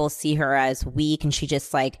like people see her as weak, and she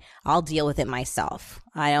just like, I'll deal with it myself.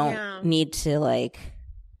 I don't need to like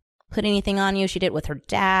put anything on you. She did it with her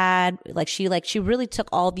dad. She really took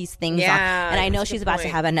all these things on, and I know she's about to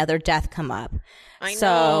have another death come up. I know.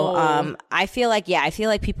 So I feel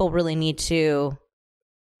like people really need to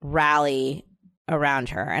rally around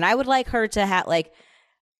her. And I would like her to have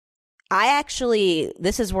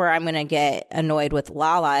this is where I'm going to get annoyed with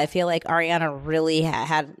Lala. I feel like Ariana really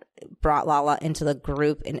had brought Lala into the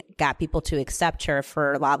group and got people to accept her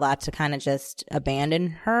for Lala to kind of just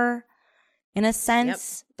abandon her in a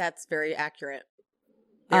sense. Yep, that's very accurate.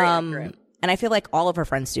 Very accurate. And I feel like all of her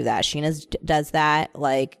friends do that. Scheana does that.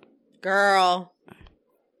 Like, girl.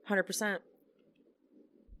 100%.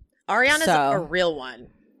 Ariana's a real one.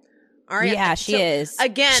 Yeah, she is.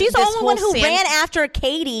 Again, she's the only one who ran after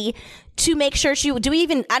Katie to make sure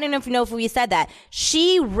I don't know if we said that.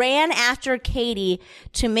 She ran after Katie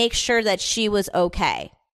to make sure that she was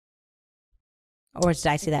okay. Or did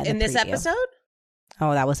I see that in the this episode?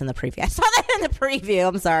 Oh, that was in the preview. I saw that in the preview.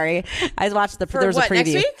 I'm sorry. I watched there was a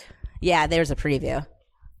preview. Next week? Yeah, there's a preview.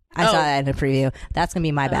 I saw that in the preview. That's going to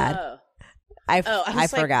be my bad. I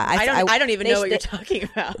forgot. I don't even know what you're talking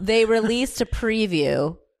about. They released a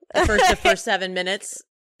preview. The first 7 minutes.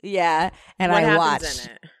 Yeah, and what I happens watched.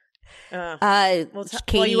 In it?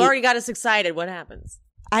 Katie, well, you already got us excited. What happens?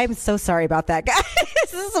 I'm so sorry about that, guys.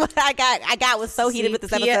 This is what I got was so heated with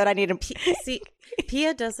this episode. I need to see.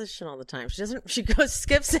 Pia does this shit all the time. She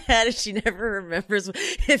skips ahead and she never remembers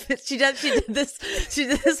she did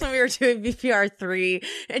this when we were doing VPR 3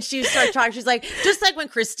 and she started talking. She's like, just like when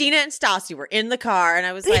Christina and Stassi were in the car, and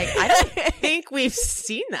I was like, I don't think we've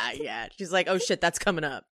seen that yet. She's like, oh shit, that's coming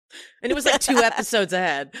up. And it was like 2 episodes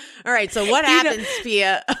ahead. All right, so what happens,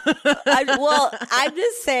 Pia? I'm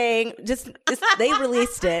just saying, they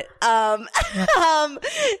released it.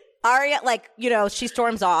 Aria, she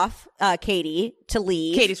storms off Katie to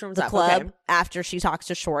leave the club after she talks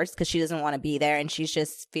to Schwartz because she doesn't want to be there, and she's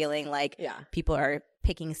just feeling like people are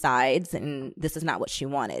picking sides, and this is not what she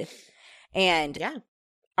wanted. And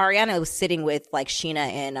Ariana was sitting with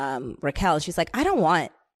Scheana and Raquel. She's like, I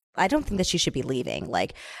don't think that she should be leaving.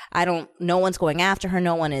 No one's going after her.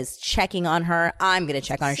 No one is checking on her. I'm going to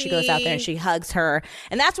check on her. She goes out there and she hugs her.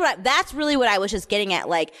 And that's really what I was just getting at.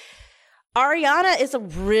 Ariana is a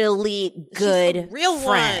really good real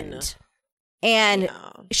friend. One. And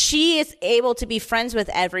she is able to be friends with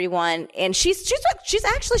everyone. And she's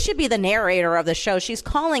actually should be the narrator of the show. She's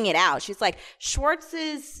calling it out. She's like, Schwartz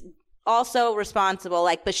is also responsible.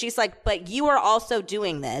 But she's like, but you are also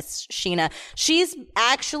doing this, Scheana. She's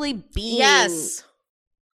actually being. Yes.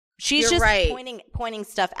 She's just pointing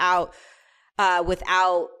stuff out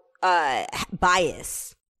without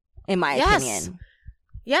bias, in my opinion.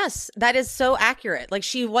 Yes, that is so accurate.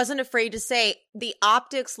 She wasn't afraid to say the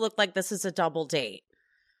optics look like this is a double date.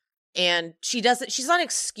 And she's not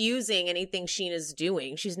excusing anything Scheana's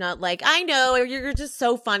doing. She's not like, I know, you're just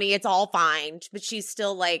so funny, it's all fine. But she's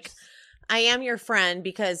still like, I am your friend,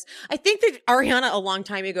 because I think that Ariana a long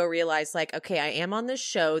time ago realized, like, okay, I am on this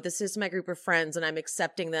show. This is my group of friends, and I'm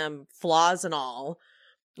accepting them, flaws and all.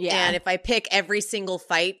 Yeah. And if I pick every single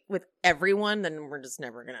fight with everyone, then we're just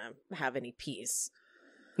never going to have any peace.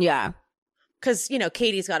 Yeah. Because,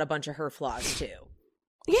 Katie's got a bunch of her flaws, too.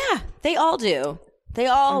 Yeah, they all do. They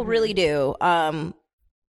all really do.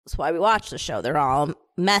 That's why we watch the show. They're all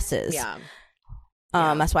messes. Yeah.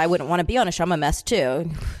 That's why I wouldn't want to be on a show. I'm a mess too.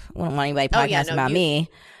 I wouldn't want anybody podcasting about me.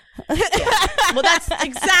 Yeah. Well, that's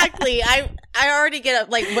exactly. I already get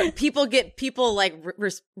like what people like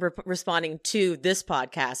responding to this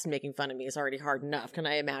podcast and making fun of me is already hard enough. Can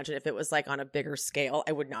I imagine if it was like on a bigger scale?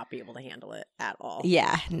 I would not be able to handle it at all.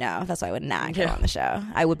 Yeah, no, that's why I would not go on the show.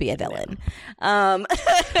 I would be a villain. I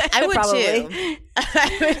would too.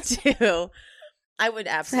 I would too. I would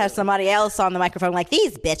absolutely have somebody else on the microphone like,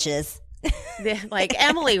 these bitches. Like,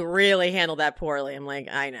 Emily really handled that poorly. I'm like,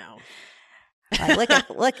 I know. Like,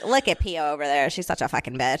 look at Pia over there. She's such a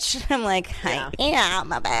fucking bitch. I'm like, I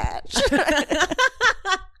am a bitch.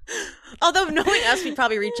 Although knowing us, we'd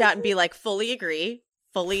probably reach out and be like, fully agree.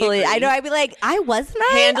 Fully agree. I know. I'd be like,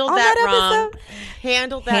 handled that wrong.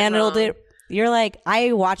 Handled it. You're like,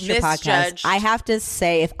 I watched your podcast. I have to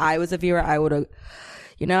say, if I was a viewer, I would have,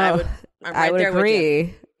 I would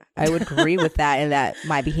agree. I would agree with that, and that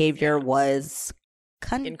my behavior was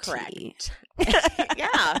cunty. Incorrect.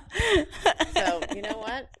 Yeah. So, you know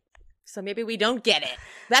what? So maybe we don't get it.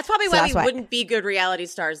 That's probably why we wouldn't be good reality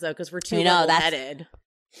stars, though, because we're too level-headed.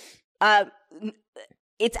 I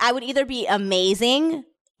would either be amazing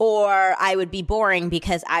or I would be boring,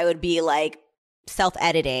 because I would be like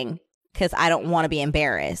self-editing because I don't want to be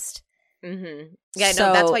embarrassed. Mm-hmm. Yeah,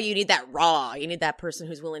 no, that's why you need that raw. You need that person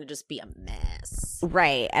who's willing to just be a mess.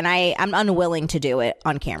 Right. And I'm unwilling to do it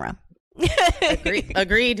on camera.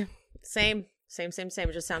 Agreed. Same.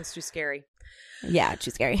 It just sounds too scary. Yeah,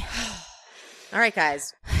 too scary. All right,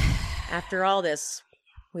 guys. After all this,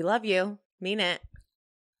 we love you. Mean it.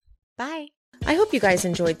 Bye. I hope you guys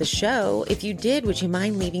enjoyed the show. If you did, would you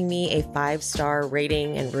mind leaving me a 5-star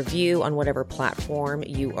rating and review on whatever platform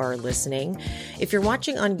you are listening? If you're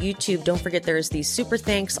watching on YouTube, don't forget there's the super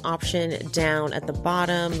thanks option down at the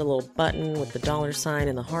bottom, the little button with the $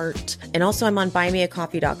 and the heart. And also I'm on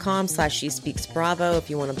buymeacoffee.com/SheSpeaksBravo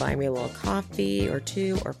if you want to buy me a little coffee or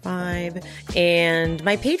 2 or 5. And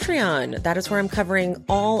my Patreon, that is where I'm covering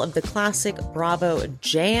all of the classic Bravo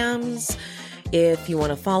jams. If you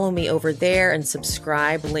want to follow me over there and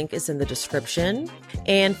subscribe, link is in the description.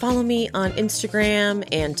 And follow me on Instagram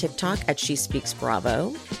and TikTok at She Speaks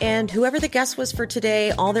Bravo. And whoever the guest was for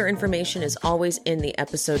today, all their information is always in the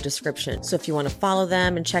episode description. So if you want to follow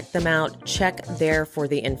them and check them out, check there for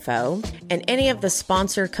the info. And any of the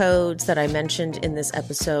sponsor codes that I mentioned in this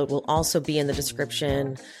episode will also be in the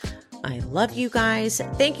description. I love you guys.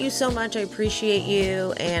 Thank you so much. I appreciate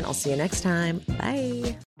you. And I'll see you next time.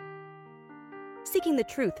 Bye. Seeking the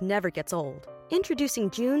truth never gets old.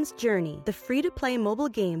 Introducing June's Journey, the free-to-play mobile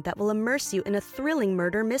game that will immerse you in a thrilling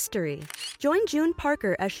murder mystery. Join June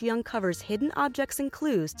Parker as she uncovers hidden objects and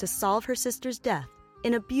clues to solve her sister's death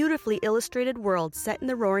in a beautifully illustrated world set in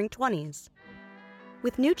the Roaring '20s.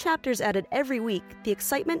 With new chapters added every week, the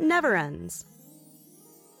excitement never ends.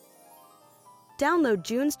 Download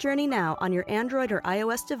June's Journey now on your Android or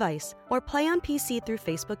iOS device, or play on PC through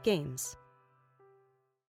Facebook Games.